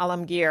comes from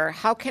Alamgir.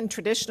 How can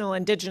traditional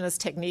indigenous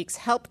techniques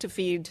help to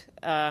feed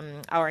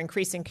our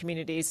increasing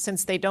communities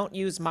since they don't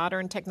use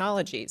modern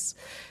technologies?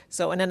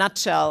 So in a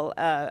nutshell,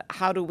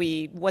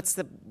 what's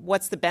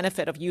the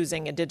benefit of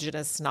using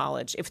indigenous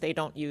knowledge if they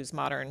don't use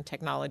modern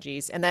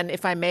technologies? And then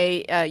if I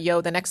may,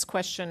 Yo, the next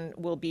question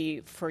will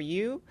be for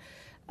you.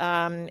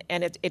 And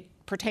it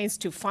pertains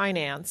to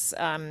finance.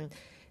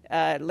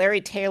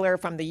 Larry Taylor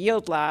from the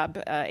Yield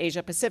Lab,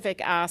 Asia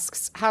Pacific,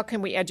 asks, how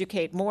can we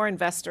educate more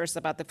investors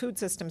about the food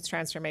systems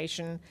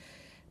transformation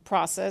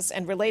process?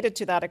 And related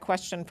to that, a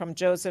question from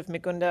Joseph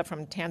Migunda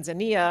from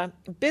Tanzania.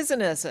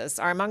 Businesses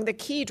are among the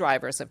key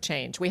drivers of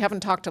change. We haven't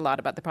talked a lot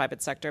about the private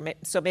sector,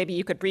 so maybe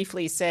you could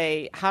briefly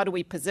say, how do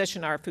we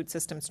position our food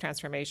systems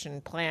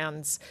transformation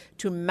plans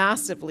to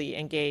massively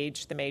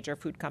engage the major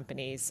food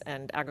companies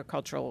and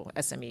agricultural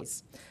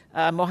SMEs?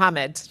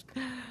 Mohammed.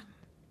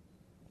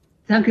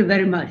 Thank you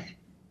very much.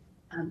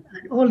 And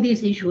all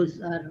these issues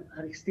are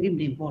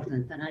extremely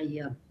important, and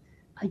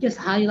I just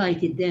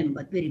highlighted them,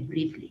 but very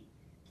briefly.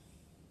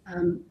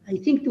 I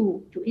think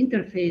to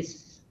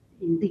interface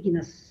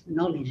indigenous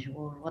knowledge,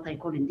 or what I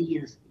call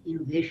indigenous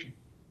innovation,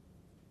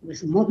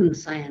 with modern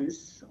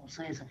science or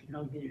science and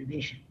technology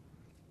innovation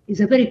is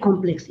a very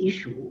complex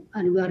issue,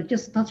 and we are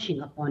just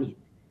touching upon it.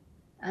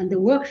 And the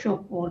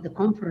workshop or the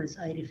conference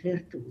I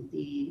referred to,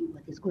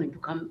 what is going to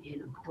come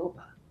in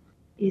October,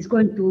 is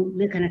going to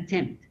make an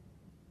attempt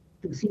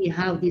to see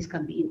how this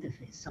can be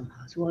interfaced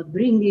somehow. So we're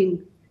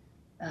bringing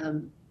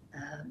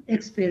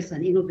experts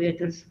and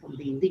innovators from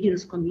the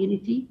indigenous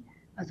community,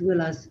 as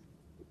well as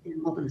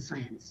in modern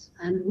science.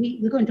 And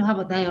we're going to have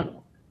a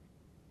dialogue.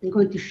 They're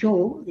going to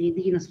show, the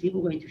indigenous people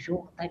are going to show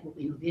what type of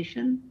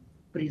innovation,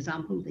 for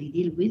example, they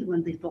deal with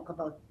when they talk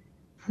about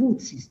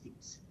food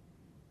systems,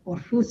 or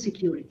food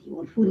security,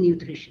 or food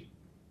nutrition.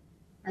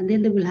 And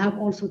then they will have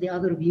also the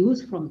other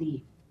views from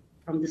the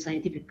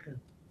scientific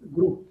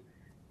group.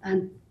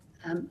 And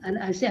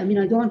I say,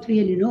 I don't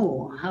really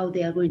know how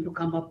they are going to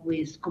come up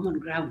with common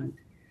ground.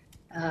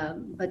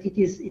 But it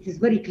is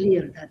very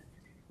clear that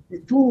the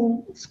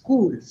two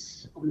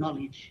schools of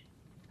knowledge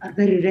are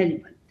very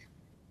relevant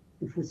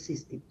to food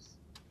systems,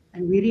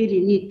 and we really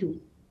need to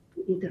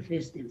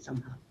interface them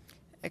somehow.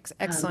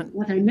 Excellent.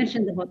 What I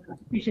mentioned about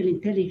artificial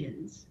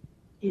intelligence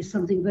is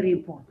something very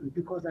important,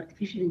 because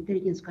artificial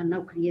intelligence can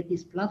now create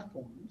these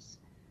platforms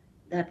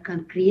that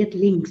can create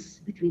links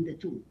between the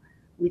two.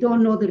 We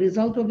don't know the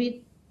result of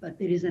it, but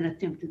there is an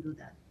attempt to do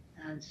that.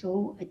 And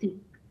so I think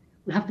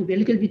we have to be a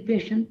little bit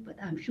patient, but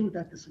I'm sure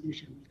that the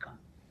solution will come.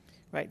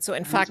 Right. So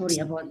in fact,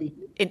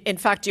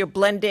 you're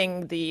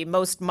blending the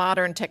most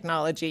modern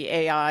technology,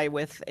 AI,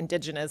 with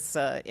indigenous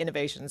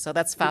innovation. So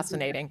that's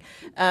fascinating.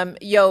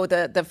 Yo,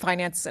 the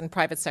finance and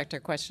private sector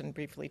question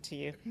briefly to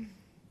you.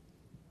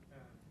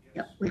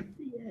 Yeah, with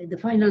the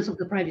finance of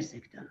the private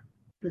sector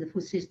for the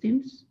food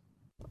systems.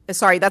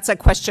 Sorry, that's a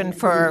question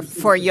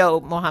for Yo,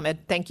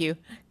 Mohammed. Thank you.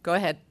 Go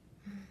ahead.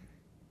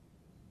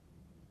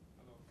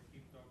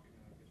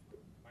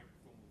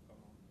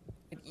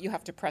 You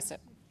have to press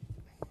it.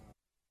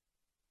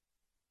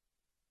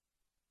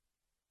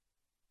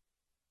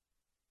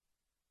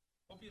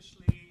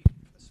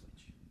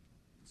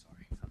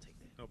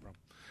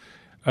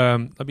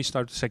 Let me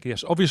start to say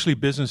yes. Obviously,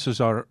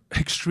 businesses are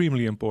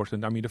extremely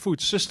important. I mean, the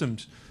food system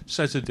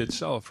says it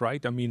itself,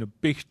 right? I mean, a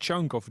big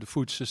chunk of the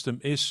food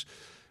system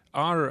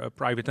are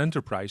private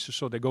enterprises.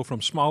 So they go from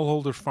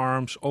smallholder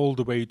farms all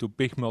the way to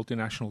big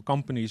multinational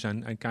companies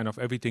and kind of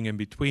everything in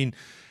between.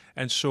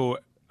 And so,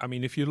 I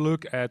mean, if you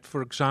look at,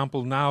 for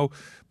example, now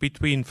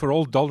for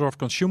all dollar of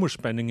consumer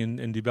spending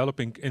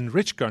in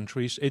rich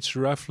countries, it's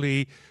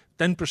roughly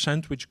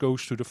 10% which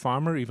goes to the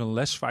farmer, even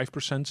less,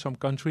 5% some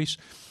countries.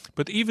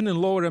 But even in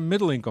lower and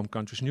middle income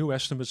countries, new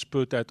estimates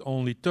put that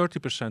only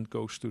 30%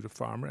 goes to the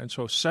farmer. And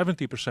so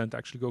 70%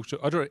 actually goes to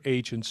other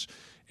agents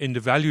in the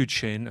value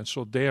chain. And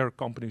so their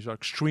companies are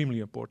extremely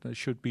important. It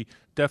should be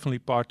definitely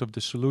part of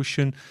the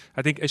solution.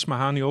 I think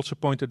Ismahani also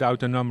pointed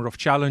out a number of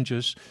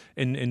challenges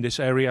in this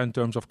area in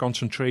terms of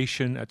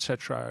concentration,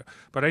 etc.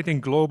 But I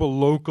think global,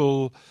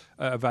 local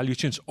value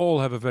chains all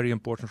have a very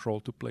important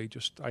role to play.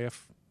 I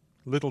have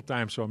little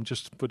time, so I'm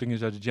just putting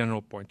it as a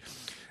general point.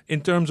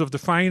 In terms of the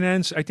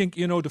finance, I think,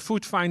 the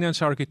food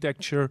finance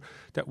architecture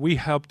that we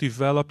helped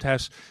develop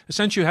has,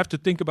 essentially you have to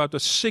think about the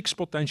 6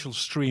 potential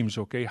streams,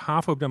 okay?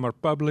 Half of them are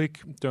public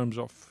in terms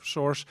of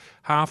source,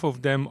 half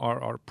of them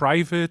are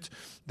private.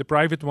 The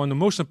private one, the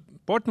most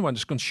important one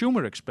is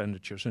consumer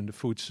expenditures in the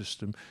food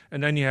system.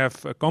 And then you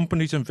have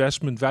companies,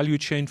 investment, value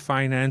chain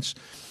finance.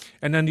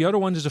 And then the other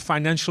one is the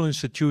financial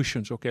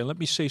institutions. Okay, let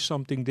me say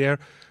something there.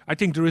 I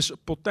think there is a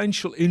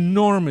potential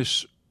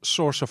enormous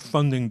source of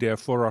funding there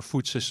for our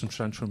food system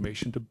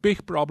transformation. The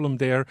big problem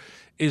there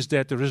is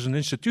that there is an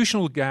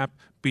institutional gap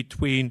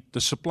between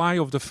the supply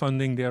of the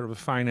funding there of the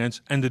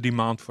finance and the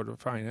demand for the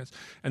finance.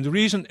 And the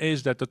reason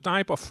is that the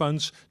type of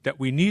funds that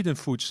we need in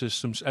food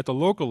systems at the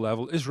local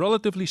level is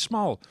relatively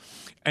small.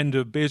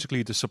 And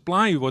basically the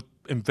supply, what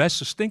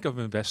investors think of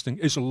investing,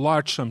 is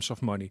large sums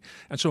of money.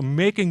 And so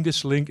making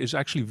this link is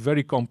actually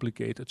very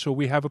complicated. So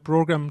we have a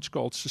program, it's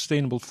called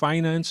Sustainable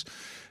Finance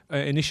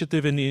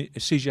Initiative in the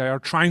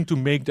CGIAR, trying to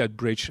make that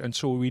bridge. And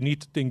so we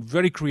need to think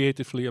very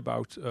creatively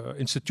about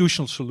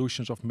institutional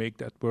solutions of make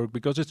that work,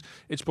 because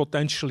it's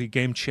potentially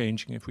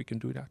game-changing if we can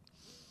do that.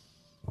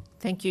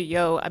 Thank you,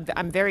 Yo.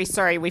 I'm very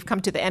sorry. We've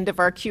come to the end of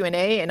our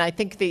Q&A, and I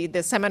think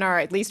the seminar,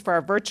 at least for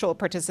our virtual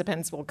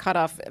participants, will cut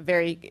off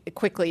very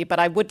quickly. But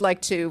I would like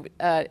to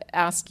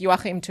ask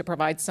Joachim to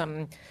provide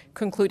some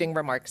concluding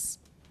remarks.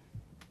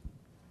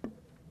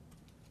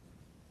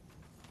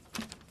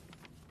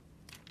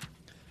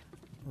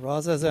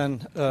 Rather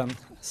than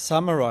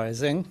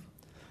summarizing,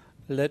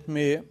 let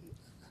me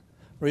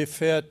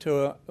refer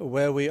to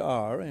where we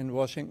are in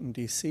Washington,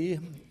 D.C.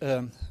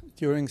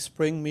 During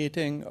spring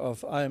meeting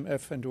of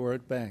IMF and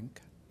World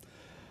Bank.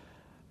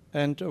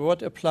 And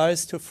what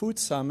applies to food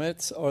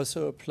summits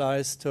also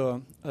applies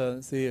to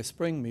the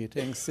spring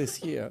meetings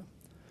this year.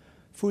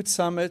 Food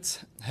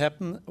summits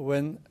happen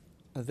when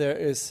there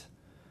is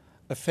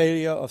a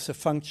failure of the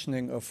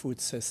functioning of food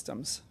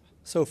systems.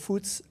 So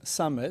food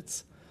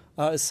summits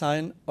are a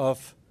sign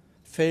of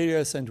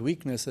failures and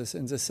weaknesses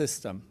in the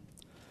system.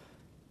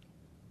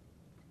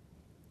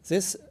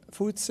 This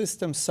Food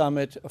System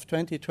Summit of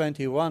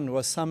 2021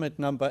 was summit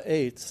number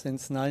 8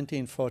 since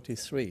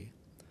 1943.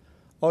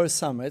 All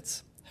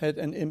summits had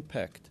an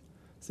impact.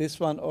 This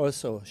one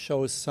also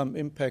shows some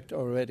impact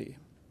already.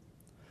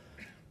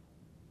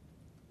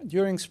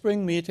 During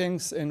spring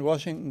meetings in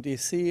Washington,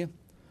 D.C.,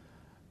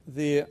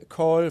 the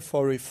call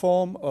for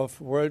reform of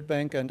World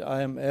Bank and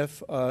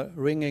IMF are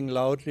ringing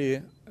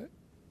loudly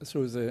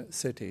through the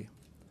city.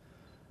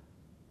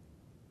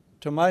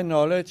 To my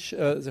knowledge,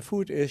 the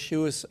food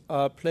issues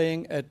are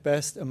playing at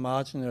best a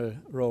marginal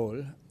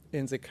role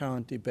in the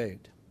current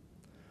debate.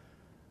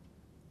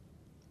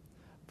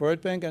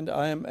 World Bank and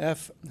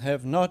IMF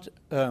have not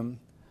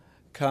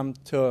come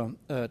to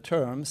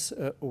terms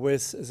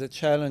with the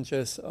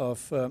challenges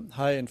of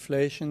high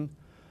inflation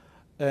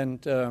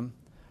and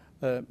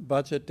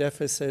budget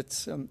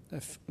deficits,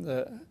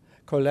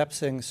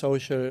 collapsing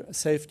social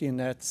safety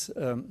nets,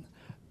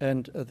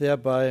 and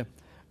thereby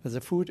the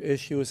food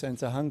issues and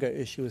the hunger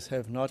issues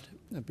have not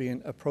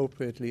been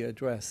appropriately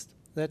addressed.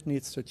 That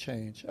needs to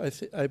change.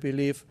 I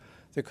believe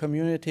the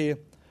community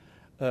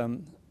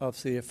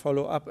of the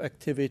follow-up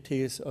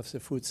activities of the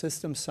Food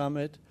Systems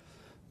Summit,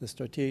 the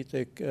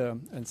Strategic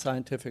and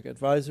Scientific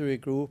Advisory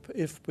Group,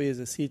 IFPRI,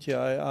 the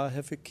CGIAR,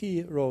 have a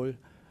key role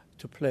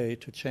to play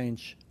to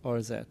change all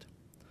that.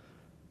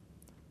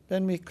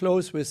 Let me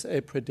close with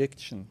a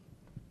prediction.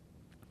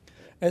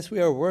 As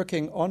we are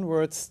working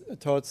onwards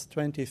towards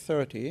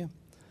 2030,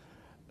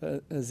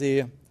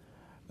 the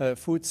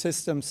food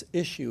systems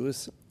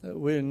issues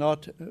will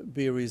not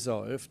be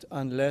resolved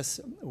unless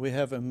we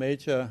have a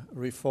major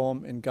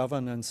reform in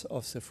governance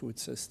of the food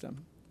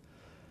system.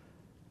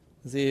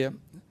 The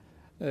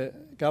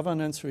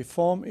governance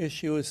reform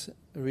issues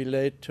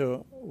relate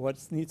to what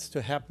needs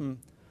to happen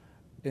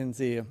in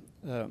the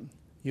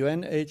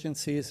UN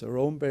agencies, the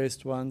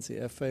Rome-based ones,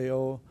 the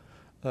FAO,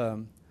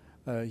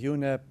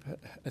 UNEP,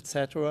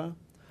 etc.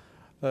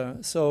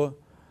 So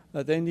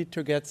they need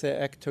to get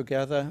their act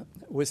together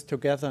with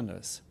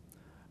togetherness,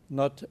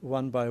 not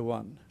one by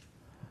one,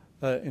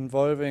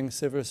 involving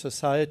civil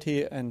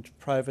society and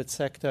private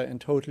sector in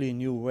totally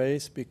new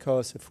ways,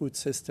 because the food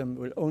system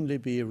will only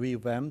be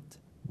revamped,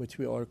 which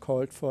we all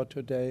called for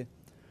today,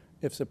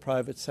 if the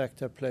private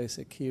sector plays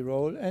a key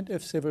role and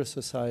if civil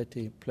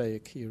society play a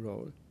key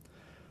role.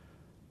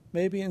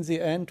 Maybe in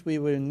the end we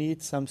will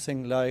need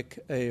something like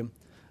a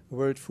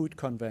World Food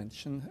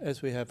Convention,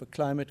 as we have a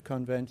climate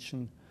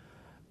convention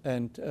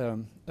and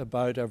a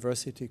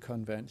biodiversity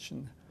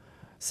convention,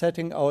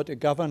 setting out a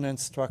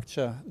governance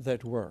structure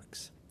that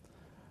works.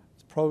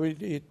 It's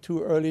probably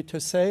too early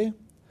to say,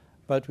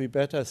 but we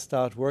better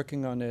start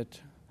working on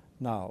it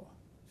now.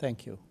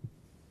 Thank you.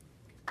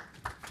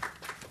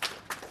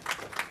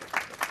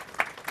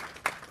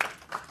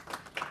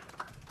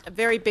 A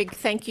very big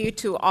thank you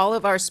to all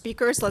of our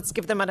speakers. Let's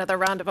give them another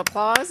round of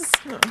applause.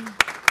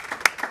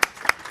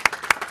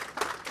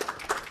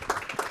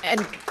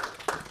 And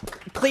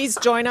please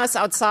join us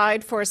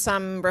outside for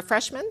some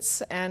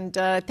refreshments. And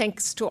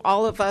thanks to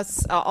all of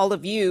us, all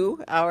of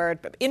you, our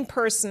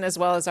in-person as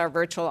well as our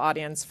virtual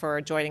audience, for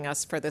joining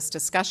us for this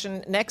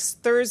discussion. Next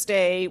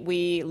Thursday,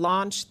 we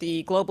launch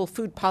the Global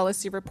Food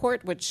Policy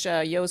Report, which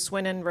Jo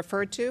Swinnen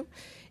referred to.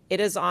 It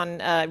is on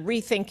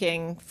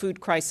rethinking food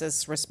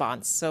crisis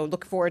response. So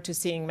look forward to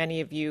seeing many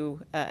of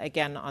you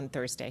again on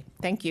Thursday.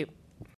 Thank you.